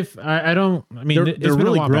if I don't, I mean, They're it's been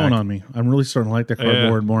really a while growing back. on me. I'm really starting to like that car Yeah.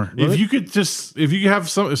 more and more. If you could have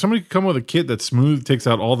if somebody could come with a kit that's smooth, takes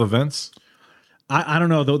out all the vents. I don't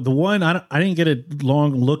know. The one, I didn't get a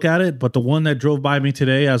long look at it, but the one that drove by me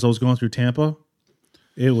today as I was going through Tampa,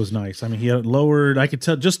 it was nice. I mean, he had it lowered. I could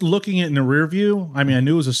tell just looking at it in the rear view. I mean, I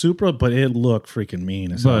knew it was a Supra, but it looked freaking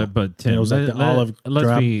mean. As hell. But Tim, it was like the olive. let's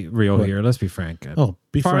drop. be real What? here. Let's be frank. Oh,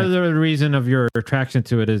 be Part frank. of the reason of your attraction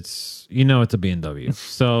to it is, it's a BMW.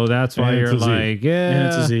 So that's why And it's you're a Z. like, yeah. And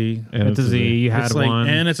it's a Z. And It's a Z. You had It's like, one.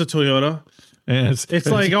 and it's a Toyota. And It's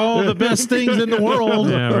like all the best things in the world.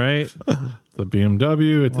 yeah, right? the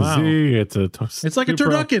BMW, it's Wow. a Z, it's a It's like a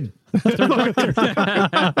Supra. turducken.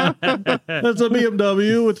 That's a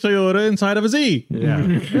BMW with Toyota inside of a Z. Yeah.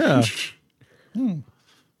 Yeah.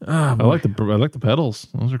 I like the pedals.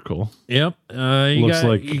 Those are cool. Yep. Looks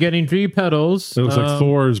like- you're getting 3 pedals. It looks like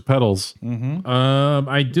Thor's pedals.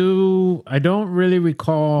 I don't really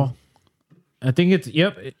recall. I think it's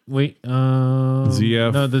wait.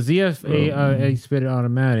 ZF. No, the ZF split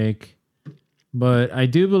automatic. But I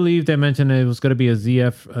do believe they mentioned it was going to be a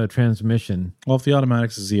ZF transmission. Well, if the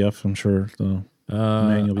automatic's a ZF, I'm sure the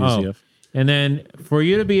manual will be ZF. And then for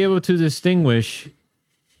you to be able to distinguish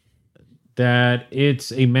that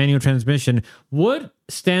it's a manual transmission, what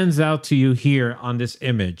stands out to you here on this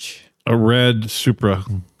image? A red Supra.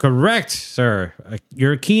 Correct, sir.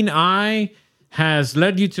 Your keen eye has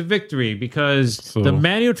led you to victory because the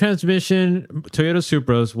manual transmission Toyota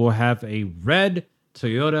Supras will have a red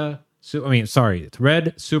Toyota It's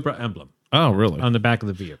red Supra emblem Oh, really? on the back of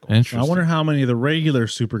the vehicle. Interesting. I wonder how many of the regular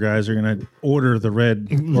super guys are going to order the red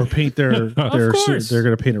or paint their course. they're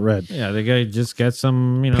going to paint it red. Yeah, they gotta just get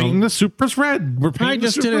some, Painting the Supras red. We're painting the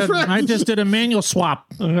Supras red. I just did a manual swap.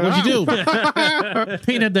 What'd you do?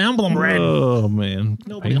 Painted the emblem red. Oh, man.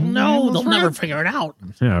 Nobody will know. They'll never figure it out.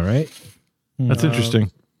 Yeah, right. That's interesting.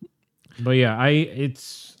 But yeah,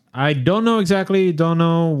 I don't know exactly. Don't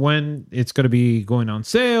know when it's gonna be going on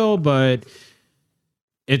sale, but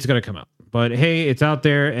it's gonna come out. But hey, it's out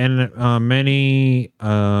there, and many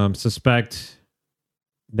suspect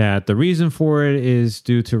that the reason for it is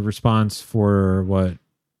due to response for what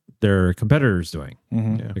their competitor's doing.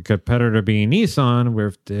 Mm-hmm. The competitor being Nissan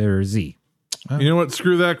with their Z. You know what?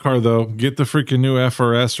 Screw that car, though. Get the freaking new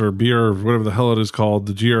FRS or BR or whatever the hell it is called,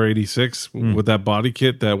 the GR86 with that body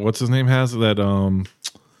kit that what's his name has that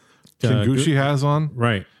Kengushi has on.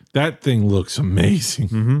 Right. That thing looks amazing.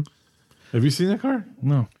 Mm-hmm. Have you seen that car?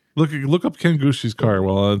 No. Look up Kengushi's car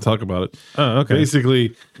while I talk about it. Oh, okay.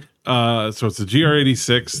 Basically, so it's the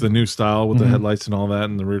GR86, the new style with the headlights and all that,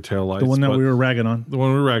 and the rear tail lights. The one that we were ragging on. The one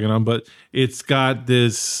we were ragging on, but it's got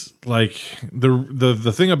this like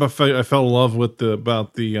the thing about I fell in love with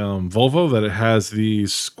about the Volvo, that it has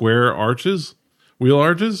these square arches, wheel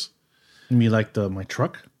arches. You mean like my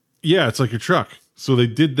truck? Yeah, it's like your truck. So they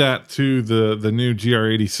did that to the new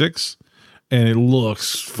GR86, and it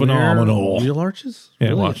looks phenomenal. Wheel arches? Yeah,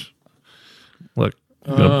 Really? watch. Look.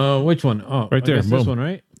 Which one? Oh, Right there, I guess this boom. one,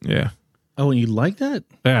 right? Yeah. Oh, and you like that?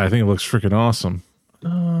 Yeah, I think it looks freaking awesome.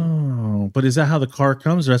 Oh, but is that how the car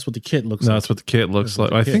comes, or that's what the kit looks No, like? that's what the kit looks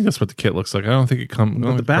like. I think that's what the kit looks like. I don't think it comes.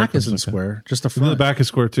 But the back isn't square, just the No, front. the back is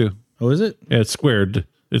square too. Oh, is it? Yeah, it's squared.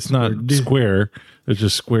 It's not square. It's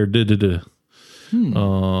just square.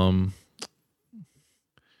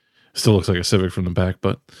 Still looks like a Civic from the back,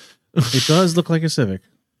 but It does look like a Civic.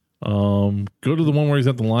 go to the one where he's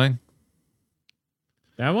at the line.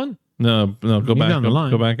 That one? No, go He's back. on the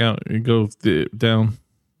line. Go back out. You go down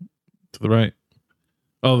to the right.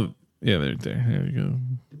 Oh, yeah, there you go.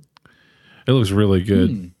 It looks really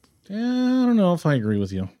good. Yeah, I don't know if I agree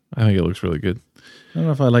with you. I think it looks really good. I don't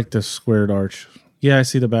know if I like this squared arch. Yeah, I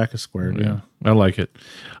see the back is squared. Yeah. I like it.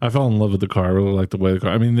 I fell in love with the car. I really like the way the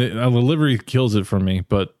car. I mean, the livery kills it for me,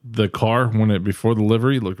 but the car before the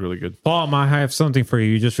livery looked really good. Paul, I have something for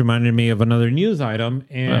you. You just reminded me of another news item,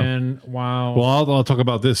 and wow. Well, I'll talk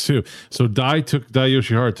about this too. So Dai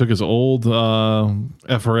Yoshihara took his old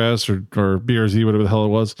FRS or BRZ, whatever the hell it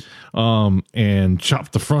was, and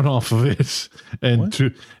chopped the front off of it,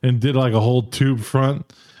 and did like a whole tube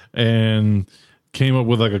front, and came up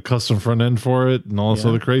with like a custom front end for it and all this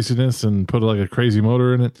other craziness, and put like a crazy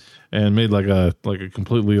motor in it, and made like a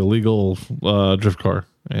completely illegal drift car,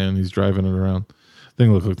 and he's driving it around.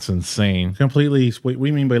 Thing looks insane. Completely. What do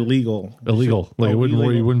you mean by legal? Illegal. Like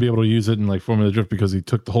illegal? you wouldn't be able to use it in like Formula Drift because he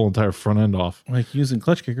took the whole entire front end off. Like using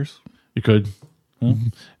clutch kickers. You could.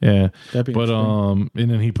 Yeah. That'd be But interesting.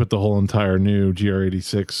 and then he put the whole entire new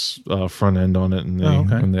GR86 front end on it, and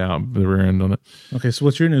the rear end on it. Okay, so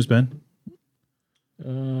what's your news, Ben?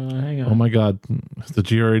 Hang on. Oh my god. The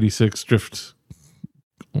GR86 Drift.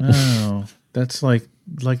 Oh, that's like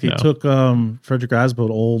they took Frederick Asbo's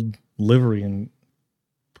old livery and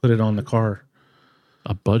put it on the car.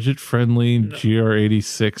 A budget friendly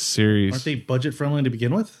GR86 series. Aren't they budget friendly to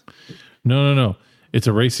begin with? No. It's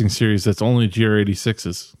a racing series that's only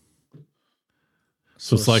GR86s.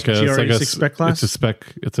 So it's like GR86 a spec class?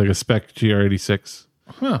 It's like a spec GR86.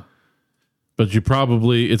 Huh. But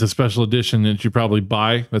it's a special edition that you probably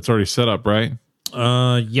buy that's already set up, right?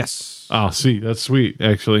 Yes. Oh, see, that's sweet,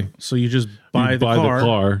 actually. So you just buy, You the,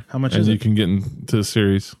 car. How much is and it? you can get into the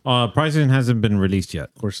series. Pricing hasn't been released yet,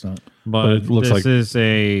 Of course not. but it looks this like- is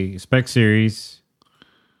a spec series,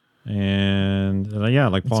 and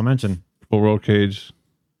like Paul mentioned, Full roll cage.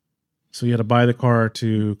 So you had to buy the car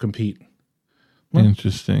to compete.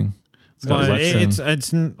 Interesting. It's got but Lexan.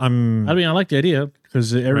 it's I'm I mean, I like the idea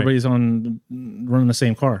because everybody's running the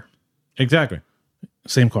same car. exactly.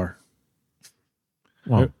 Same car.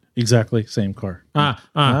 Well, Exactly. Same car. yeah.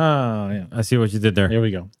 I see what you did there. There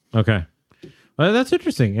we go. Okay. Well, that's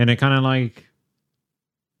interesting. And it kind of like,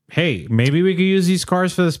 hey, maybe we could use these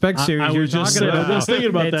cars for the spec series I you're was just talking about. thinking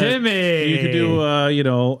about Hey, that. Timmy. You could do,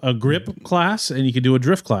 a grip class and you could do a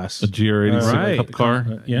drift class. A GR86 Right. cup car.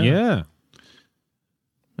 Yeah.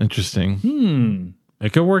 Interesting.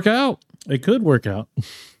 It could work out. It could work out.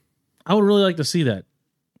 I would really like to see that.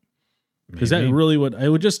 Because that Maybe. really would, I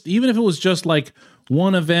would just, even if it was just like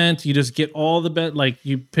one event, you just get all the like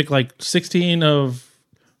you pick like 16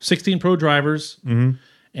 pro drivers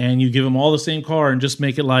and you give them all the same car and just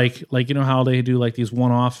make it like, you know how they do like these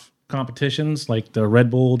one-off competitions, like the Red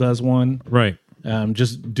Bull does one. Right.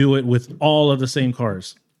 Just do it with all of the same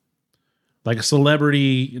cars, like a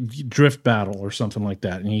celebrity drift battle or something like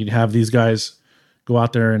that. And you'd have these guys go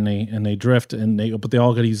out there and they drift but they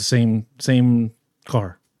all got to use the same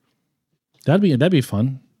car. That'd be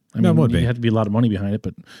fun. I mean, would be. You had to be a lot of money behind it,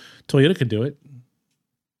 but Toyota could do it.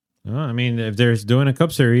 I mean, if there's doing a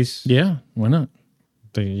Cup Series, Yeah, why not?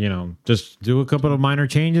 just do a couple of minor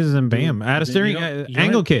changes and bam, add a steering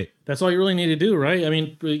angle kit. That's all you really need to do, right? I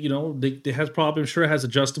mean, they has probably, I'm sure it has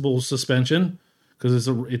adjustable suspension because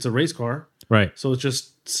it's a race car. Right. So it's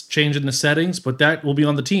just changing the settings, but that will be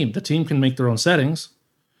on the team. The team can make their own settings,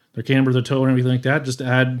 their camber, their toe, and everything like that. Just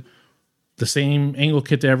add the same angle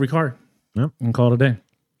kit to every car. Yep. And call it a day.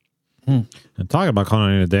 And talking about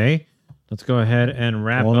calling it a day, let's go ahead and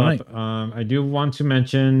wrap All up. I do want to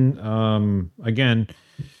mention, again,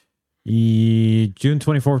 June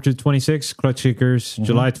 24th to 26th, Klutch Kickers.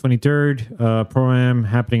 July 23rd, Pro-Am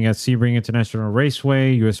happening at Sebring International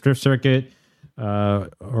Raceway, U.S. Drift Circuit.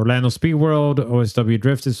 Orlando Speed World, OSW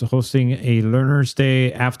Drift is hosting a Learner's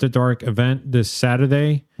Day After Dark event this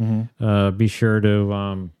Saturday. Be sure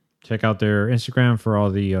to check out their Instagram for all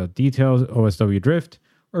the details, OSW Drift.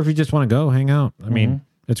 Or if you just want to go, hang out. I mean,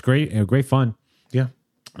 it's great. Great fun. Yeah.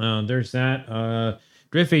 There's that.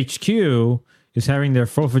 Drift HQ is having their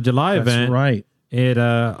 4th of July event. Right. At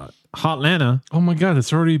Hotlanta. Oh my God,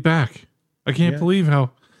 it's already back. I can't believe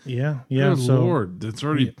how. Yeah. Good So Lord, it's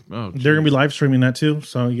already. Oh, they're going to be live streaming that too.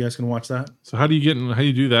 So you guys can watch that. So how do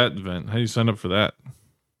you do that event? How do you sign up for that?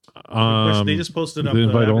 They just posted up the the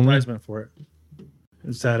invite only? advertisement for it.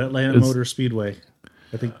 It's at Atlanta Motor Speedway.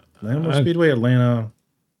 I think Atlanta Motor Speedway, Atlanta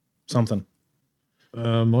something.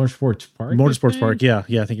 Motorsports Park. Motorsports Park. Yeah.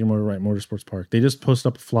 I think you're more right. Motorsports Park. They just posted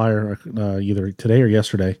up a flyer either today or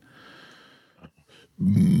yesterday.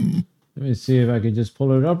 Let me see if I could just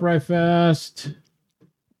pull it up right fast.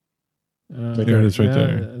 There it is right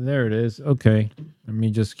there. There it is. Okay. Let me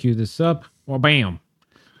just cue this up. Well, bam.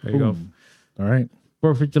 There you go. All right.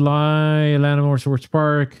 4th of July, Atlanta Motorsports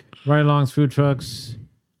Park. Ride-alongs, food trucks,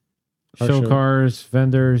 show cars,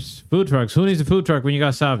 vendors, food trucks. Who needs a food truck when you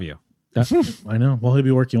got Savio? I know. Well, he'll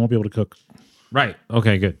be working. Won't be able to cook. Right.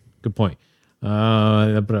 Okay, good. Good point.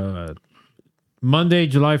 Monday,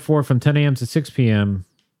 July 4th from 10 a.m. to 6 p.m.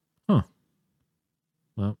 Huh.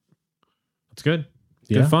 Well, that's good.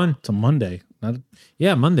 Yeah. Good fun. It's a Monday.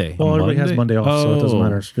 Monday. Well, everybody has Monday off, so it doesn't Oh.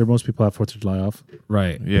 matter. Most people have 4th of July off.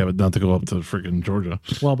 Right. Yeah, but not to go up to freaking Georgia.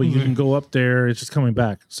 Well, but you can go up there. It's just coming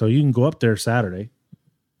back. So you can go up there Saturday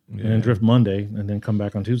and then drift Monday and then come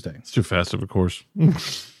back on Tuesday. It's too fast of a course.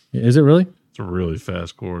 Is it really? It's a really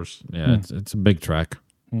fast course. Yeah, it's a big track.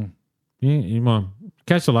 You want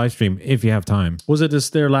catch the live stream if you have time. Was it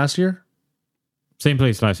just there last year? Same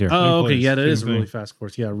place last year. Oh, okay. place, Yeah, that is a same really thing. fast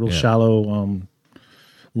course. Yeah, real shallow,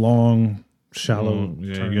 long, shallow.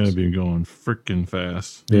 Yeah, turns. you got to be going freaking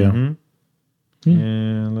fast. Yeah.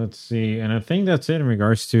 And let's see. And I think that's it in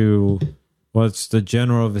regards to what's the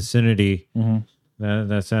general vicinity.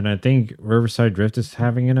 That's it. I think Riverside Drift is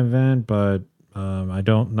having an event, but I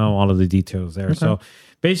don't know all of the details there. So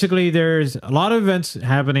basically, there's a lot of events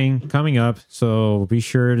happening coming up. So be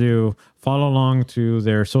sure to follow along to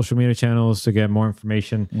their social media channels to get more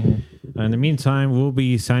information. In the meantime, we'll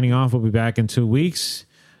be signing off. We'll be back in 2 weeks.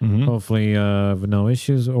 Hopefully with no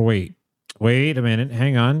issues. Oh, wait a minute.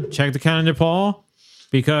 Hang on. Check the calendar, Paul,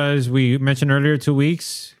 because we mentioned earlier 2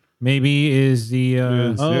 weeks. Maybe is the we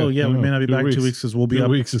may not be back 2 weeks because we'll be 2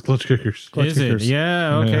 up. weeks is Klutch Kickers. is Kickers. it?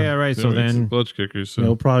 Yeah. Okay. All right. 2 So weeks is then Klutch Kickers. So.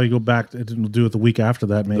 We'll probably go back. We'll do it the week after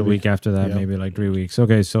that, maybe. the week after that, maybe like 3 weeks.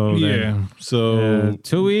 Okay. So then, So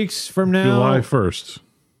 2 weeks from now, July 1st.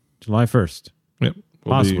 July 1st, Yep.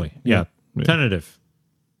 We'll possibly. be- Tentative.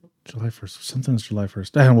 July 1st. Something's July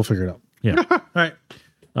 1st. And we'll figure it out. Yeah. All right.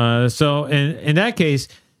 So in that case,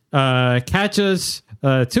 catch us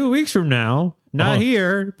 2 weeks from now. Not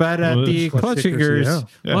here, but at the Klutch Klutch Kickers, Kickers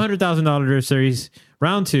yeah. $100,000 Drift Series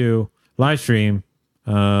Round 2 live stream.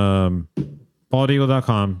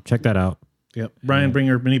 BaldEagle.com. Check that out. Yep. Brian, bring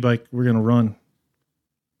your mini bike. We're going to run.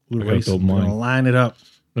 We're gotta build We're mine. going to line it up.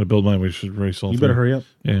 I build mine. We should race all You three. better hurry up.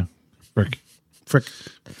 Yeah. Frick. Frick.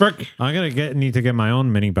 I'm gonna need to get my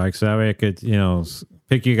own mini bike so that way I could,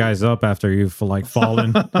 pick you guys up after you've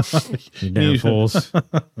fallen. You damn fools.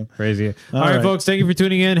 Crazy. All right, right. folks. Thank you for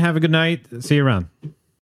tuning in. Have a good night. See you around.